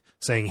cook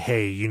saying,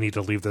 "Hey, you need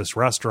to leave this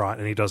restaurant,"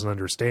 and he doesn't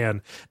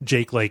understand.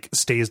 Jake, like,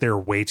 stays there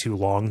way too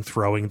long,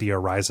 throwing the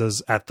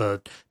arisas at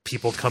the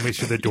people coming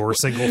through the door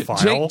single file.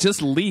 Jake,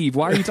 just leave.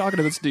 Why are you talking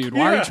to this dude?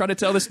 Why are you trying to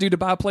tell this dude to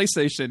buy a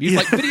PlayStation? He's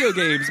like, video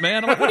games,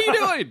 man. I'm like, what are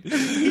you doing?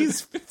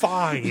 He's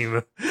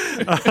fine.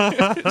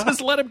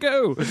 Just let him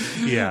go.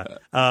 Yeah.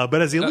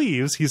 But as he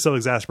leaves, he's so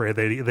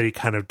exasperated that he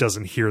kind of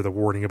doesn't hear the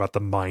warning about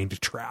the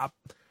mind trap.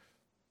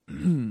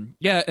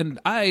 Yeah, and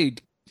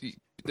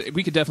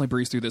we could definitely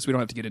breeze through this. We don't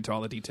have to get into all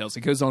the details.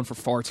 It goes on for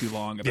far too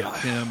long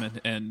about him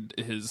and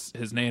his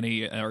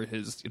nanny, or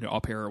his, you know, au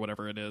pair or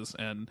whatever it is.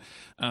 And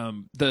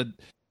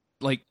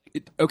like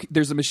okay,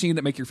 there's a machine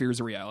that make your fears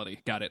a reality.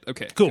 Got it.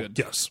 Okay, Cool. good.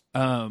 Yes.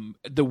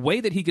 The way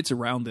that he gets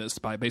around this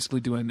by basically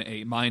doing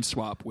a mind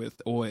swap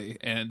with Oi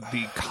and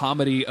the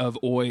comedy of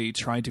Oi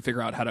trying to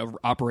figure out how to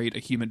operate a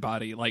human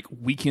body, like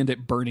Weekend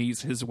at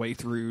Bernie's his way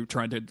through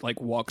trying to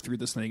like walk through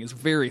this thing, is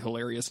very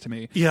hilarious to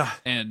me. Yeah.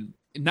 And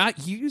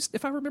not used,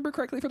 if I remember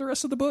correctly, for the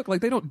rest of the book.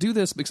 Like they don't do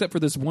this except for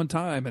this one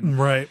time, and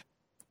Right.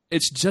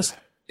 it's just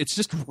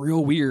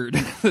real weird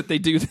that they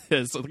do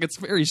this. Like, it's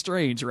very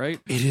strange, right?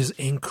 It is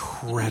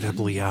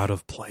incredibly out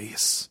of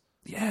place.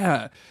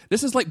 Yeah.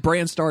 This is like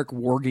Bran Stark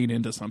warging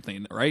into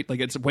something, right?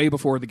 Like it's way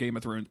before the Game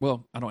of Thrones.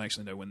 Well, I don't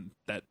actually know when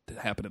that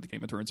happened in the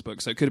Game of Thrones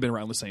book, so it could have been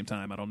around the same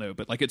time. I don't know.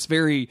 But like it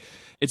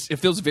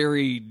feels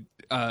very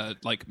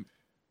like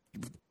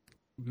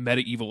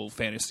medieval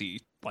fantasy,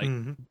 like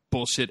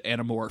bullshit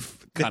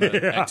anamorph kind of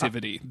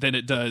activity than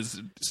it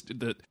does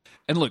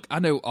and look, I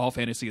know all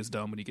fantasy is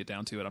dumb when you get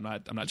down to it. I'm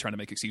not trying to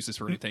make excuses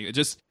for anything. It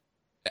just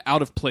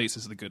out of place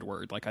is the good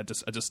word. Like I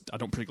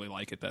don't particularly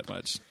like it that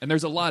much. And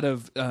there's a lot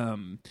of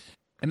and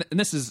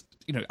this is,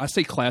 I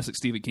say classic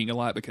Stephen King a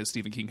lot because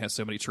Stephen King has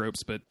so many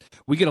tropes, but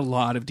we get a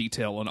lot of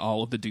detail on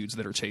all of the dudes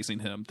that are chasing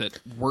him that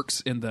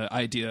works in the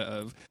idea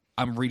of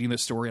I'm reading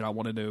this story and I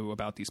want to know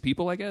about these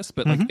people, I guess.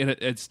 But like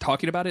it's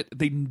talking about it,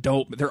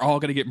 they're all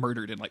going to get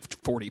murdered in like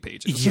 40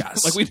 pages.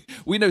 Yes. Like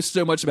we know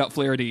so much about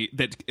Flaherty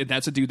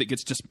that's a dude that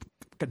gets just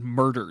fucking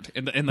murdered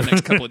in the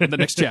next in the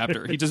next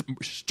chapter. He just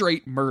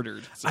straight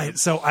murdered.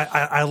 So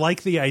I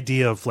like the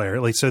idea of Flaherty.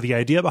 Like, so the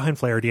idea behind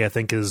Flaherty, I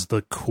think, is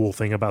the cool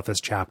thing about this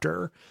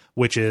chapter,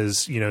 which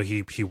is,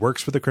 he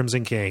works for the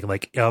Crimson King.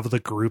 Like, of the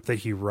group that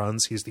he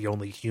runs, he's the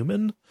only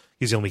human.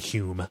 He's the only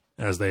hume,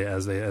 as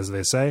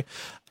they say.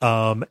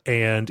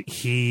 And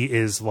he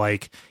is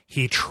like,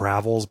 he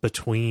travels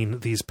between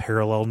these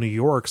parallel New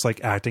Yorks,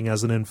 like acting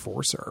as an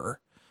enforcer.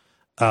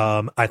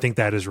 I think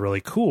that is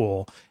really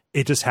cool.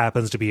 It just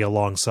happens to be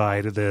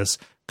alongside this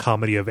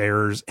comedy of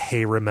errors.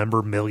 Hey,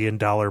 remember $1 Million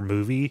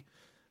Movie?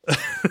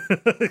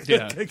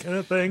 Yeah. Kind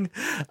of thing.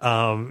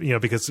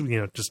 Because,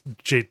 just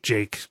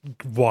Jake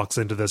walks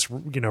into this,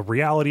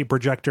 reality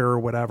projector or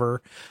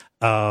whatever.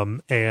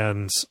 After,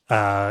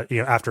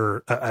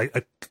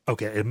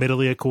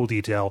 admittedly a cool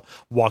detail,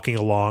 walking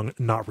along,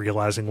 not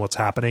realizing what's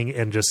happening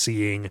and just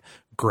seeing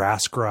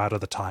grass grow out of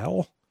the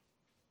tile.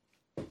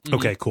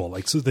 Okay, cool.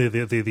 Like, so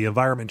the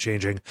environment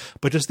changing,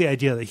 but just the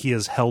idea that he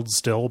is held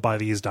still by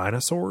these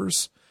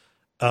dinosaurs,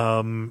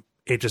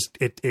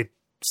 it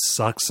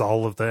sucks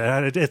all of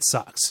the. It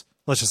sucks.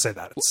 Let's just say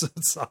that it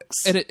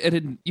sucks.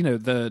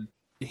 And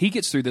he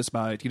gets through this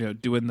by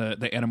doing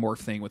the Animorph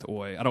thing with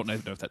Oi. I don't know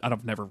if that.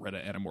 I've never read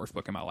an Animorph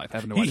book in my life. I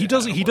have no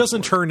idea. He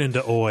doesn't turn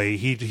into Oi.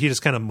 He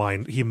just kind of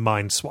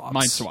mind swaps.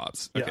 Mind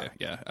swaps. Okay,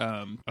 yeah.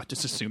 I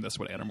just assume that's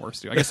what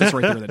Animorphs do. I guess that's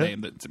right there in the name,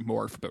 that's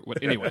morph.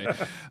 But anyway,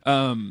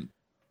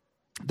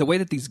 the way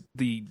that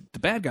the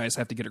bad guys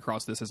have to get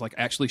across this is like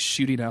actually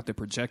shooting out the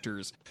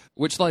projectors,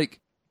 which like.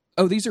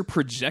 Oh, these are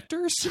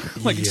projectors?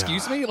 Like, yeah.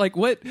 Excuse me? Like,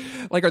 what?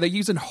 Like, are they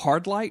using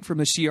hard light from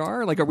the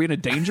Shi'ar? Like, are we in a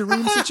danger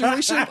room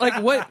situation?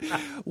 Like,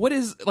 what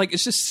is, like,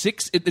 it's just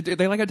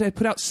they like to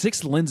put out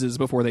 6 lenses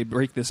before they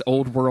break this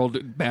old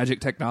world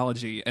magic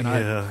technology. And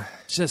I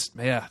just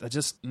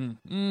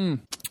don't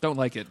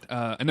like it.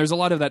 And there's a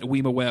lot of that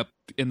Weema Wep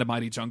in the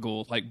Mighty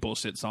Jungle, like,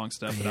 bullshit song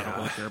stuff that I don't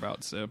really care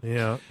about. So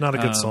yeah, not a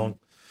good song.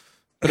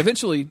 But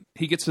eventually,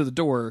 he gets to the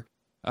door,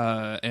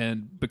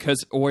 and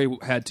because Oi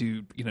had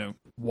to,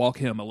 walk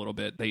him a little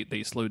bit,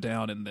 they slow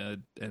down,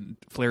 and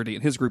Flaherty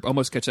and his group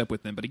almost catch up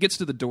with them. But he gets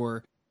to the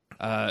door.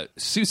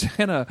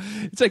 Susanna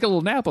take a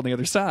little nap on the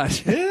other side,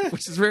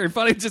 which is very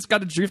funny. Just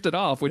kind of drifted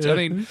off. Which I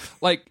mean,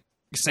 like,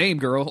 same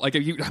girl. Like,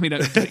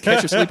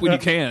 catch your sleep when you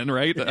can,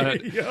 right?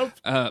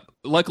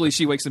 Luckily,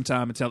 she wakes him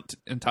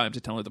in time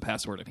to tell her the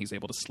password, and he's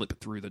able to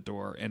slip through the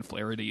door. And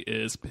Flaherty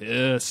is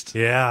pissed.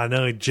 Yeah, I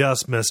know. He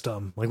just missed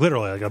him. Like,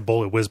 literally, like a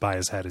bullet whizzed by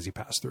his head as he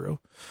passed through.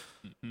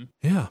 Mm-hmm.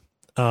 Yeah.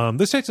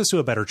 This takes us to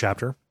a better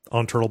chapter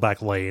on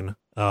Turtleback Lane,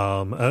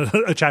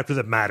 a chapter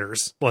that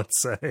matters,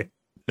 let's say,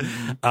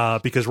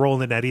 because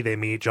Roland and Eddie, they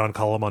meet John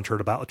Cullum on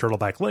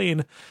Turtleback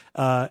Lane,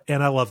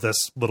 and I love this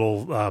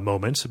little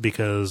moment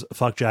because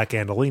fuck Jack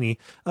Andolini.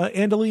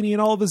 Andolini and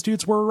all of his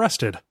dudes were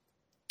arrested.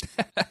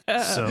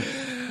 So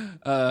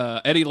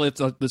Eddie lets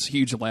this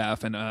huge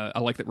laugh, and I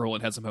like that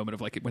Roland has a moment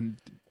of like when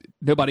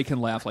nobody can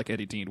laugh like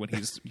Eddie Dean when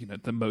he's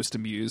the most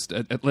amused,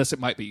 unless it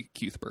might be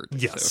Cuthbert.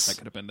 Yes, so that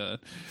could have been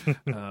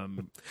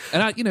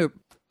and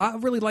I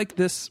really like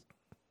this.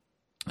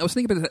 I was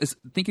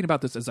thinking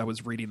about this as I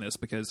was reading this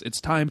because it's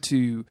time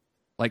to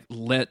like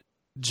let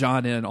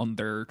John in on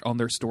their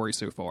story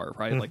so far,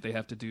 right? Like they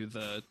have to do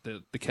the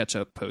catch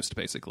up post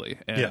basically,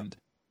 and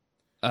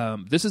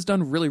this is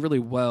done really, really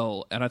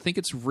well, and I think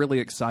it's really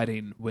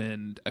exciting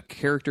when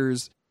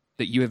characters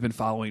that you have been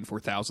following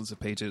for thousands of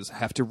pages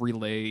have to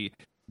relay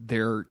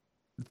their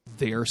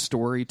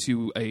story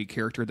to a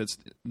character that's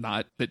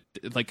not that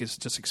like is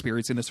just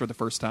experiencing this for the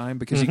first time,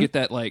 because you get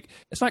that, like,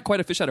 it's not quite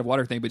a fish out of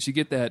water thing, but you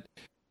get that,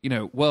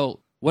 well,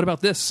 what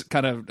about this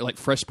kind of like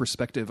fresh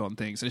perspective on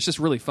things? And it's just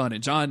really fun.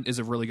 And John is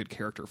a really good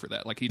character for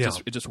that. Like it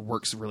just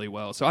works really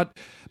well. So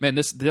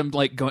them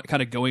like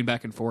kind of going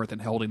back and forth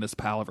and holding this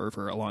palaver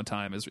for a long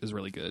time is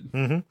really good.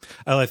 Mm-hmm.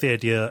 I like the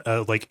idea.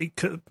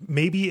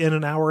 Maybe in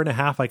an hour and a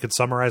half, I could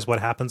summarize what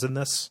happens in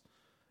this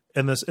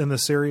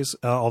series.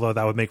 Although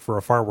that would make for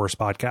a far worse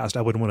podcast.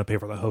 I wouldn't want to pay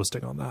for the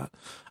hosting on that.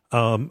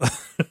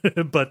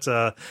 But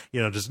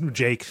just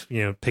Jake,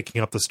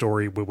 picking up the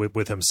story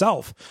with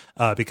himself,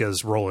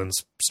 because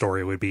Roland's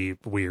story would be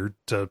weird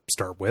to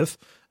start with,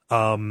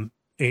 and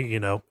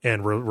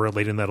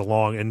relating that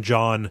along, and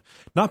John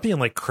not being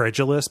like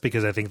credulous,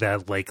 because I think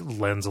that like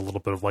lends a little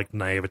bit of like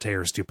naivete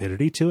or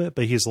stupidity to it.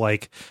 But he's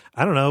like,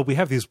 I don't know, we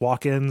have these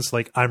walk-ins,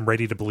 like I'm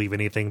ready to believe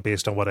anything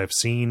based on what I've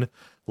seen.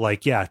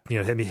 Like,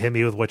 hit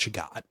me with what you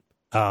got.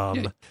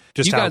 You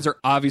guys are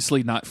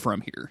obviously not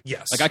from here.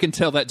 Yes. Like I can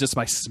tell that just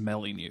by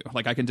smelling you.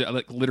 Like I can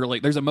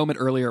literally, there's a moment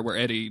earlier where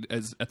Eddie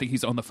I think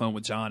he's on the phone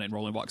with John, and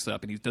Roland walks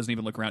up and he doesn't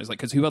even look around. He's like,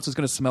 because who else is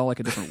going to smell like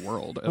a different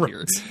world up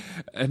here?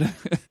 And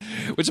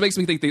which makes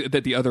me think that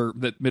that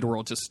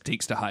Midworld just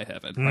stinks to high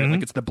heaven, right?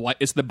 Like it's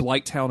the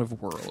blight town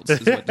of worlds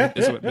is what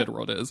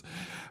Midworld is.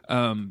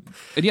 And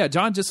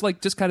John just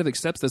kind of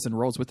accepts this and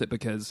rolls with it,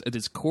 because at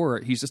his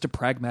core, he's just a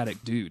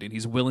pragmatic dude, and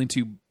he's willing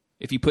to,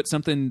 if you put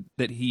something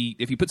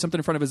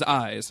in front of his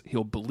eyes,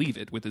 he'll believe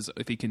it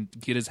if he can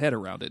get his head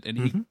around it. And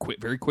he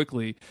quit very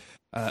quickly.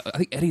 I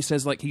think Eddie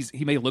says like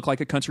he may look like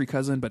a country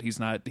cousin, but he's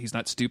not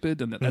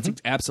stupid, and that's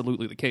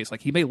absolutely the case.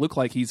 Like he may look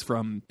like he's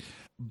from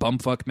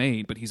bumfuck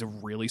Maine, but he's a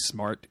really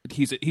smart.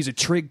 He's a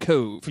trig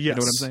cove. Yes. You know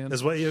what I'm saying?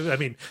 Is what I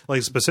mean.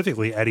 Like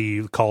specifically,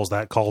 Eddie calls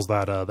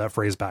that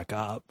phrase back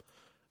up.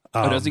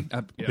 Does he?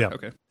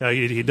 Okay.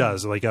 He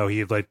does. Like,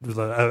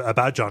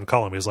 about John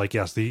Cullum, he's like,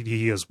 yes,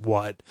 he is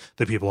what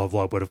the people of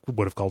Love would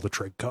have called a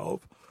trig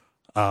cove.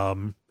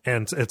 And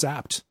it's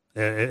apt.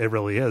 It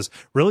really is.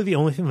 Really, the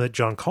only thing that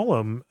John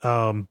Cullum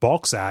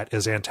balks at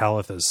is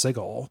Antalith's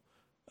sigil,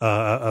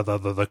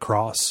 the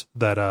cross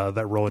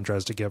that Roland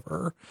tries to give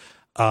her,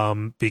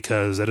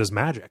 because it is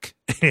magic,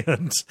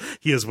 and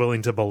he is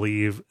willing to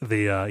believe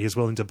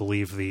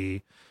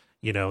the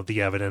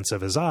evidence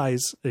of his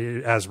eyes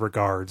as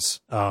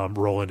regards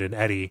Roland and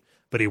Eddie,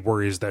 but he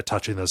worries that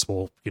touching this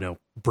will,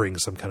 bring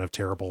some kind of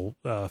terrible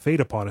fate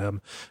upon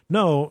him.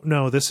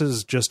 No, this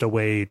is just a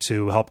way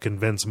to help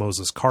convince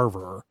Moses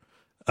Carver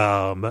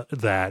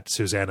that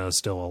Susanna is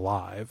still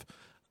alive,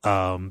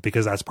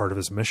 because that's part of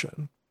his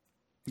mission.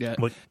 Yeah,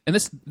 and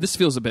this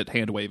feels a bit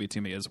hand wavy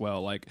to me as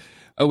well. Like,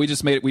 oh, we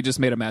just made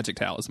a magic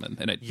talisman,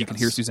 and you can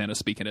hear Susanna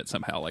speaking it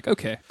somehow. Like,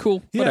 okay,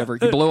 cool, whatever.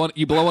 You blow on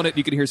it,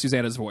 you can hear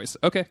Susanna's voice.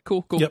 Okay,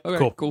 cool. Yep,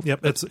 okay, cool.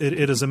 Yep,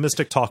 it is a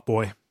mystic talk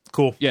boy.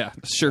 Cool. Yeah,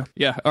 sure.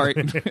 Yeah, all right.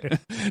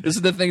 This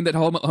is the thing that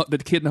the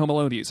kid in Home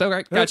Alone used. All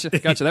right, gotcha.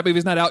 That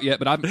movie's not out yet,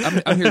 but I'm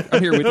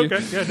here with you. Okay,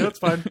 yeah, no, it's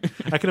fine.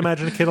 I can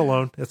imagine a kid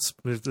alone. It's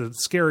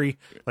scary.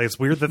 Like, it's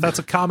weird that's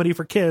a comedy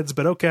for kids,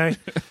 but okay.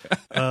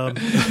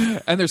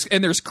 And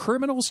there's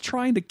criminals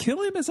trying to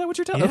kill him. Is that what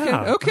you're telling me?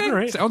 Yeah, okay.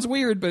 Right. Sounds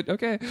weird, but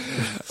okay.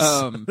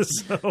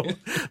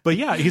 But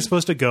yeah, he's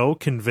supposed to go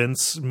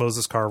convince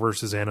Moses Carver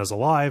Susanna's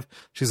alive.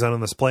 She's on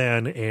this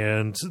plan,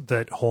 and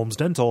that Holmes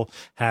Dental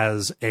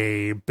has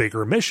a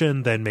bigger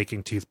mission than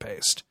making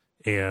toothpaste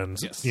and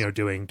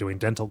doing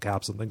dental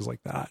caps and things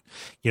like that.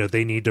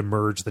 They need to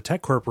merge the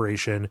tech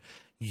corporation,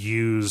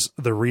 use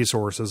the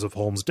resources of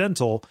Holmes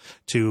Dental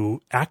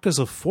to act as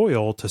a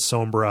foil to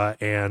Sombra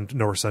and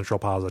North Central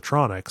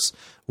Positronics,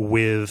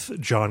 with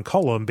John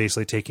Cullum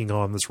basically taking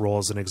on this role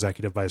as an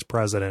executive vice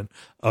president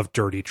of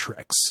Dirty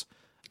Tricks.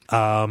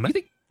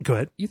 Go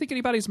ahead. You think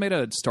anybody's made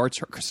a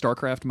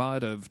StarCraft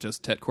mod of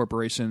just Tech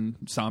Corporation,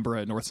 Sombra,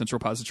 and North Central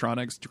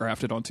Positronics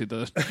drafted onto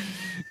the...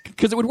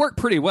 Because it would work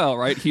pretty well,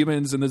 right?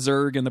 Humans and the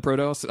Zerg and the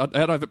Protoss. I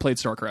haven't played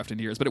StarCraft in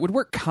years, but it would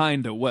work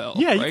kind of well.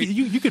 Yeah, right?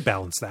 you could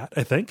balance that,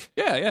 I think.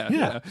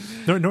 Yeah.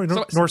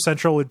 North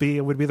Central would be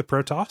the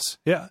Protoss.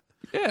 Yeah.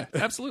 Yeah,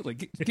 absolutely.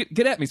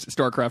 Get at me,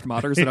 StarCraft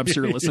modders, and I'm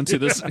sure listen to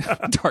this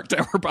Dark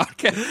Tower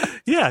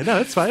podcast. Yeah, no,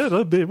 it's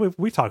fine.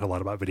 We talk a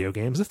lot about video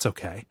games. It's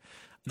okay.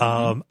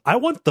 I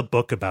want the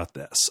book about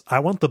this. I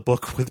want the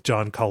book with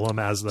John Cullum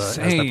as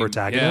the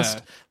protagonist.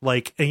 Yeah.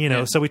 Like,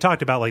 so we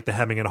talked about like the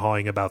hemming and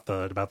hawing about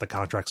the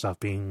contract stuff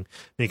being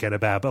kind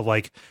of bad, but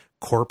like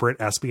corporate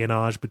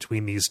espionage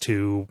between these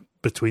two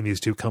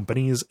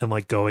companies, and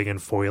like going and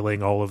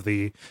foiling all of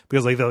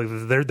because like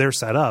they're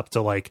set up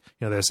to, like,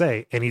 they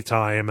say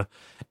anytime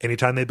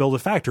they build a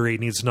factory,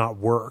 it needs to not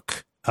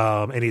work.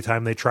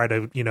 Anytime they try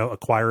to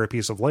acquire a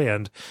piece of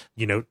land,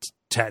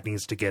 Tet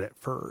needs to get it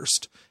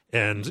first.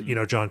 And,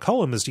 John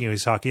Cullum is,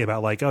 he's talking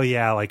about like, oh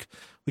yeah, like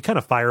we kind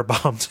of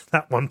firebombed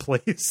that one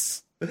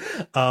place.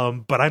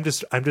 But I'm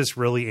just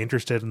really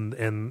interested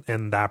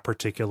in that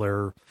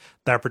particular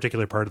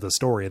part of the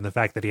story, and the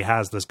fact that he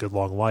has this good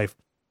long life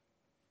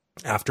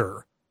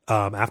after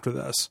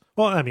this.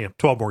 Well, I mean,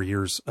 12 more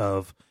years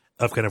of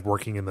kind of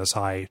working in this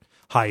high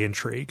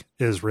intrigue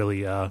is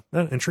really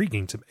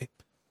intriguing to me.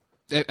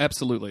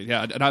 Absolutely,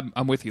 yeah, and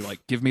I'm with you. Like,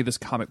 give me this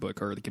comic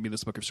book, or give me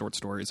this book of short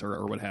stories,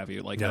 or what have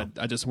you. Like, Yeah.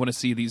 I just want to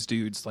see these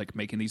dudes like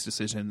making these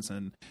decisions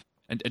and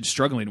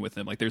struggling with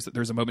them. Like,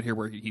 there's a moment here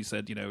where he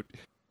said, you know,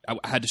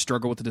 I had to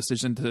struggle with the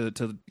decision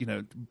to you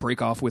know,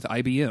 break off with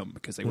IBM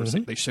because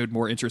they showed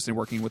more interest in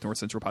working with North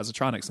Central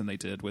Positronics than they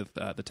did with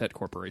the TET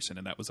Corporation,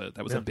 and that was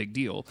a big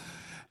deal.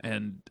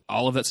 And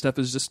all of that stuff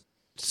is just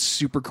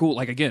super cool.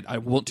 Like, again, I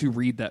want to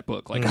read that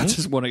book. Like, I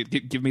just want to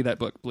give me that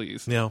book,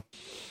 please. Yeah.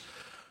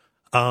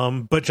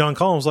 But John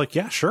Collins was like,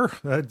 yeah, sure.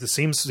 This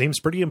seems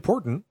pretty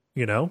important,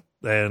 you know,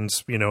 and,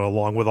 you know,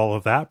 along with all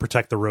of that,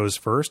 protect the Rose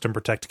first and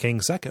protect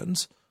King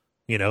second,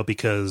 you know,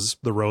 because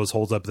the Rose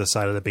holds up this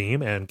side of the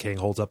beam and King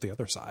holds up the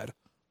other side.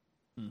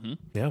 Mm-hmm.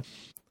 Yeah.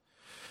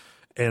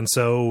 And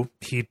so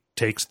he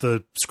takes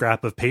the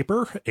scrap of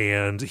paper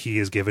and he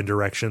is given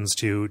directions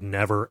to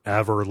never,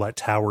 ever let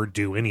Tower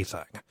do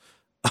anything.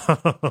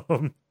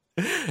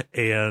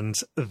 And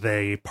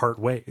they part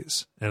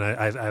ways, and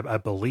I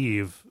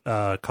believe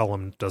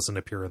Cullum doesn't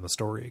appear in the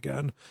story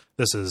again.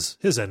 This is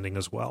his ending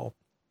as well.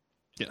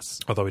 Yes,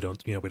 although we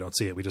don't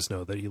see it. We just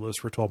know that he lives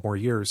for 12 more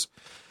years.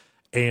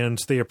 And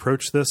they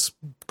approach this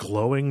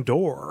glowing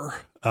door,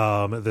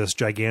 this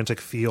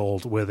gigantic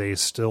field with a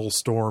still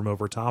storm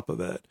over top of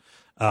it,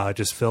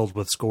 just filled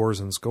with scores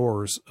and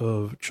scores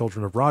of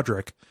children of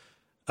Roderick.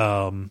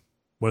 When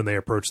they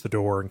approach the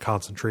door and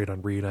concentrate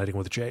on reuniting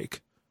with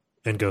Jake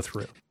and go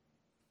through.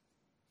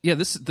 Yeah,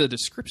 the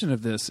description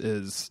of this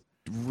is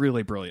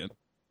really brilliant.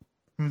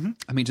 Mm-hmm.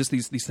 I mean, just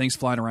these things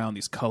flying around,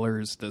 these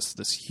colors,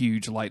 this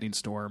huge lightning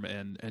storm,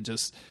 and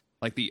just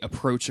like the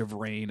approach of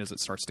rain as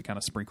it starts to kind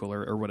of sprinkle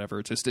or whatever.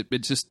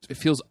 It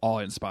feels awe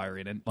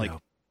inspiring, and like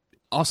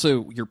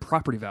also your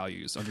property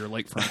values on your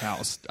lakefront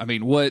house. I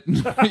mean, what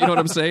you know what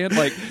I'm saying?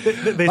 Like,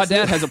 my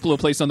dad has a little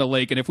place on the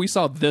lake, and if we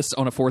saw this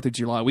on a 4th of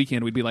July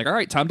weekend, we'd be like, all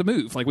right, time to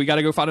move. Like, we got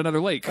to go find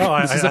another lake. Oh,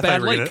 this is a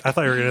bad lake. I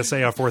thought you were going to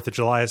say on 4th of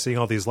July, seeing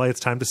all these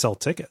lights, time to sell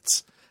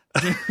tickets.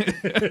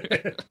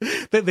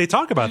 they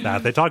talk about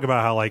that. They talk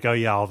about how, like, oh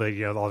yeah,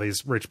 all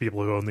these rich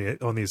people who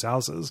own these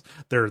houses,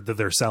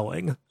 they're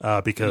selling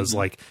because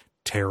like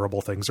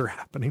terrible things are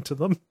happening to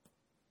them.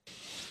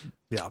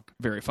 Yeah,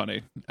 very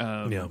funny.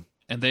 Yeah.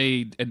 And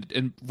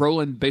and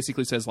Roland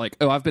basically says, like,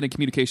 oh, I've been in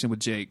communication with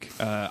Jake.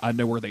 I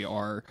know where they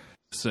are.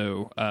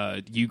 So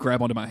you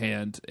grab onto my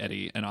hand,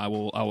 Eddie, and I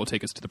will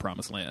take us to the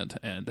promised land.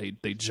 And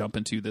they jump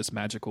into this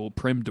magical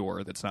prim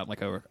door that's not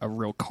like a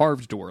real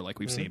carved door like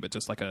we've seen, but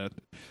just like a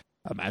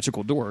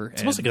magical door.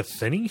 It's almost like a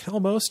thinny,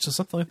 almost, or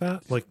something like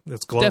that. Like,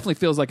 it's glowing. Definitely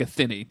feels like a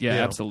thinny. Yeah,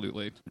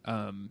 absolutely.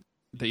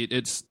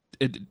 It's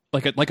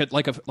like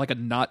a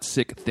not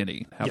sick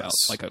thinny. How about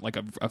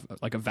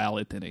like a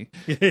valid thinny?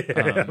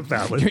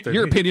 Valid.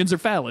 Your opinions are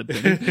valid.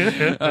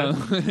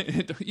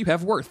 Thinny. You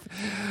have worth.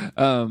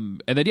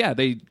 And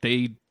then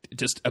they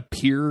just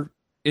appear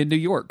in New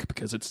York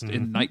because it's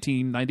in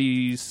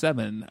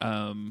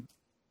 1997,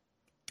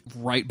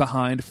 right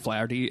behind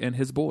Flaherty and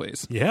his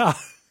boys. Yeah,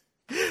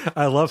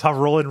 I love how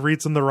Roland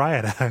reads in the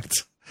riot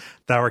act.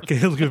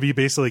 He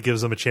basically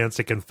gives them a chance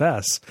to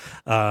confess.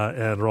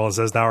 And Roland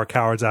says, "Thou are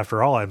cowards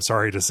after all, I'm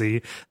sorry to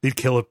see. They'd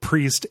kill a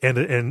priest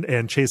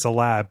and chase a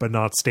lad, but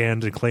not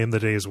stand and claim the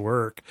day's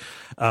work.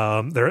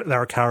 Thou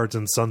are cowards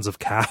and sons of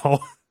cow."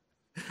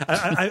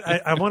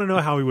 I want to know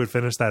how he would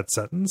finish that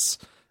sentence.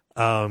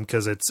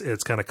 Because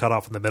it's kind of cut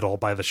off in the middle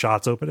by the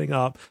shots opening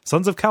up.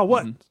 Sons of cow,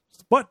 what?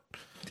 What?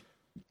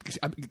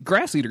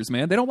 Grass eaters,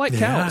 man. They don't like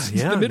cows.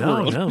 Yeah, the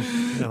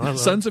midworld. No.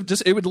 Sons of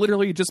it would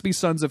literally just be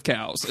sons of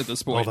cows at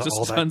this point.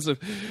 Sons of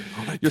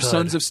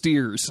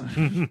steers.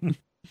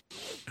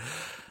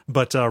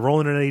 But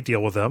Roland and Eddie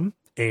deal with them,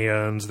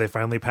 and they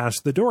finally pass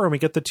the door, and we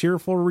get the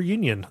tearful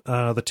reunion.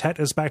 The Tet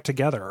is back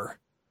together.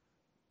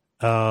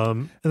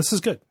 And this is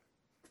good.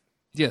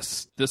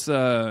 Yes, this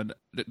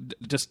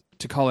just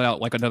to call it out,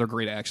 like another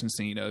great action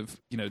scene of,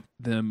 you know,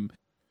 them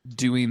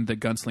doing the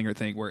gunslinger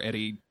thing where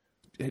Eddie,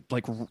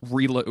 like, when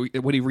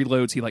he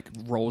reloads, he like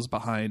rolls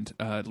behind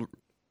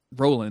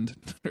Roland,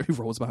 who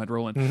rolls behind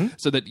Roland,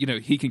 so that, you know,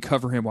 he can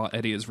cover him while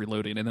Eddie is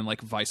reloading, and then like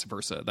vice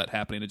versa, that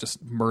happening and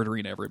just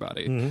murdering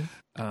everybody.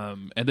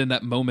 And then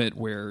that moment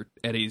where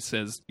Eddie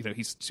says, you know,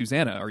 he's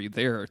Susanna, are you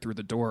there, through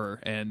the door,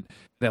 and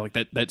that like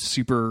that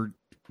super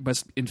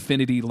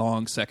infinity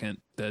long second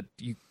that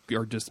you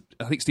are just,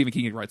 I think Stephen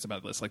King writes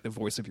about this, like the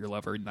voice of your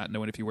lover, not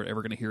knowing if you were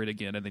ever going to hear it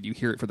again, and then you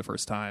hear it for the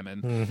first time,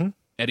 and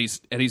Eddie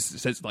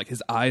says like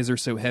his eyes are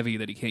so heavy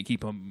that he can't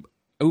keep them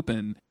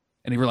open,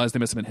 and he realized they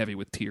must have been heavy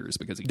with tears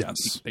because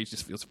they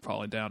just feels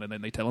falling down, and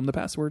then they tell him the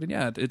password, and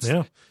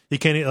he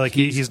can't, like,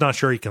 he's not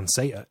sure he can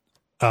say it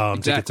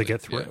to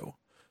get through,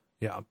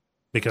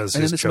 because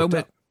and he's in this choked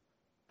moment, up.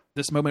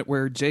 This moment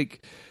where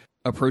Jake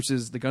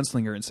approaches the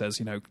gunslinger and says,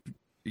 you know,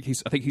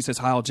 I think he says,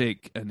 "Heil,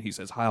 Jake," and he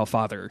says, "Heil,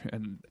 Father,"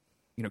 and,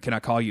 you know, can I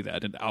call you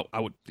that? And I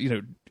would, you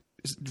know,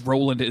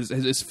 Roland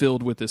is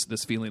filled with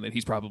this feeling that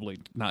he's probably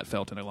not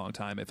felt in a long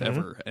time, if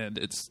ever. And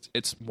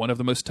it's one of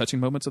the most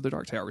touching moments of the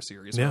Dark Tower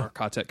series. Our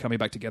Quartet coming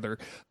back together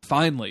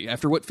finally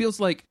after what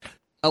feels like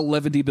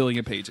 11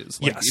 billion pages.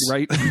 Like, yes.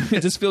 Right?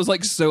 It just feels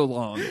like so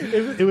long.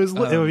 It was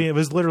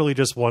literally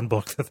just one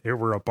book that they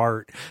were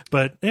apart,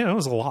 but it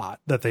was a lot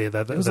that they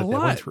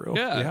went through.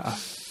 Yeah.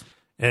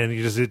 And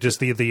just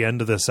the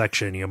end of this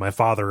section, my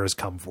father has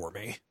come for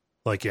me.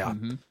 Like, yeah.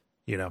 Mm-hmm.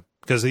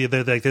 Because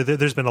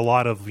there's been a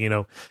lot of,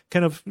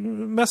 kind of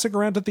messing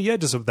around at the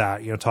edges of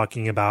that,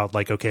 talking about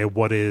like, okay,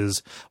 what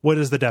is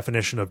the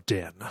definition of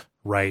Din,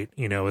 right?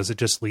 Is it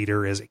just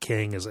leader? Is it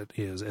king? Is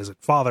it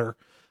father?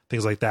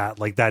 Things like that.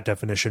 Like that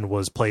definition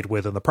was played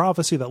with in the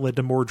prophecy that led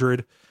to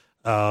Mordred.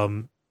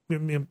 Things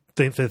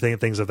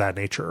of that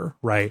nature,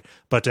 right?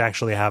 But to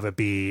actually have it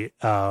be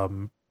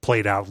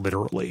played out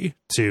literally,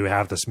 to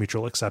have this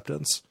mutual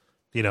acceptance,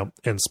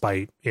 in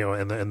spite,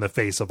 in the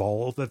face of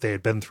all that they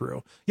had been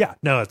through. Yeah,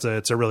 no,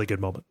 it's a really good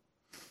moment.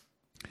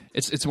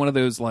 It's one of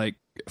those like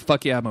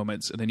fuck yeah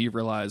moments, and then you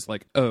realize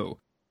like, oh,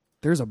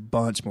 there's a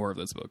bunch more of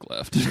this book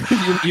left.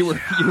 you were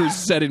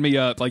setting me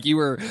up, like you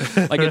were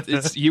like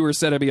you were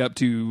setting me up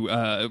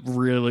to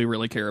really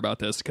really care about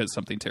this because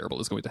something terrible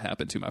is going to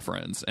happen to my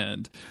friends,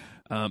 and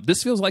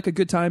this feels like a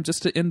good time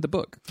just to end the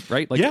book,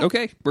 right? Like,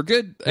 okay, we're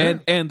good,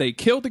 and they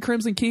killed the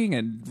Crimson King,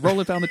 and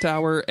Roland found the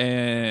tower,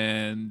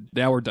 and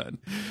now we're done.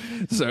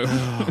 So,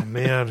 oh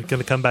man,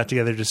 gonna come back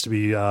together just to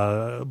be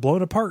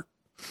blown apart.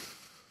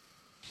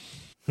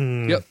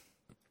 Yep.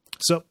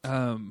 So,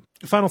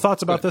 final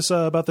thoughts about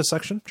this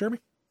section, Jeremy?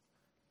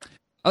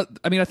 I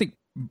mean, I think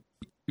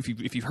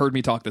if you've heard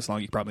me talk this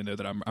long, you probably know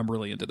that I'm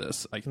really into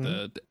this. Like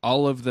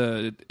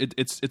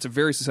it's a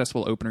very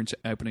successful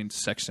opening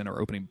section or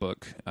opening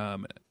book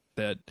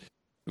that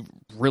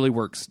really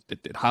works.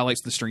 It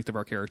highlights the strength of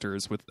our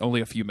characters with only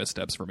a few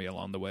missteps for me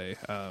along the way.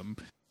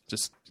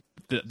 Just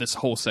this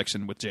whole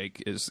section with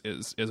Jake is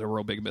a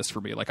real big miss for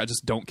me. Like I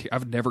just don't care.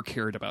 I've never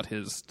cared about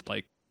his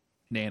like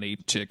nanny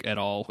chick at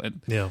all,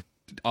 and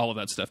all of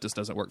that stuff just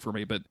doesn't work for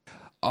me. But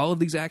all of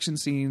these action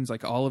scenes,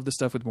 like all of the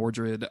stuff with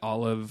Mordred,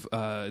 all of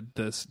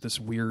this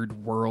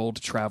weird world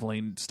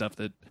traveling stuff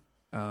that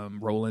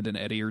Roland and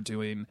Eddie are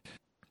doing,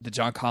 the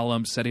John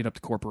Collum setting up the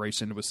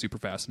corporation was super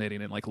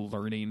fascinating, and like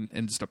learning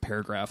in just a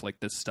paragraph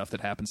like this stuff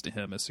that happens to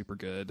him is super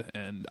good.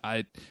 And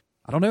I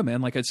don't know,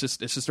 man, like it's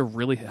just it's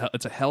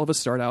a hell of a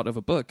start out of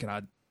a book,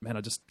 and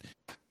it's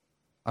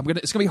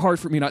gonna be hard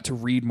for me not to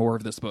read more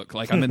of this book.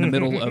 Like I'm in the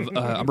middle of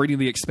I'm reading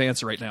The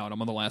Expanse right now, and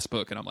I'm on the last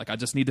book, and I'm like, I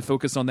just need to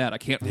focus on that. I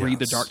can't read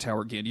The Dark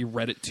Tower again. You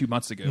read it 2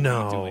 months ago.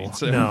 No.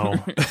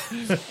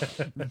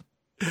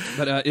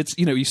 But it's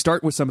you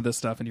start with some of this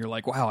stuff, and you're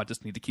like, wow, I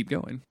just need to keep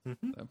going.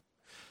 Mm-hmm. So,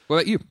 what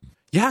about you?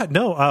 Yeah,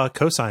 no,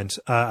 co-signed.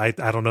 I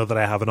don't know that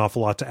I have an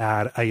awful lot to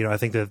add. I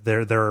think that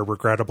there are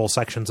regrettable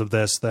sections of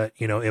this that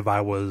if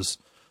I was.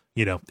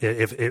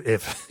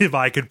 If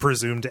I could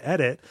presume to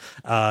edit,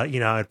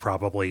 I'd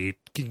probably,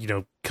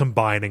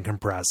 combine and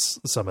compress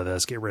some of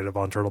this, get rid of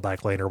on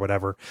Turtleback Lane or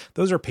whatever.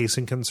 Those are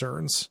pacing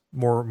concerns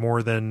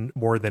more than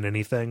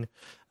anything.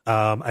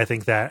 I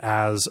think that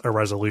as a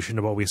resolution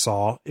to what we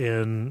saw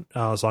in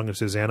Song of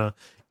Susanna,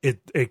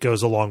 it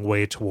goes a long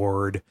way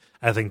toward,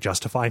 I think,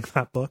 justifying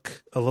that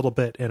book a little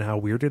bit and how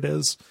weird it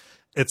is.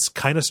 It's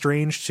kind of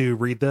strange to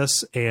read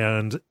this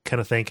and kind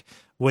of think,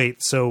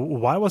 wait, so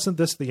why wasn't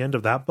this the end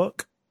of that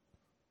book?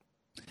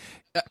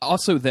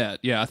 Also that,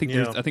 I think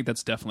I think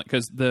that's definitely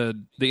because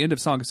the end of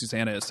Song of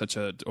Susanna is such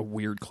a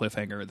weird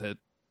cliffhanger that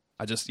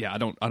I just I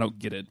don't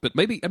get it. But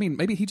maybe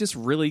he just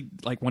really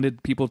like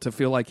wanted people to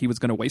feel like he was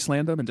going to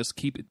wasteland them and just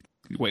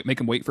make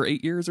him wait for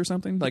 8 years or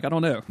something. Like I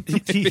don't know.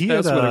 He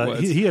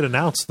had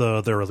announced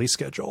the release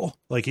schedule.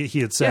 Like he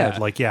had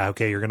said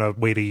okay, you're going to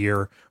wait a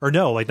year, or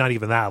no, like not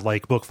even that.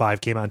 Like book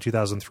 5 came out in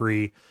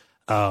 2003.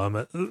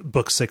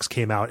 Book 6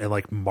 came out in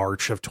like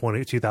March of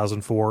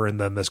 2004, and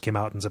then this came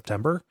out in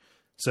September.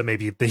 So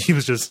maybe he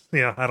was just,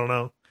 I don't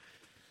know.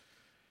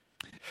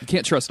 You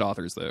can't trust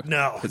authors though.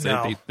 No.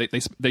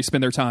 They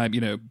spend their time,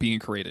 being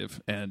creative,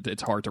 and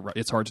it's hard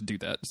to do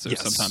that. So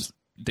sometimes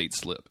dates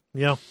slip.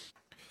 Yeah.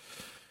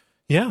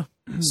 Yeah.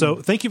 So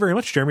thank you very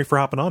much, Jeremy, for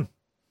hopping on.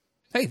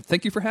 Hey,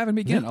 thank you for having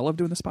me again. I love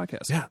doing this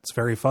podcast. Yeah, it's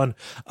very fun.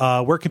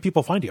 Where can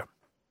people find you?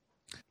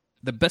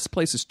 The best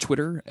place is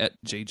Twitter at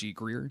JG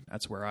Greer.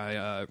 That's where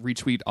I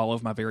retweet all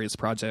of my various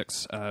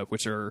projects,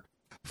 which are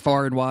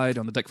far and wide.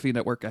 On the Duck Feed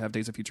Network, I have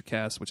Days of Future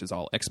Cast, which is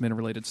all X-Men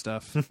related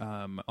stuff.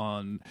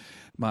 On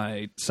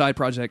my side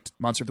project,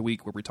 Monster of the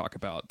Week, where we talk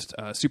about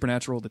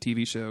Supernatural, the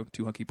TV show,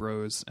 Two Hunky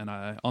Bros. And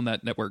on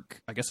that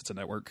network, I guess it's a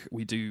network,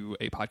 we do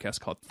a podcast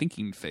called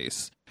Thinking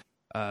Face,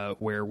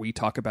 where we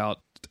talk about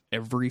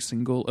every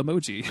single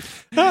emoji.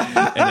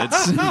 And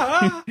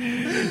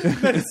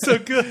that is so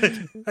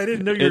good. I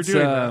didn't know you were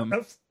doing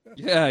that.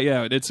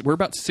 Yeah. We're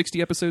about 60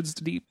 episodes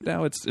deep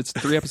now. It's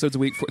 3 episodes a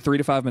week, 3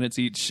 to 5 minutes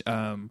each.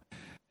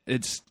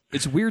 It's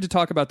weird to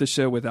talk about this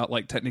show without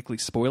like technically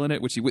spoiling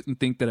it, which you wouldn't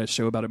think that a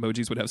show about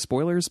emojis would have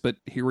spoilers, but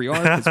here we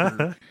are because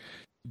we're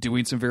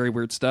doing some very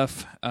weird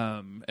stuff.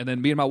 And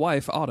then me and my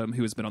wife, Autumn,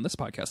 who has been on this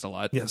podcast a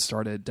lot, has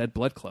started Dead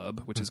Blood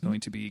Club, which is going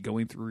to be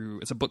going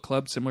through, it's a book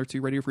club similar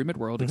to Radio Free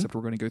Midworld, except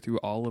we're going to go through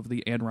all of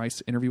the Anne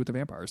Rice Interview with the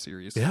Vampire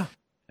series. Yeah.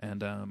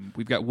 And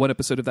we've got one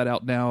episode of that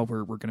out now.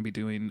 We're going to be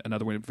doing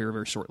another one very,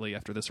 very shortly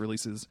after this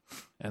releases.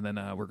 And then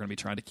we're going to be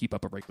trying to keep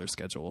up a regular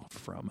schedule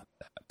from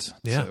that.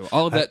 Yeah. So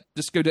all of that,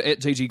 just go to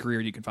 @JG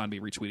Greer. You can find me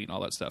retweeting all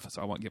that stuff.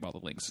 So I won't give all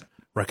the links.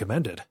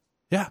 Recommended.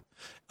 Yeah.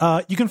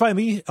 You can find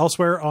me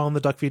elsewhere on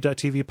the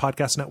DuckFeed.tv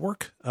podcast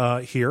network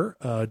here,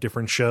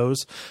 different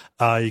shows.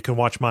 You can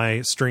watch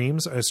my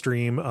streams. I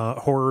stream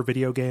horror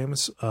video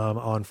games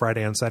on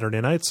Friday and Saturday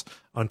nights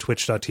on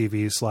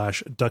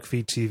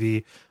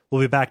twitch.tv/DuckFeedTV. We'll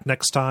be back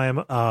next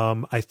time,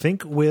 I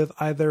think, with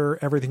either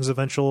Everything's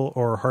Eventual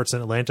or Hearts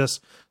in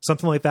Atlantis,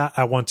 something like that.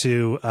 I want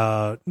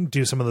to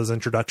do some of those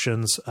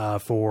introductions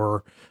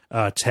for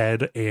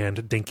Ted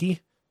and Dinky.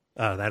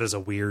 That is a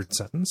weird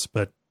sentence,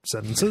 but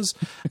sentences.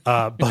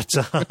 Yeah, we're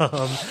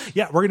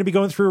going to be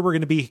going through. We're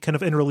going to be kind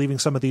of interleaving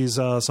some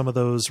of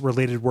those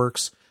related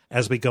works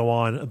as we go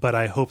on. But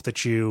I hope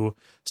that you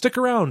stick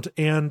around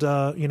and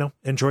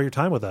enjoy your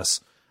time with us.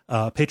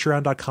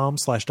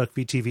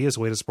 Patreon.com/DuckFeedTV is a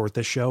way to support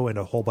this show and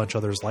a whole bunch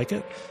of others like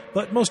it.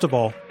 But most of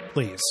all,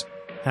 please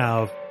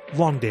have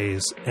long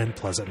days and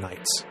pleasant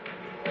nights.